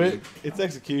can do it. It's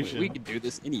execution. We could do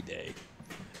this any day.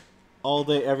 All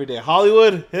day, every day.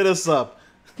 Hollywood, hit us up.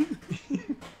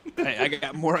 I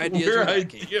got more ideas. We're than that,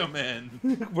 Kate. idea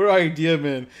man. We're idea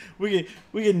men. We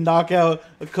can knock out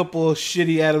a couple of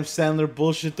shitty Adam Sandler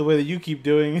bullshit the way that you keep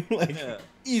doing, like Yeah.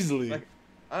 easily. Like,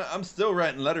 I'm still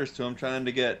writing letters to him, trying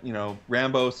to get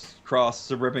Rambo cross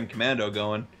Suburban Commando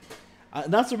going.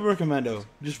 Not Suburban Commando,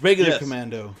 just regular Yes.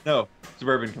 Commando. No,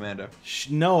 Suburban Commando.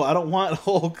 No, I don't want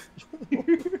Hulk.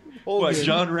 What? Hogan.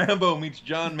 John Rambo meets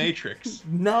John Matrix.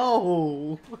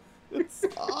 No, it's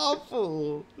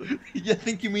awful. I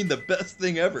think you mean the best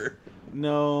thing ever.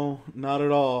 No, not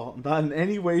at all. Not in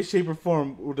any way, shape, or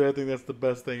form do I think that's the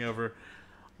best thing ever.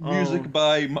 Music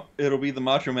by it'll be the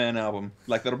Macho Man album.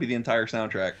 Like that'll be the entire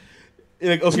soundtrack.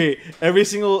 Like, okay, every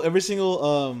single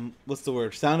what's the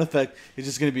word, sound effect is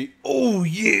just gonna be oh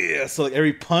yeah. So like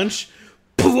every punch,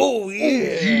 oh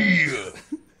yeah.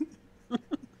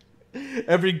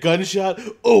 Every gunshot,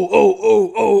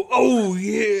 oh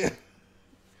yeah.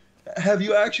 Have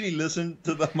you actually listened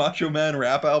to the Macho Man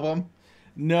rap album?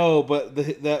 No, but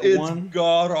that It's one,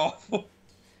 god awful.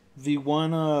 the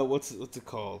one, what's it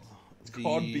called? It's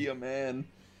called Be a Man.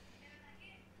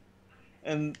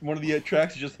 And one of the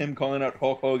tracks is just him calling out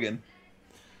Hulk Hogan.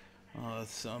 Oh, that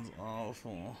sounds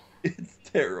awful. It's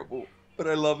terrible, but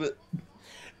I love it.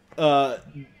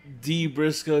 D.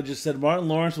 Briscoe just said Martin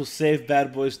Lawrence will save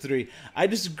Bad Boys 3. I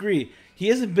disagree. He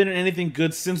hasn't been in anything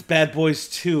good since Bad Boys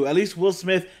 2. At least Will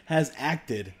Smith has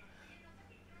acted.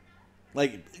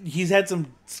 Like, he's had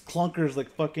some clunkers like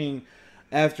fucking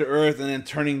After Earth and then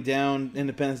turning down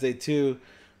Independence Day 2.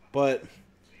 But,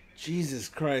 Jesus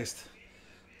Christ.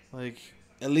 Like,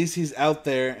 at least he's out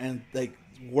there and, like,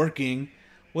 working.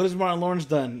 What has Martin Lawrence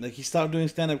done? Like, he stopped doing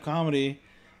stand-up comedy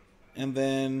and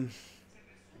then...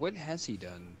 What has he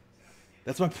done?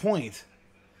 That's my point.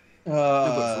 No,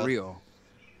 but for real.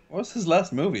 What's his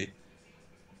last movie?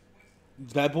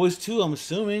 Bad Boys 2, I'm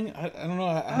assuming. I don't know.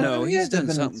 I No, he he's has done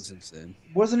been- something since then.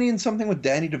 Wasn't he in something with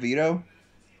Danny DeVito?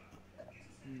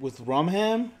 With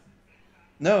Rumham?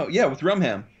 No, yeah, with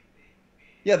Rumham.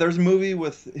 Yeah, there's a movie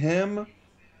with him,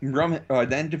 Danny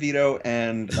DeVito,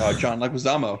 and John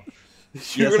Leguizamo.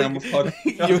 Yes,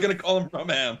 I was gonna call him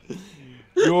Rumham.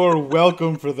 You're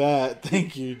welcome for that.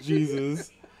 Thank you,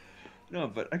 Jesus. No,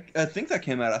 but I think that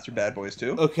came out after Bad Boys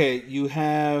 2. Okay, you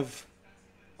have...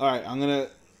 Alright, I'm going to...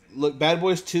 Look, Bad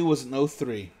Boys 2 was in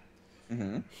 03.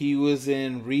 Mm-hmm. He was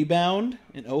in Rebound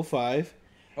in 05.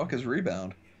 Fuck his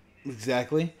Rebound.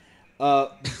 Exactly.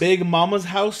 Big Mama's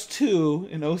House 2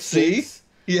 in 06. See?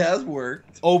 He has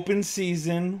worked. Open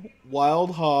Season,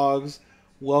 Wild Hogs,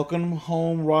 Welcome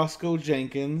Home Roscoe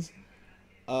Jenkins,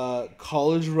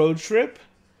 College Road Trip,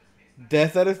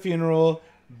 Death at a Funeral,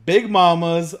 Big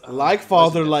Mamas, Like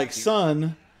Father, Like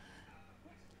Son,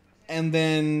 and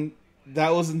then that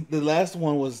was the last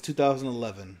one was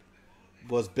 2011.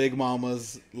 Was Big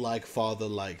Mamas, Like Father,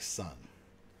 Like Son,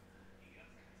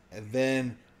 and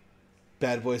then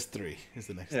Bad Boys 3 is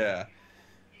the next. Yeah.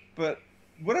 But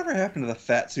whatever happened to the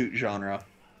fat suit genre?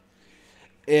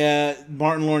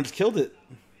 Martin Lawrence killed it,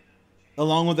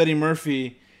 along with Eddie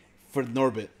Murphy for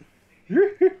Norbit.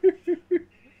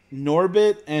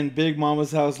 Norbit and Big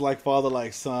Mama's House, Like Father,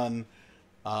 Like Son,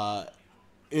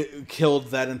 it killed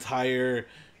that entire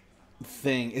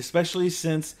thing. Especially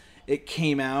since it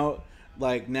came out,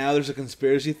 like now there's a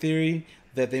conspiracy theory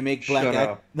that they make black Shut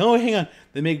up. No, hang on.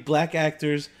 They make black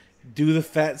actors do the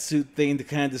fat suit thing to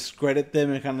kind of discredit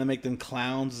them and kind of make them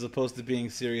clowns as opposed to being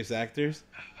serious actors.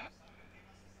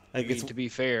 Like I mean, it's to be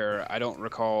fair, I don't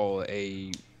recall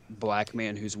a black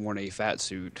man who's worn a fat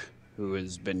suit who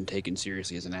has been taken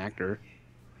seriously as an actor.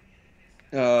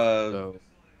 So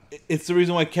it's the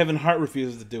reason why Kevin Hart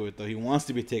refuses to do it, though. He wants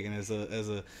to be taken as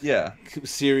a Yeah.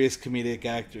 serious comedic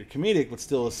actor. Comedic, but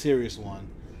still a serious one.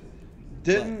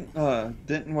 Didn't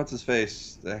what's his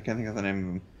face? I can't think of the name of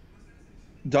him.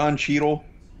 Don Cheadle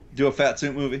do a fat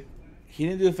suit movie? He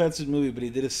didn't do a fat suit movie, but he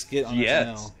did a skit on Yes.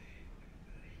 SNL.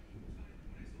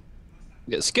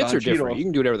 yeah, skits Don are different. Cheadle. You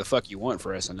can do whatever the fuck you want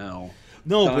for SNL.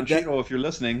 No, Don but that, Cheadle, if you're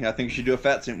listening, I think you should do a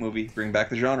fat suit movie. Bring back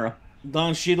the genre.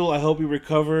 Don Cheadle, I hope you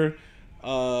recover.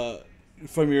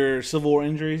 from your Civil War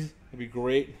injuries. That'd be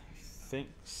great.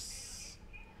 Thanks.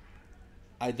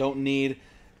 I don't need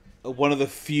one of the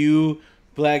few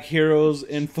black heroes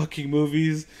in fucking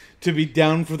movies to be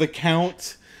down for the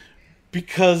count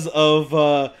because of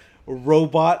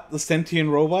robot, the sentient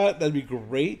robot. That'd be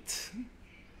great.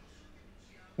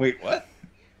 Wait, what?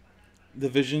 The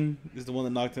Vision is the one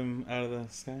that knocked him out of the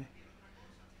sky.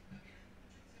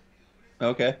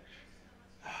 Okay.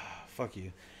 Fuck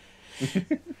you.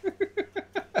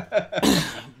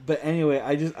 But anyway,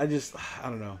 I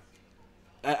don't know.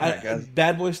 Alright, guys.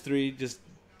 Bad Boys 3 just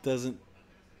doesn't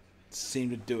seem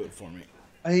to do it for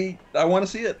me. I want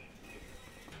to see it.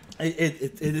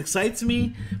 It excites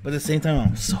me, but at the same time,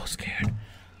 I'm so scared.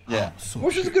 Yeah, I'm so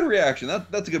which is a scared. good reaction.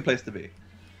 That's a good place to be.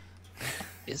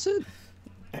 Is it?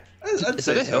 I'd Is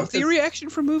say that a so. healthy It's- reaction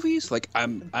for movies? Like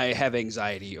I have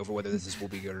anxiety over whether this will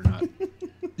be good or not.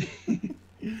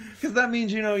 Because that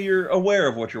means, you're aware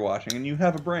of what you're watching and you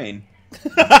have a brain.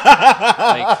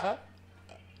 like,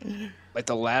 like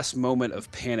the last moment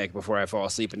of panic before I fall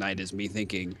asleep at night is me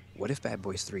thinking, what if Bad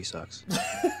Boys 3 sucks?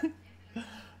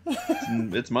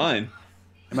 It's mine.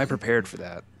 Am I prepared for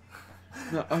that?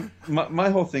 No, my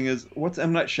whole thing is, what's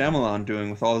M. Night Shyamalan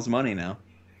doing with all his money now?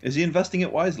 Is he investing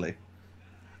it wisely?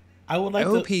 I would I like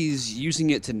hope to. he's using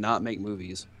it to not make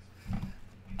movies.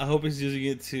 I hope he's using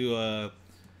it to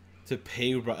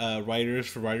pay writers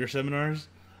for writer seminars.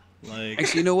 Like,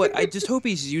 Actually, you know what? I just hope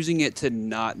he's using it to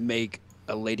not make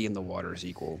a Lady in the Water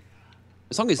sequel.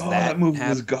 As long as That movie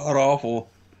was god awful.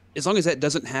 as long as that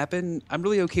doesn't happen, I'm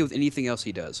really okay with anything else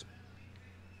he does.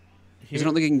 Because I here-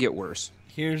 don't think it can get worse.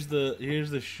 here's the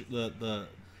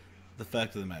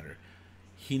fact of the matter.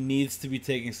 He needs to be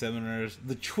taking seminars,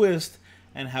 the twist,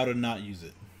 and how to not use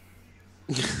it.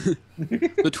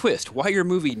 The twist: why your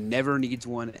movie never needs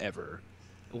one ever.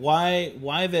 Why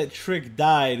that trick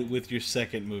died with your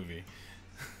second movie?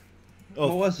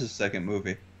 What was his second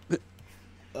movie?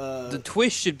 The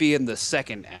twist should be in the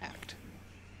second act.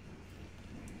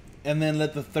 And then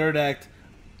let the third act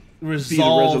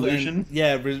resolve resolution?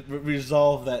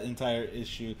 resolve that entire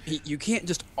issue. You can't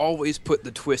just always put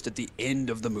the twist at the end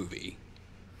of the movie.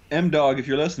 M-Dog, if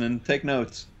you're listening, take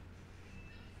notes.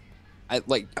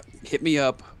 Hit me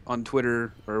up on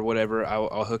Twitter or whatever.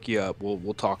 I'll hook you up.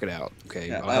 We'll talk it out. Okay,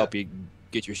 Yeah, I'll help you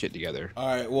get your shit together. All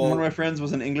right, One of my well, friends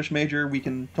was an English major. We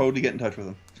can totally get in touch with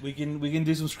him. we can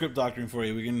do some script doctoring for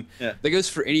you. We can. That goes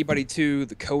for anybody too.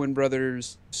 The Coen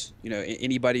brothers.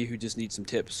 Anybody who just needs some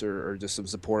tips or just some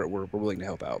support. We're willing to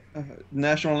help out.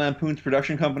 National Lampoon's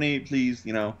production company, please,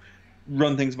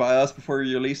 run things by us before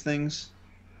you release things.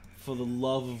 For the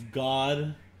love of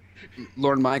God,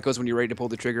 Lauren Michaels, when you're ready to pull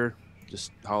the trigger,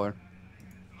 just holler.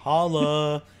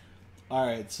 holla! All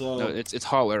right, so No, it's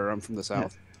holler. I'm from the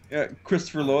south. Yeah,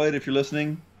 Christopher Lloyd, if you're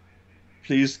listening,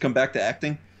 please come back to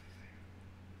acting.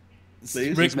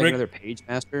 Please. Rick, Just make another page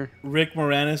master. Rick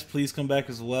Moranis, please come back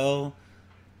as well.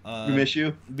 We miss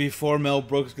you. Before Mel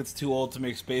Brooks gets too old to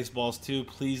make Spaceballs 2,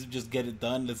 please just get it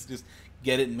done. Let's just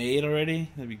get it made already.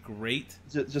 That'd be great.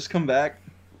 Just come back.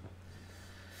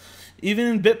 Even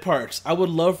in bit parts, I would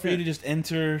love for you to just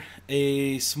enter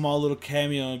a small little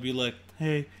cameo and be like,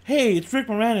 hey, it's Rick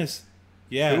Moranis.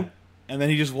 Yeah. Who? And then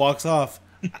he just walks off.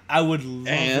 I would love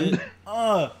And?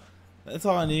 it. That's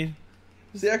all I need.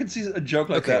 See, I could see a joke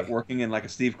like Okay. that working in like a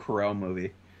Steve Carell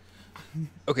movie.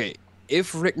 Okay,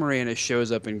 if Rick Moranis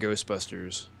shows up in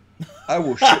Ghostbusters, I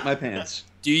will shit my pants.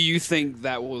 do you think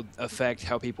that will affect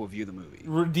how people view the movie?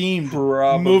 Redeemed.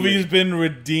 Probably. Movie's been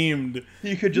redeemed.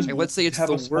 You could just Like, let's say it's have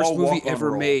the a worst small movie walk-on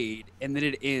ever role. made, and then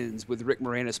it ends with Rick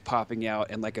Moranis popping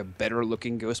out in like a better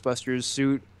looking Ghostbusters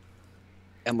suit,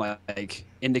 and like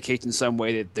indicates in some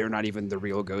way that they're not even the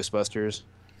real Ghostbusters.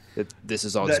 That this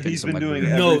is all That just been he's some been like doing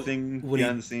weird- No, everything what he-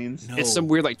 behind the scenes. No. It's some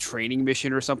weird like training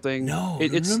mission or something. No,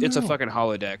 it's no, it's a no. fucking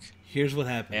holodeck, Here's what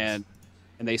happens.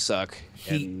 and they suck.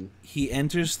 He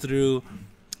enters through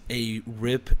a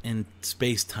rip in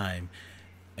space time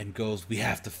and goes, "We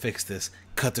have to fix this."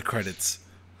 Cut the credits.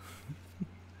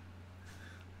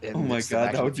 And Oh my it's the god,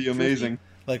 Back that to would the be Future. amazing.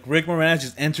 Like Rick Moranis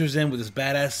just enters in with his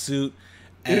badass suit.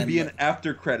 And It'd be an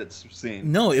after credits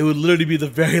scene. no, it would literally be the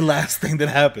very last thing that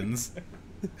happens.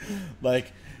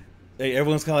 like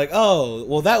everyone's kind of like, "Oh,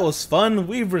 well, that was fun.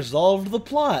 We've resolved the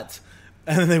plot,"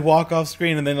 and then they walk off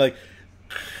screen, and then like,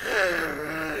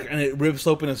 and it rips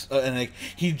open, and like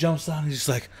he jumps on, and he's just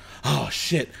like, "Oh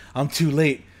shit, I'm too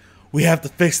late. We have to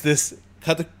fix this."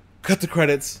 Cut the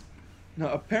credits. No,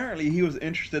 apparently he was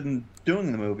interested in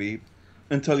doing the movie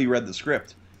until he read the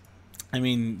script. I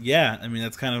mean, yeah. I mean,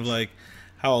 that's kind of like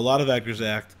how a lot of actors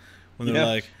act when they're Yeah.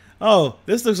 like, "Oh,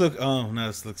 this looks like, oh no,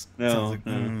 this looks No, sounds like,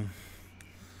 no.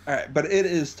 All right, but it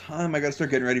is time. I got to start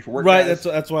getting ready for work. Right, guys.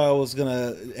 that's why I was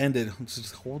gonna end it.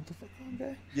 Just hold the fuck on,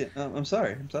 guy. Yeah, I'm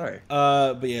sorry. I'm sorry.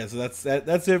 But yeah, so that's it.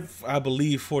 I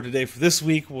believe for today. For this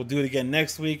week, we'll do it again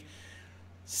next week.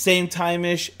 Same time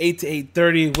ish, 8 to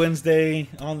 8:30 Wednesday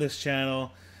on this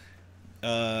channel.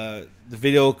 The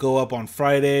video will go up on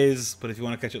Fridays, but if you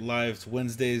want to catch it live, it's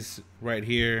Wednesdays right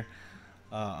here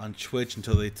on Twitch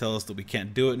until they tell us that we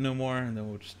can't do it no more, and then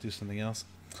we'll just do something else.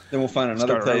 Then we'll find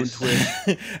another Start our own place. Twitch.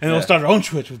 And then we'll start our own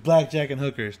Twitch with blackjack and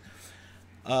hookers.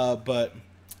 But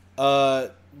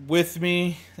with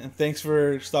me, and thanks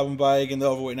for stopping by again the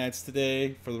Overweight Nights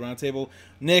today for the roundtable.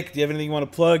 Nick, do you have anything you want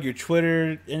to plug? Your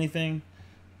Twitter, anything?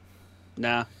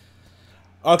 Nah.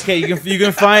 Okay, you can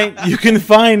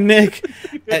find Nick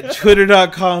at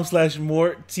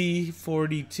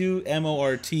twitter.com/morte42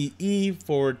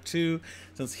 MORTE42.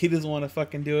 Since he doesn't want to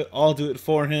fucking do it, I'll do it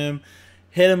for him.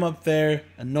 Hit him up there,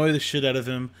 annoy the shit out of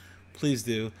him, please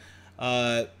do.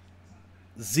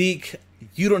 Zeke,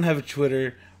 you don't have a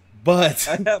Twitter, but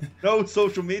I have no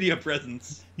social media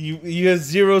presence. you have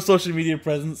zero social media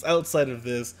presence outside of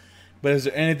this. But is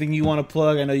there anything you want to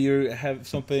plug? I know you have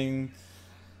something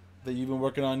that you've been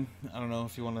working on. I don't know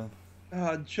if you want to.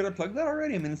 Should I plug that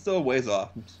already? I mean, it's still a ways off.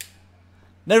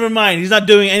 Never mind. He's not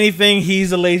doing anything.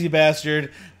 He's a lazy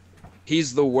bastard.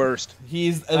 He's the worst.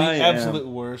 He's the I am. absolute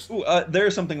worst. Ooh,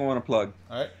 there's something I want to plug.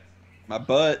 All right. My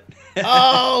butt.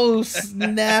 Oh,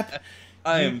 snap.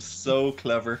 I am so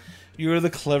clever. You're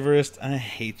the cleverest. I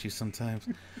hate you sometimes.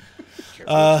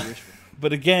 Careful what you wish for.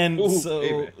 But again, Ooh, so...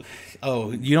 baby.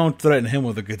 Oh, you don't threaten him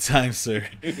with a good time, sir.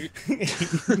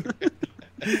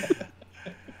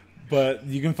 But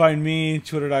you can find me,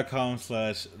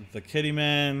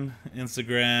 twitter.com/thekittyman,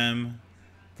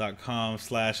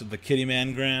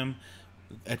 instagram.com/thekittymangram.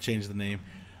 I changed the name.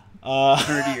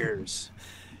 100 years.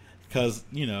 Because,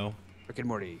 you know, Rick and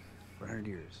Morty. 100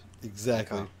 years.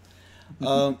 exactly.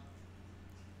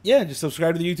 Yeah, just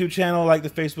subscribe to the YouTube channel, like the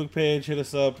Facebook page, hit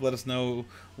us up, let us know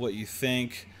what you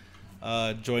think.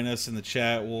 Join us in the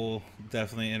chat. We'll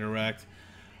definitely interact.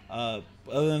 Other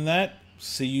than that,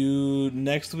 see you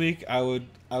next week. I would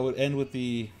end with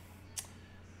the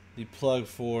plug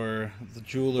for the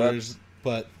jewelers,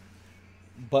 but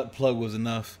butt plug was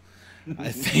enough,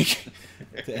 I think,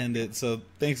 to end it. So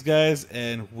thanks, guys,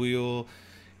 and we'll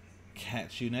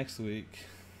catch you next week.